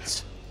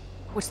Operations.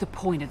 What's the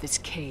point of this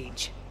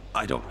cage?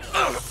 I don't...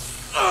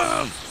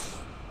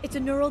 It's a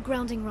neural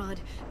grounding rod.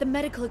 The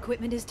medical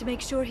equipment is to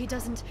make sure he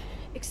doesn't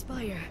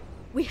expire.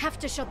 We have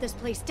to shut this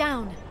place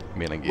down.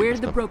 Where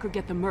did the broker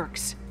get the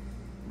mercs?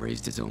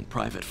 Raised his own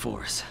private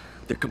force.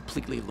 They're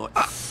completely loyal.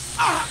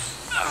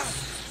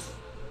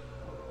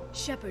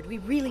 Shepard, we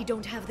really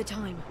don't have the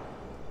time.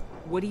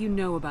 What do you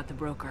know about the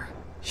broker?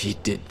 He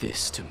did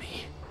this to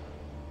me.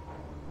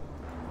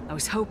 I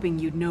was hoping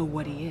you'd know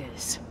what he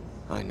is.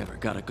 I never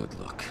got a good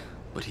look,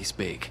 but he's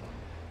big.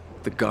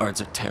 The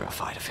guards are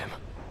terrified of him.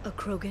 A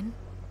Krogan?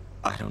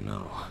 I don't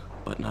know,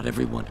 but not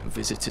everyone who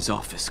visits his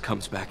office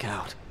comes back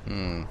out.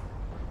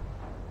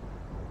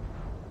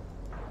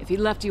 If he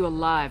left you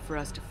alive for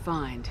us to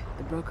find,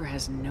 the broker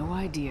has no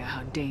idea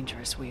how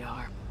dangerous we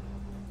are.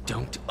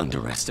 Don't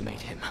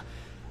underestimate him.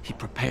 He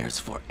prepares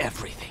for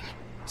everything.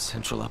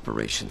 Central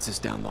Operations is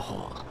down the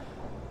hall.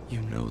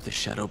 You know the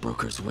Shadow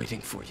Broker's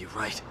waiting for you,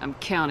 right? I'm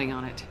counting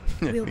on it.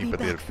 We'll be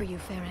back for you,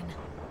 Farron.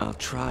 I'll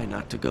try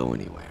not to go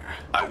anywhere.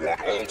 I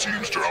want all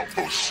teams to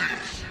outpost C.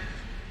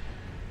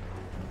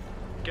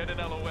 Get an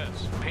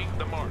LOS. Paint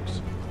the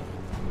marks.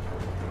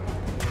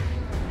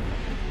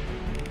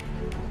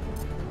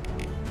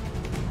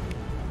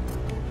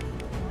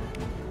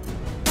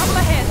 Couple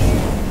ahead!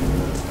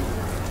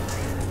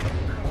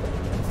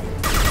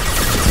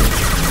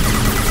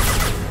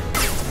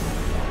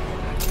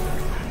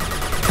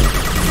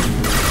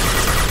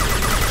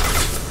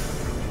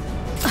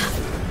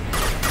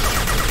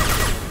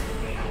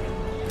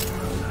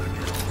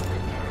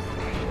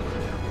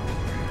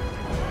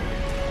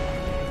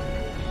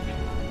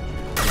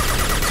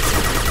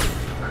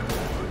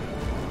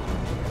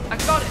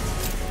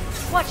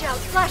 Watch out,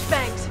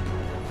 flashbangs!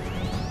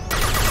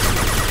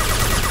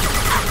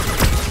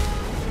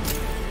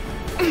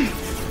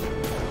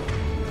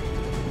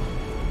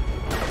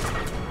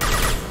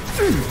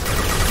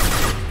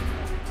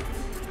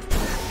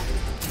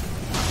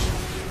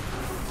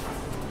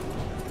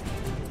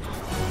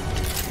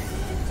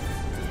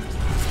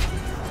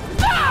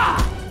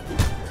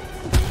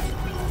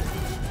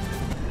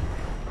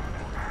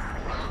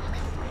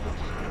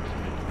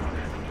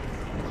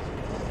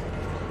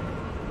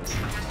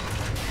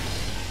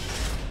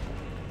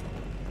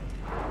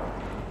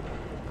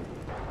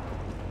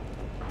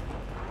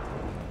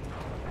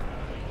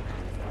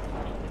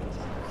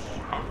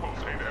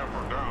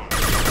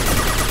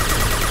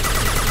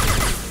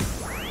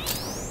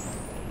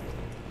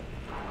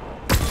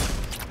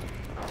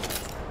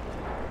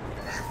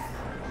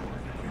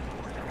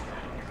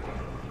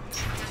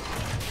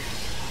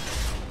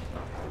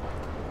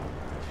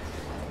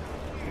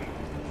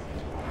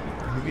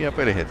 Hyviä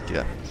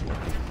pelihetkiä.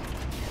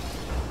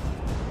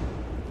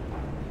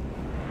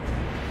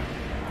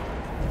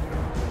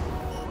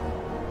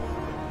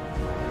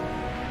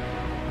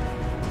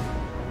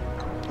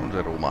 On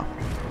se ruma.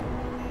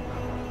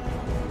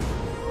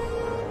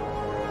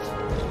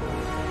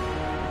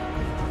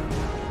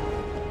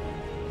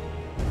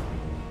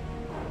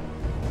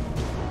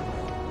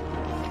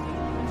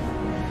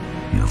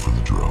 here for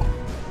the drill.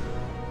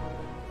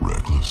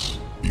 Reckless,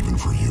 even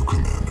for you,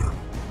 Commander.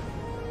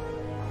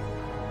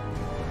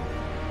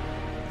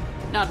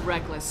 Not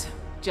reckless,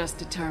 just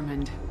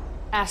determined.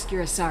 Ask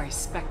your Asari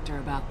Spectre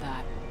about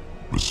that.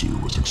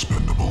 Basir was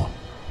expendable.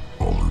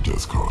 All her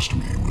death cost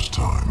me was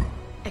time.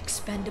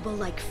 Expendable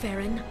like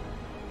Farron?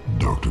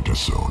 Dr.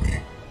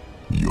 Tassoni,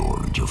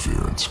 your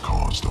interference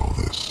caused all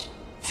this.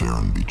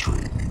 Farron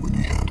betrayed me when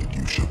he handed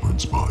you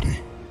Shepard's body.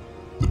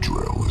 The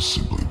Drell is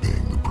simply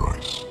paying the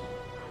price.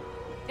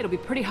 It'll be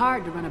pretty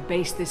hard to run a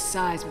base this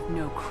size with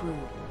no crew.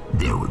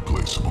 They're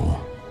replaceable.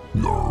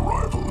 Your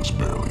arrival is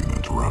barely an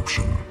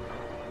interruption.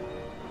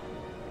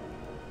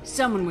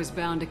 Someone was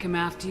bound to come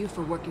after you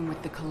for working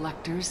with the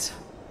Collectors.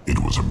 It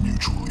was a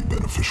mutually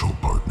beneficial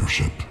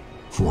partnership.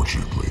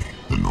 Fortunately,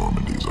 the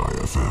Normandy's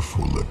IFF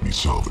will let me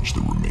salvage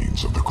the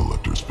remains of the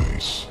Collector's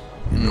base.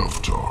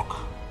 Enough talk.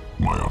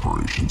 My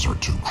operations are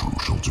too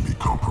crucial to be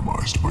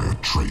compromised by a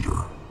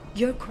traitor.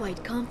 You're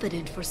quite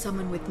confident for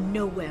someone with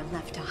nowhere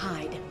left to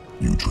hide.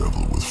 You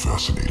travel with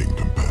fascinating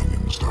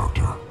companions,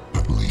 Doctor.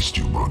 At least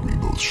you brought me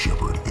both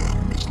Shepard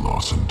and Ms.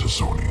 Lawson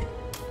Tassoni.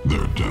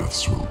 Their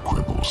deaths will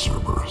cripple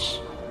Cerberus.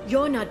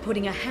 You're not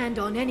putting a hand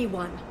on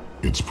anyone.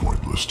 It's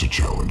pointless to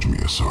challenge me,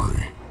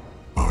 Asari.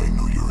 I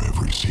know your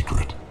every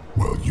secret,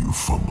 while you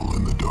fumble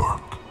in the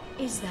dark.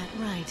 Is that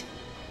right?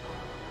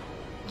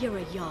 You're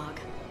a Yogg,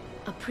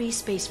 a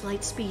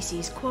pre-spaceflight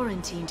species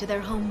quarantined to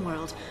their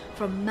homeworld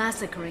from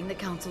massacring the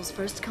Council's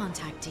first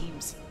contact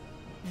teams.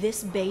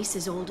 This base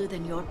is older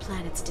than your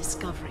planet's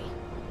discovery,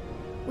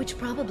 which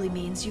probably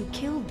means you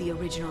killed the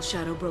original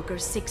Shadow Broker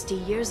 60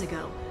 years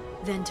ago,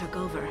 then took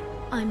over.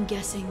 I'm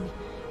guessing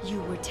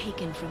you were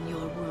taken from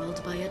your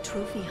world by a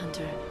trophy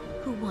hunter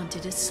who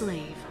wanted a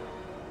slave.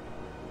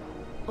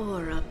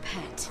 Or a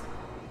pet.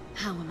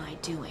 How am I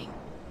doing?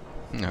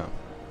 No.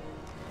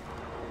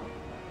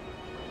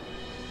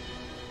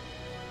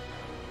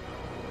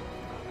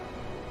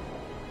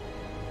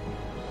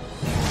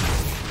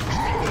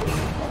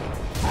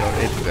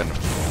 Ei tykännyt.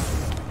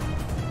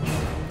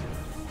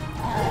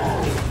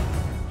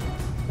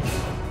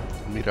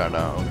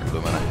 Mirana on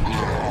kylmänä.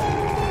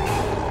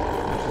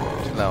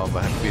 Sillä on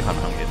vähän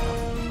vihanhankinta.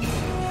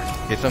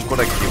 Ja se on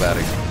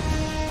konekivääri.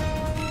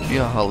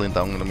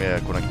 Vihanhallintaongelmia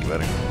ja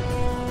konekivääri.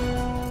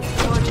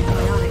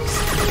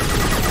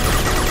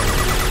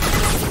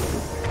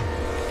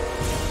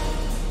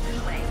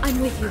 I'm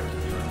with you.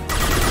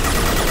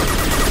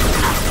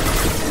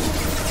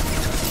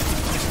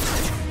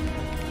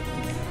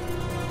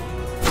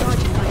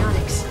 Charging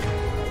bionics.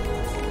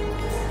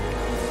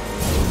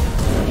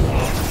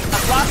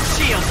 I've lost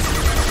shield.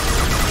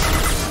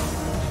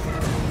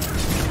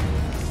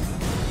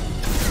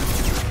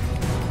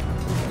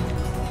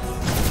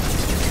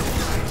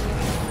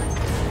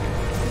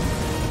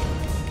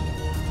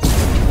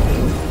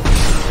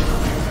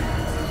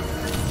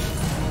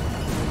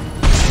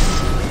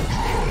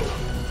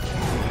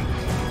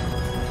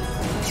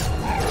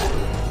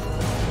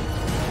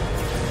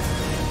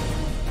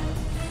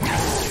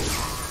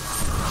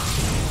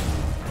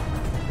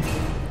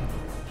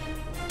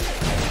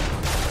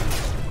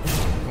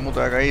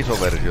 Aika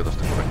iso versio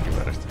tosta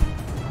konekiväristä.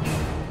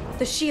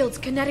 The shield's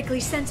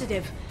kinetically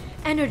sensitive.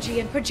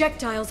 Energy and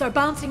projectiles are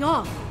bouncing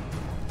off.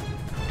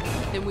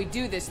 Then we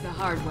do this the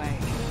hard way.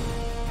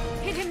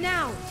 Hit him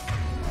now!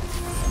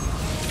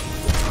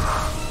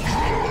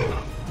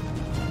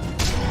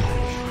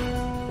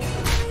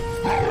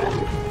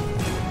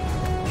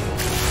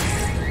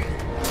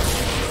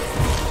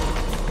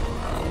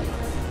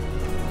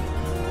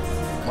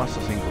 Massa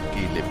 5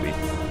 kilpi.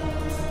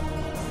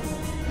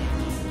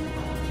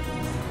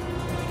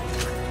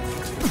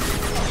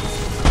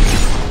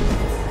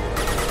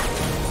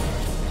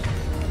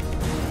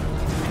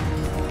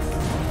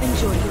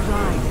 Enjoy the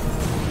ride.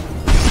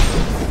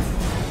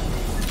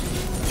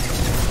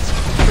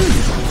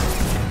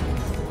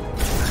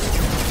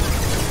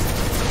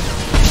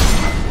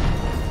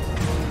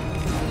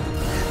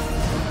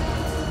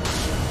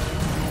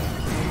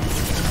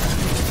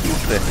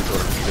 Just tehty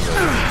tuoda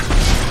kilveä.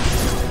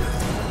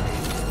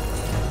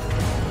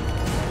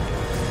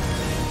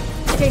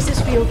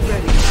 Stasis field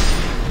ready.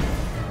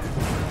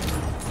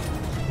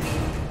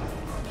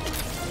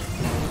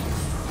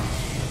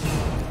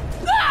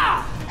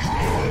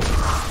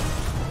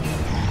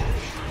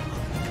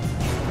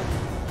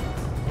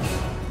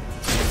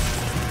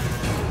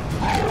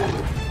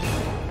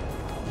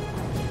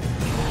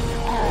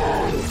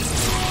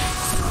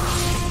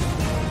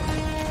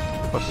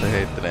 Se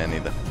heittelee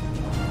niitä.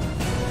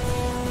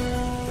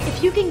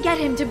 If you can get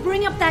him to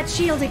bring up that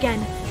shield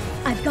again,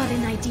 I've got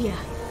an idea.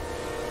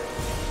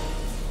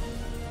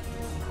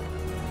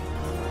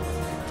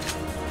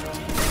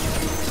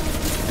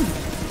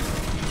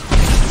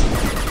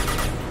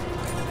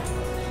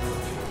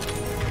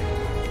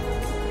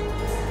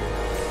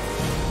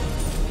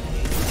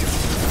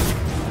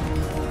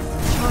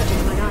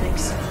 Charging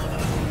bionics.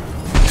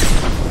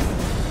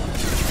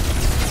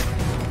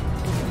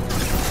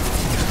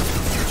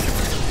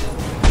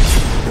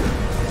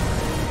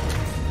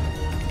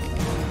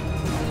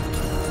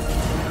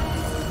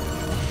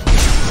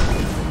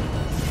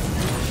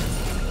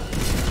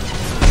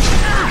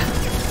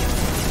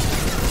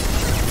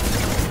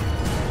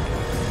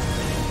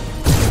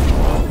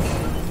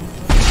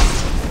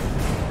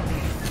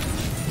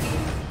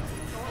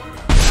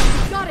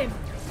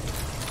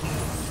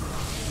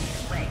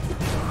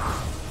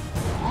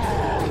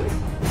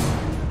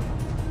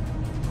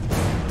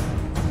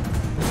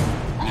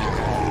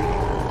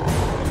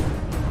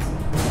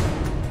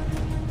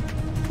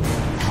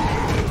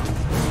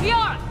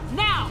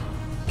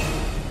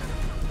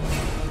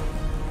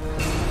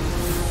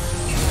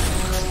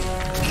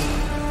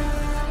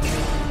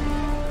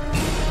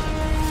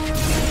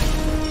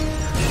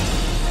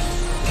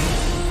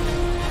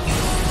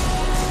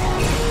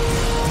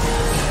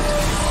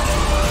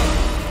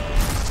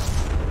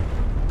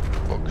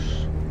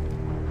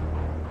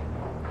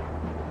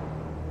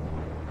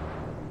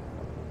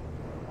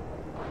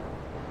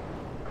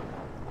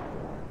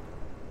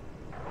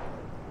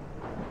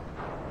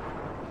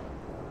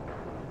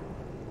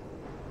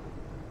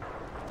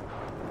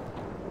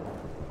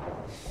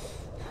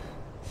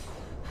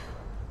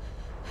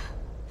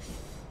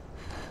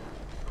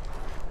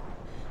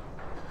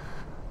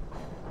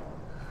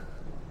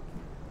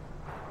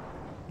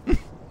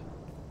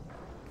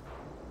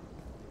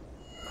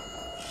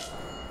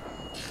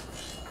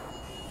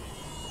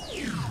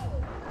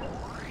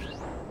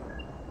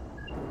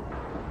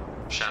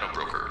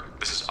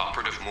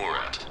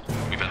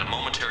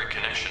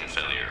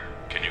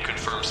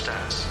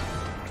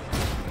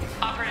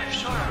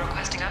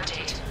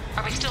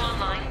 still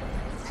online?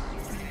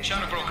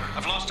 Shadow Broker,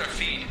 I've lost our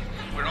feed.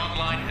 We're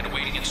online and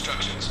awaiting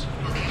instructions.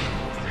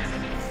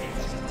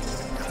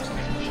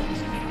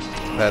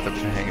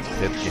 Päätöksen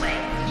hengityshetki.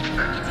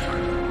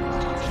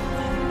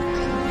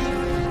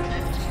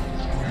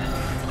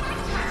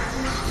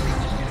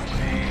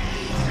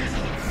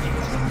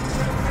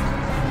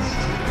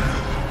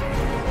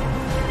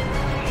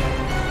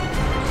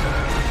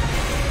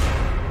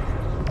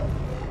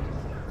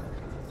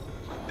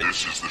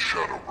 This is the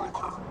Shadow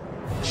Broker.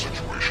 The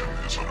situation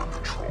is under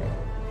control.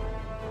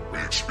 We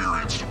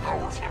experienced a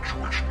power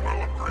fluctuation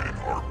while upgrading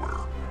hardware.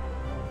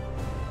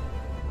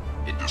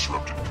 It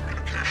disrupted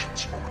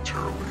communications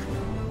momentarily.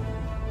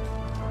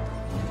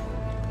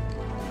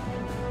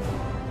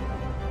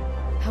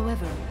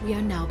 However, we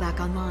are now back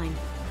online.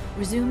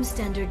 Resume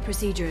standard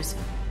procedures.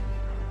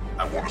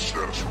 I want a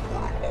status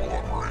report on all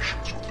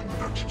operations within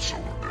the next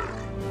solar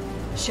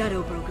day.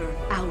 Shadow Broker,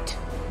 out.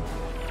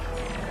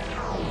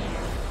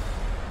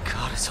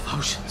 Goddess of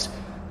Oceans.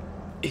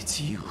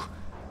 It's you.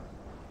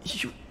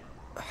 You...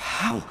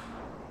 How?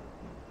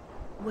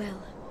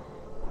 Well,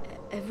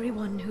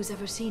 everyone who's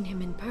ever seen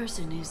him in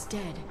person is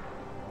dead,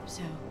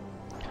 so...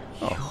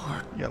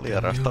 Oh, ja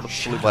Liarasta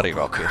tuli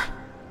Varjokauppiaan.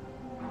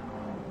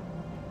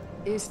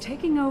 Is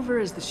taking over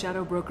as the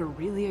Shadow Broker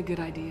really a good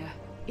idea?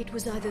 It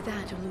was either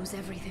that or lose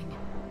everything.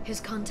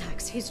 His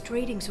contacts, his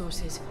trading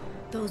sources,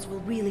 those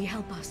will really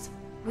help us.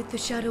 With the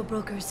Shadow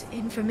Broker's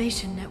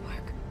information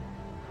network,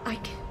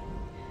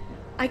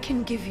 I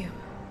can give you...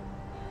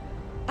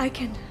 I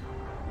can...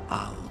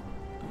 I'll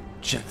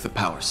check the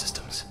power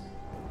systems.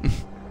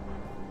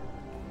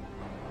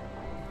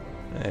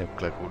 Ei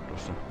kyllä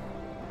kunnossa.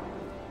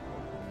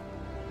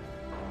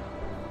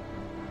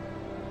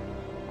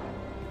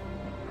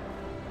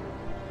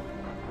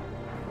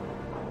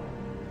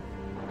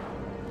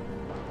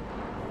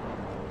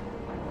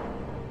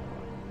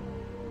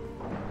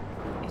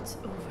 It's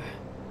over.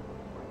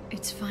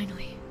 It's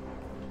finally...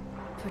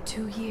 For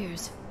 2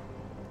 years.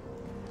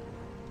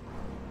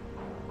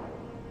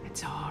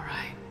 It's all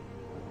right.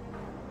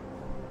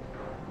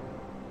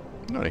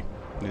 Noniin,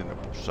 nyt ne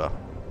pussaa.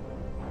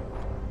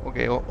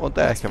 Okei, on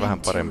tää ehkä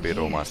vähän parempi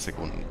romanssi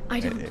kuin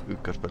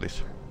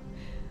ykköspelissä.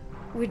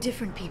 We're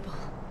different people.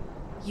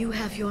 You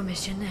have your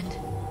mission and...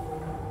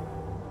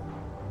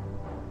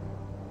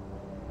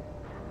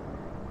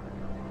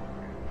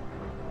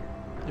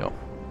 Joo.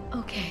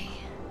 Okay.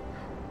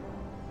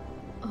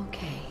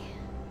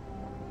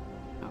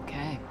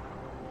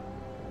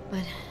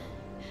 But...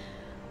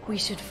 we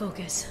should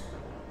focus.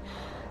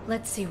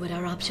 Let's see what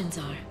our options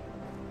are.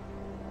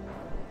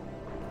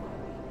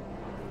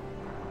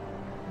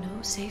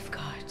 No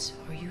safeguards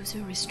or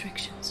user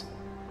restrictions.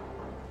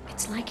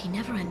 It's like he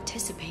never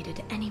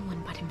anticipated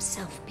anyone but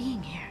himself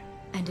being here.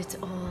 And it's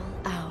all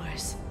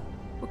ours.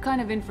 What kind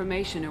of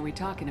information are we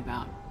talking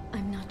about?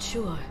 I'm not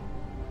sure.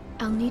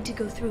 I'll need to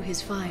go through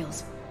his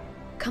files.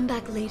 Come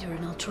back later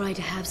and I'll try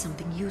to have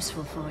something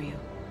useful for you.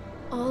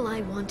 All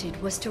I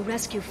wanted was to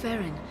rescue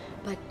Farron,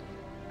 but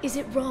is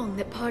it wrong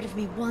that part of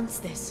me wants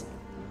this?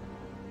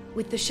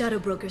 With the Shadow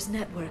Broker's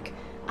network,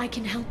 I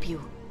can help you.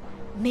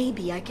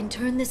 Maybe I can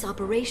turn this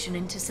operation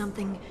into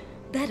something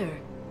better.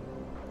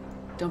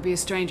 Don't be a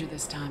stranger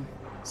this time.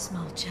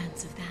 Small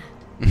chance of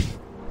that.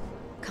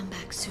 Come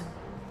back soon.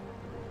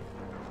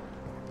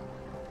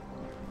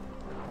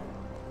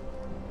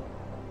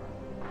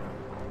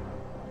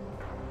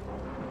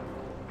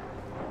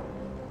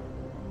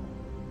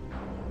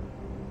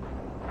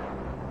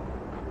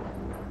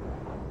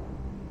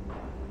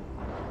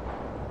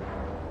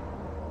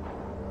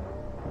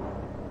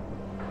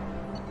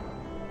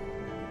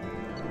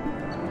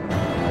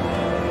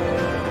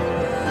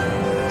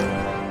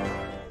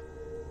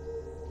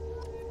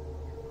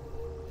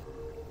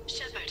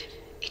 Shepard,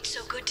 it's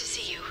so good to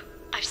see you.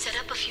 I've set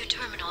up a few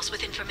terminals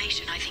with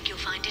information I think you'll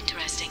find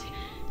interesting.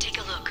 Take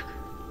a look.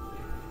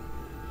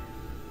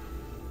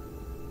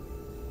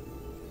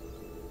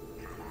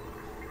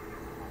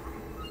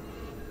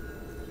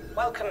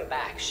 Welcome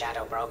back,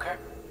 Shadow Broker.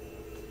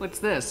 What's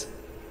this?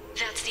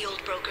 That's the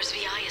old broker's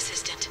VI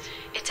assistant.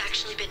 It's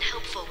actually been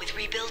helpful with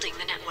rebuilding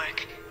the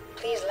network.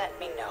 Please let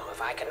me know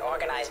if I can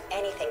organize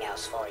anything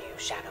else for you,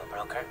 Shadow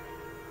Broker.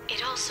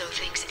 It also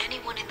thinks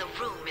anyone in the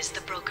room is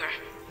the broker.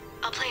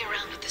 I'll play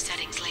around with the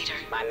settings later.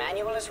 My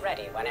manual is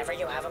ready whenever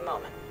you have a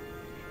moment.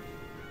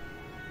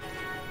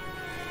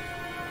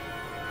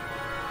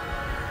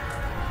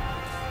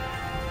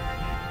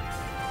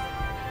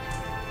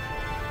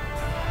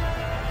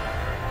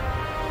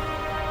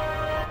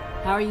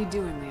 How are you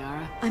doing,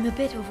 Liara? I'm a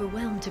bit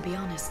overwhelmed, to be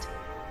honest.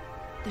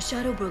 The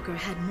Shadow Broker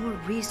had more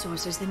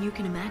resources than you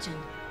can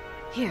imagine.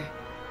 Here,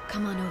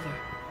 come on over.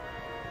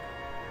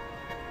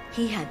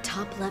 He had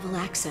top-level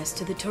access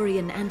to the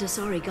Turian and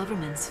Asari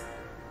governments.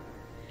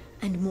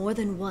 And more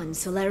than one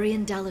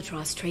Solarian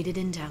Dalatros traded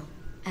intel.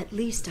 At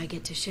least I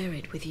get to share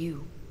it with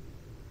you.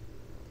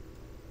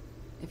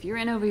 If you're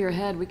in over your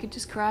head, we could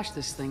just crash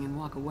this thing and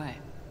walk away.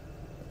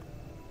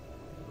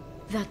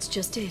 That's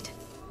just it,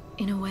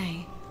 in a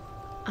way.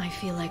 I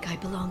feel like I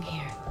belong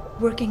here.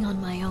 Working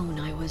on my own,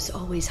 I was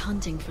always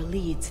hunting for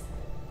leads.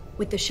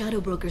 With the Shadow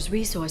Broker's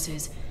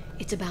resources,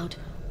 it's about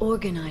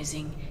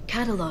organizing,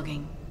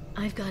 cataloging.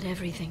 I've got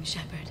everything,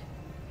 Shepard.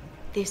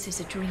 This is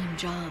a dream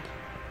job.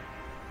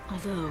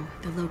 Although,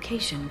 the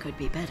location could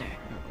be better.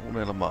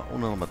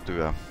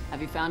 Unelmatyö.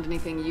 Have you found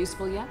anything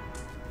useful yet?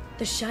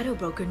 The Shadow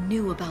Broker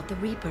knew about the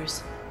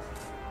Reapers.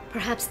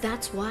 Perhaps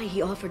that's why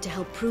he offered to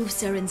help prove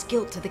Saren's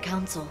guilt to the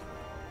Council.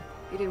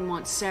 He didn't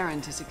want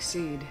Saren to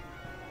succeed.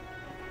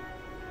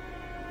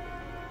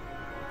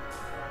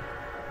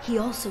 He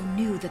also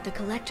knew that the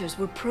Collectors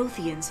were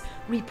Protheans,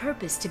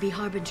 repurposed to be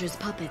Harbinger's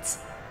puppets.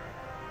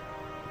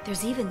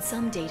 There's even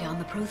some data on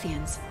the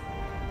Protheans.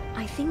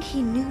 I think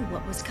he knew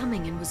what was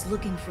coming and was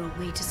looking for a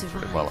way to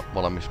survive.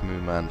 Valmis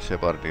myymään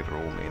Shepardin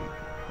ruumiin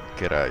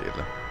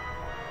kerääjille.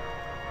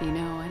 You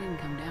know, I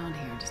didn't come down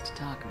here just to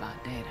talk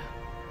about data.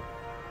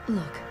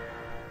 Look,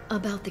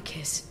 about the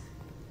kiss.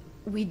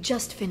 We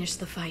just finished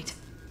the fight.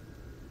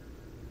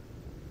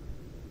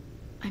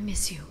 I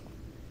miss you,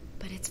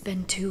 but it's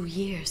been 2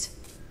 years.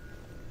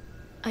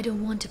 I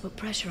don't want to put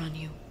pressure on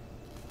you.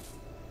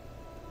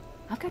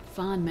 I've got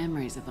fond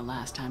memories of the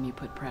last time you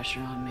put pressure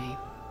on me.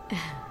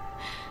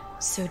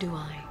 So do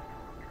I.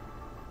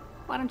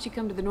 Why don't you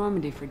come to the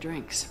Normandy for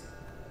drinks?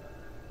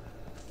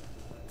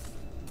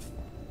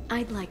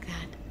 I'd like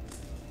that.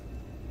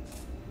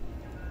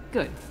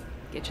 Good.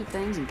 Get your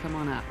things and come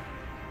on up.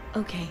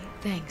 Okay,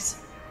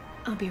 thanks.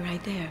 I'll be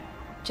right there.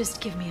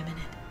 Just give me a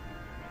minute.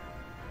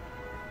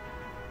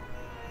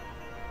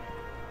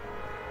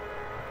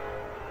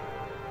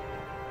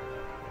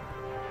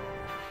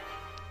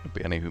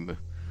 Pieni hymy.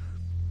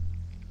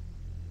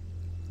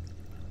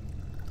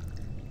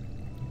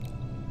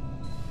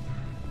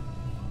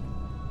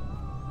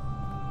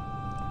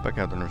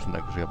 Käytännössä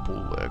näköisiä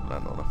pulloja kyllä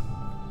noilla.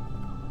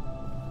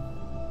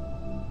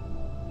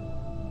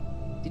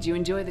 Did you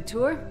enjoy the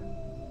tour?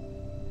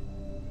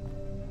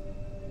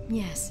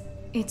 Yes,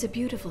 it's a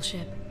beautiful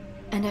ship.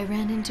 And I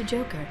ran into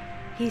Joker.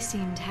 He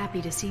seemed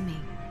happy to see me.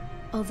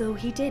 Although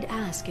he did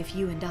ask if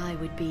you and I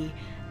would be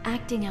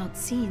acting out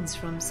scenes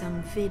from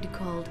some vid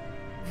called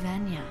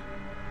Vanya.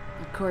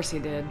 Of course he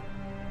did.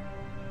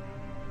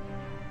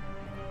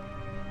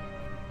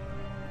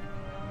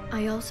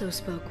 I also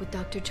spoke with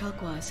Dr.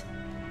 Chakwas.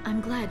 I'm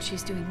glad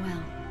she's doing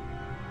well.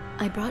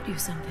 I brought you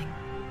something.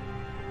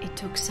 It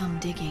took some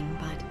digging,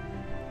 but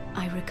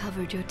I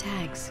recovered your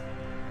tags.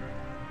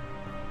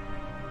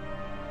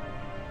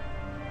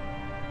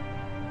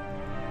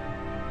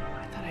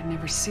 I thought I'd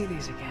never see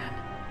these again.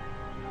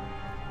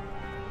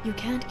 You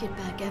can't get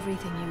back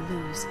everything you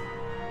lose,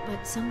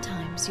 but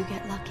sometimes you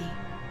get lucky.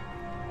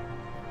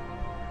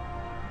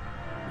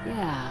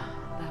 Yeah,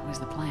 that was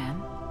the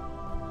plan.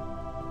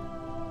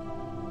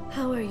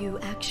 How are you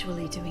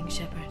actually doing,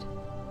 Shepard?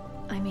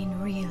 I mean,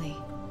 really.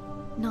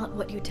 Not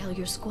what you tell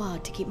your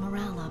squad to keep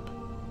morale up.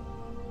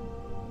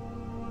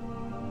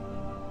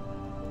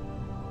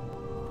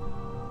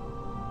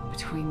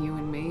 Between you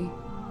and me,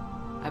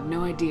 I have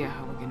no idea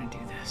how we're gonna do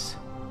this.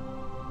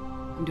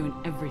 I'm doing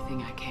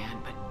everything I can,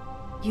 but...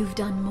 You've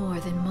done more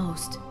than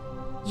most.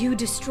 You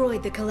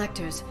destroyed the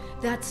Collectors.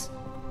 That's...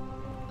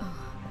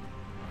 Oh,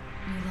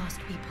 you lost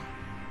people.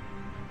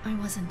 I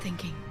wasn't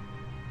thinking.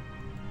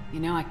 You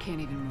know, I can't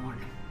even mourn.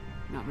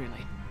 Not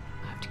really.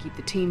 I have to keep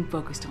the team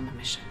focused on the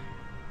mission.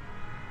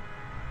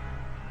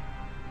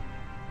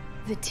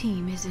 The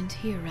team isn't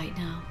here right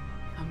now.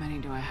 How many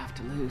do I have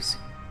to lose?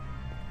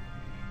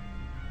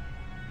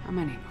 How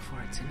many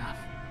before it's enough?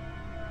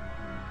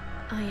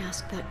 I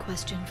asked that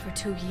question for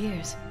 2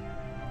 years.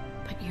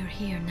 But you're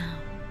here now.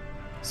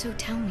 So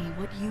tell me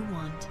what you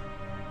want.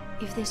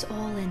 If this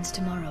all ends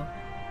tomorrow,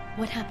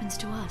 what happens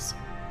to us?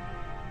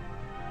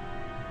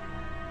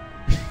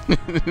 I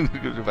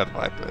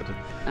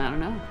don't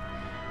know.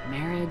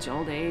 Marriage,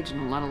 old age,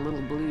 and a lot of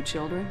little blue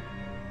children.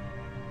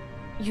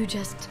 You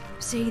just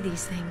say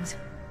these things.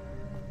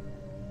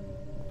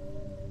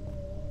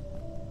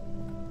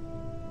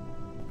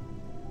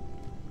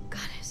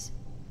 Goddess,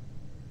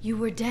 you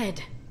were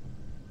dead.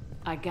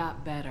 I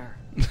got better.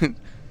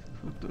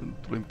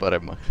 Tulin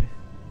paremmaksi.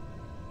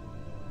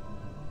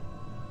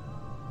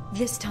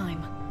 This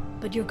time,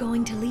 but you're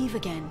going to leave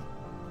again.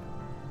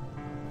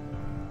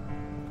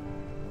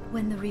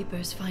 When the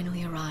Reapers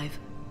finally arrive,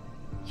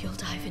 you'll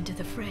dive into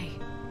the fray.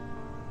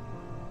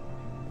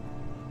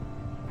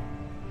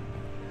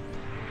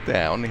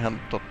 Tää on ihan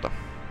totta.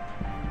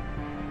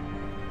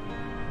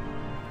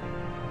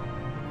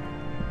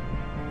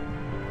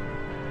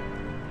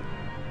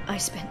 I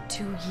spent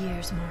 2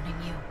 years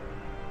mourning you.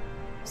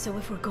 So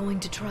if we're going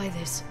to try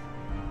this,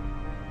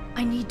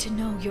 I need to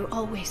know you're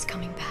always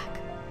coming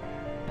back.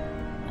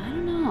 I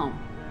don't know.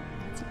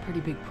 That's a pretty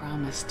big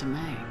promise to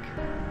make.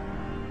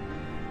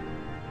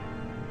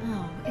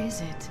 Oh,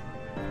 is it?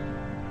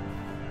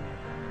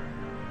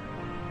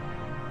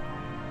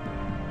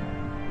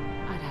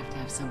 I'd have to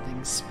have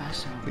something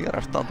special.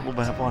 Liarasta on tullut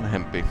vähän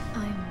vanhempi.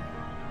 I'm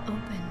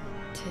open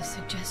to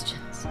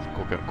suggestions.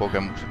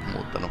 Kokemukset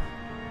muuttanut.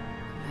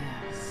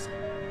 Yes.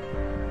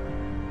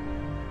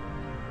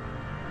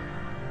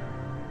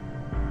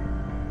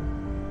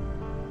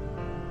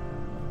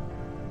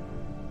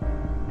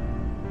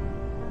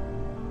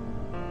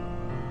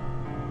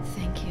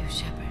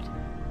 Shepard,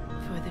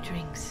 for the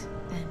drinks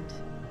and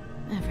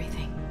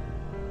everything.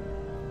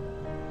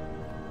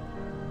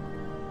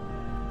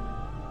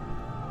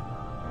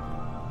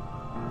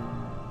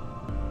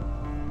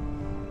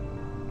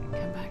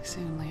 Come back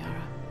soon,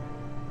 Liara.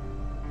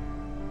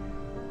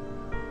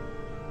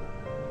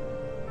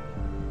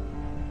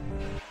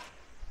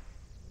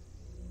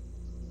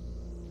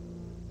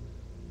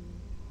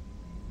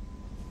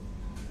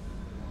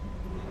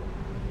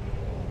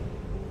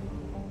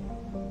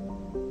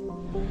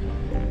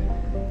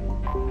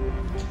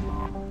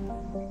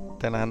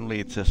 Täällähän oli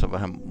itse asiassa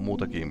vähän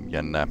muutakin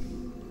jännää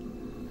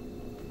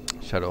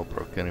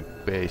Shadowbrokerin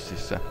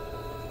baseissa.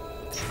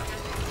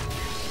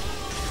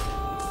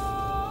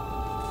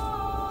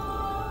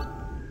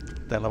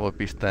 Täällä voi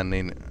pistää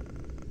niin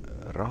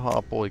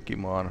rahaa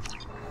poikimaan,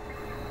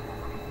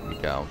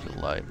 mikä on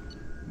sellainen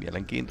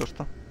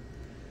mielenkiintoista.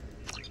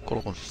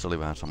 Kolmosessa oli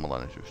vähän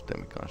samanlainen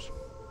systeemi kanssa.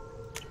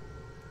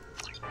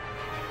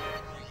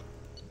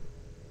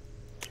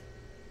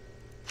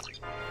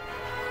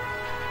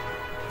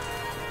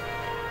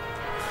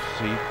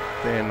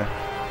 Sitten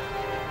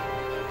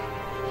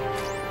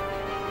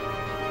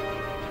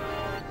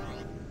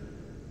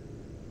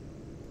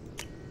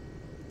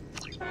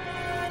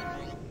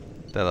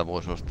täältä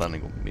voisi ostaa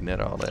niinku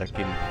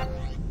mineraalejakin.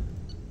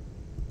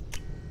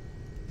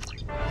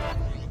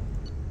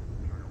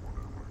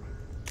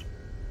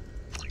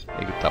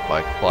 Niinku tää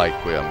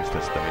paikkoja,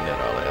 mistä sitä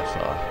mineraaleja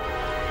saa.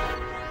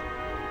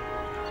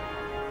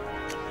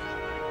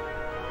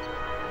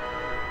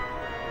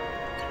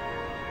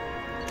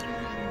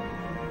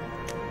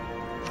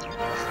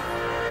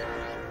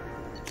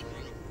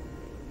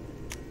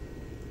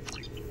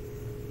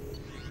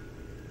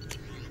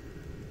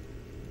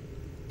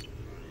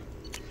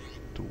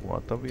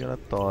 Tuota vielä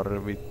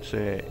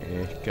tarvitsee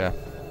ehkä.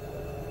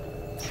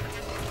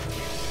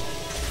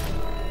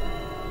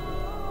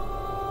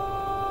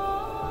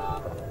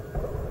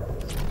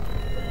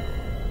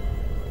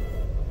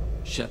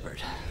 Shepard,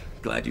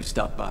 glad you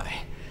stopped by.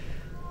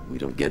 We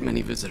don't get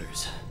many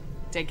visitors.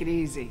 Take it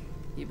easy.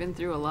 You've been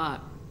through a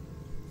lot.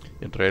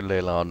 Ja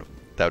Trelleillä on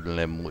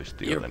täydellinen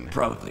muisti, joten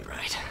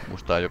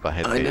muistaa joka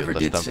hetki, jota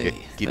sitä on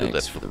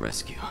kidutettu.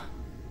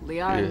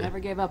 Liara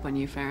never gave up on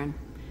you, Farron.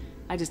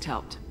 I just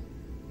helped.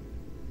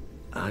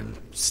 I'm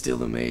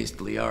still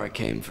amazed Liara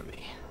came for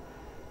me.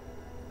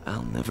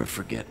 I'll never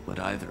forget what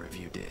either of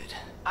you did.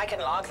 I can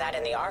log that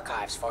in the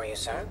archives for you,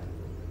 sir.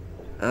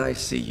 I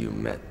see you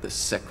met the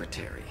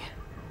secretary.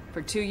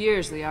 For 2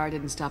 years, Liara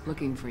didn't stop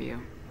looking for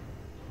you.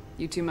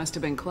 You two must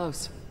have been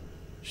close.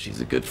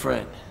 She's a good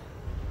friend.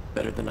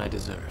 Better than I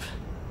deserve.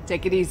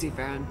 Take it easy,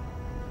 Farron.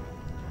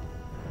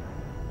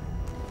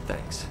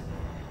 Thanks.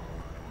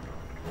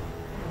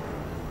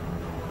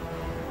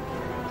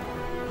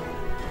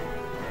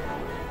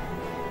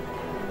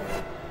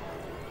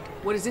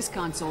 What does this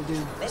console do?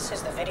 This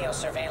is the video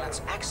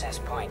surveillance access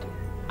point.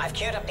 I've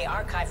queued up the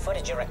archive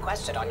footage you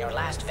requested on your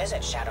last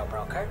visit, Shadow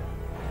Broker.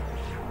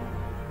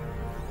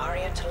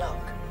 Aria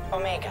Talok,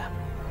 Omega.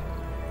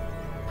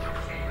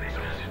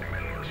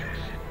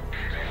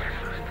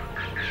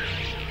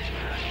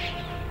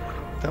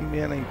 Tämä on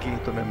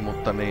mielenkiintoinen,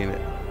 mutta niin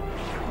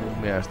mun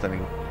mielestä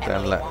niin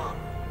tällä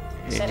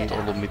ei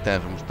ollut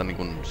mitään semmoista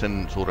niin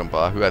sen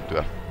suurempaa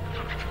hyötyä.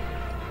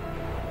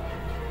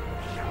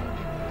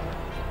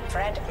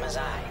 Fred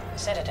Mazai,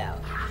 Citadel.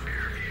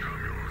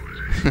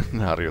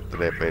 Ne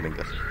harjoittelee peilin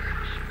kanssa.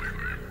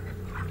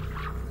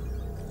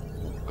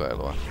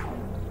 Uhkailua.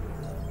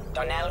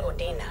 Donnell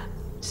Udina,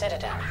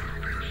 Citadel.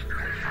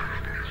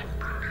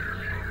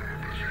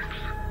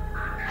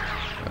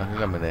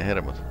 Hyvä menee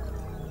hermot.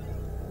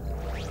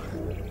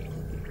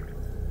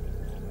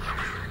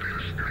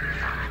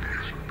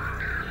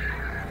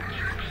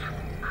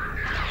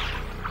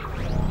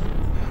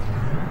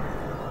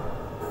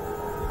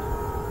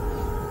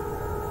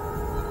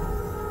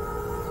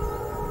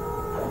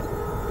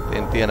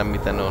 En tiedä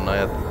mitä ne on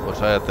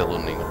olisi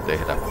ajatellut niin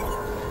tehdä.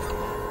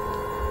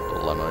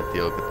 Tuolla noin,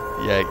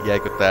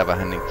 jäikö tää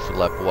vähän niin kuin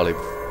sellainen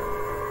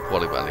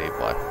puoliväliin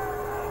vai?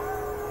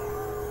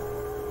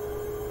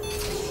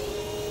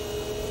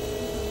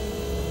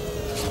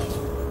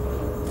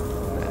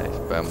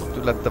 Näispäin, mutta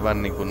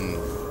yllättävän niin kuin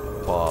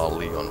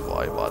paljon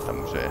vaivaa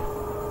tämmöiseen.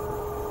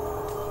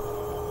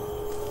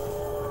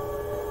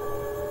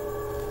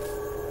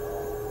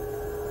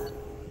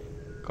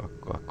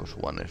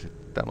 Kakkoshuoneen.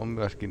 Sitten täällä on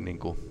myöskin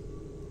niinku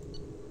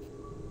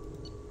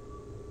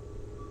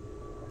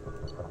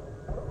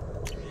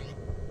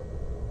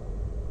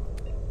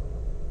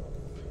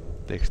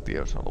tekstiä,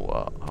 jos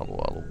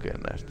haluaa lukea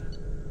näistä.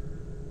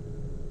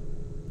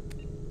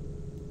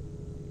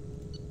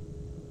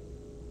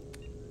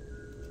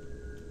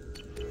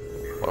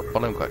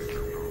 Paljon kaikkea.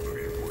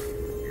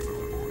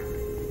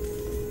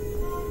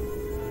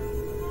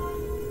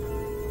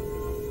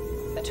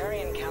 The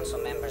Turian Council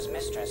member's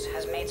mistress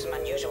has made some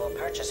unusual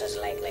purchases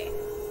lately.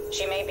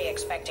 She may be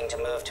expecting to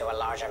move to a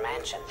larger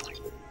mansion.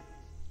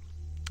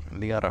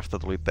 Liarasta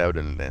tuli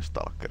täydellinen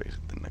stalkeri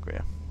sitten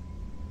näköjään.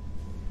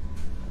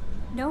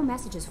 No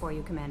messages for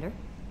you, Commander.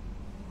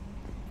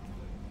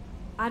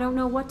 I don't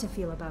know what to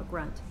feel about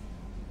Grunt.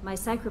 My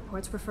psych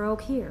reports refer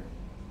Oak here.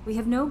 We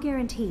have no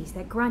guarantees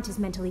that Grunt is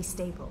mentally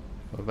stable.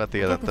 I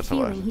get the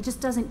feeling he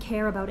just doesn't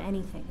care about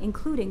anything,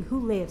 including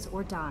who lives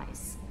or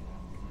dies.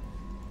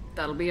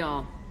 That'll be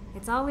all.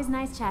 It's always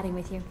nice chatting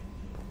with you.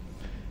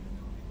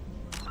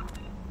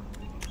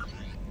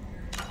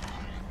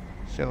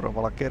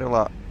 Seuraavalla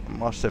kerralla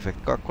Mass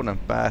Effect 2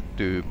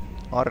 päättyy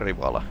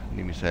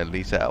Arrival-nimiseen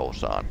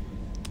lisäosaan.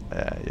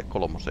 Ja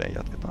 3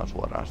 jatketaan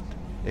suoraan sitten.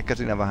 Ehkä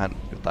siinä vähän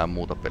jotain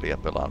muuta peliä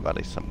pelaan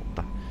välissä,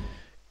 mutta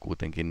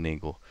kuitenkin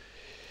niinku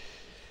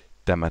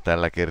tämä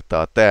tällä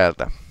kertaa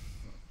täältä.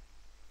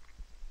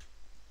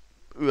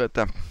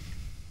 Yötä.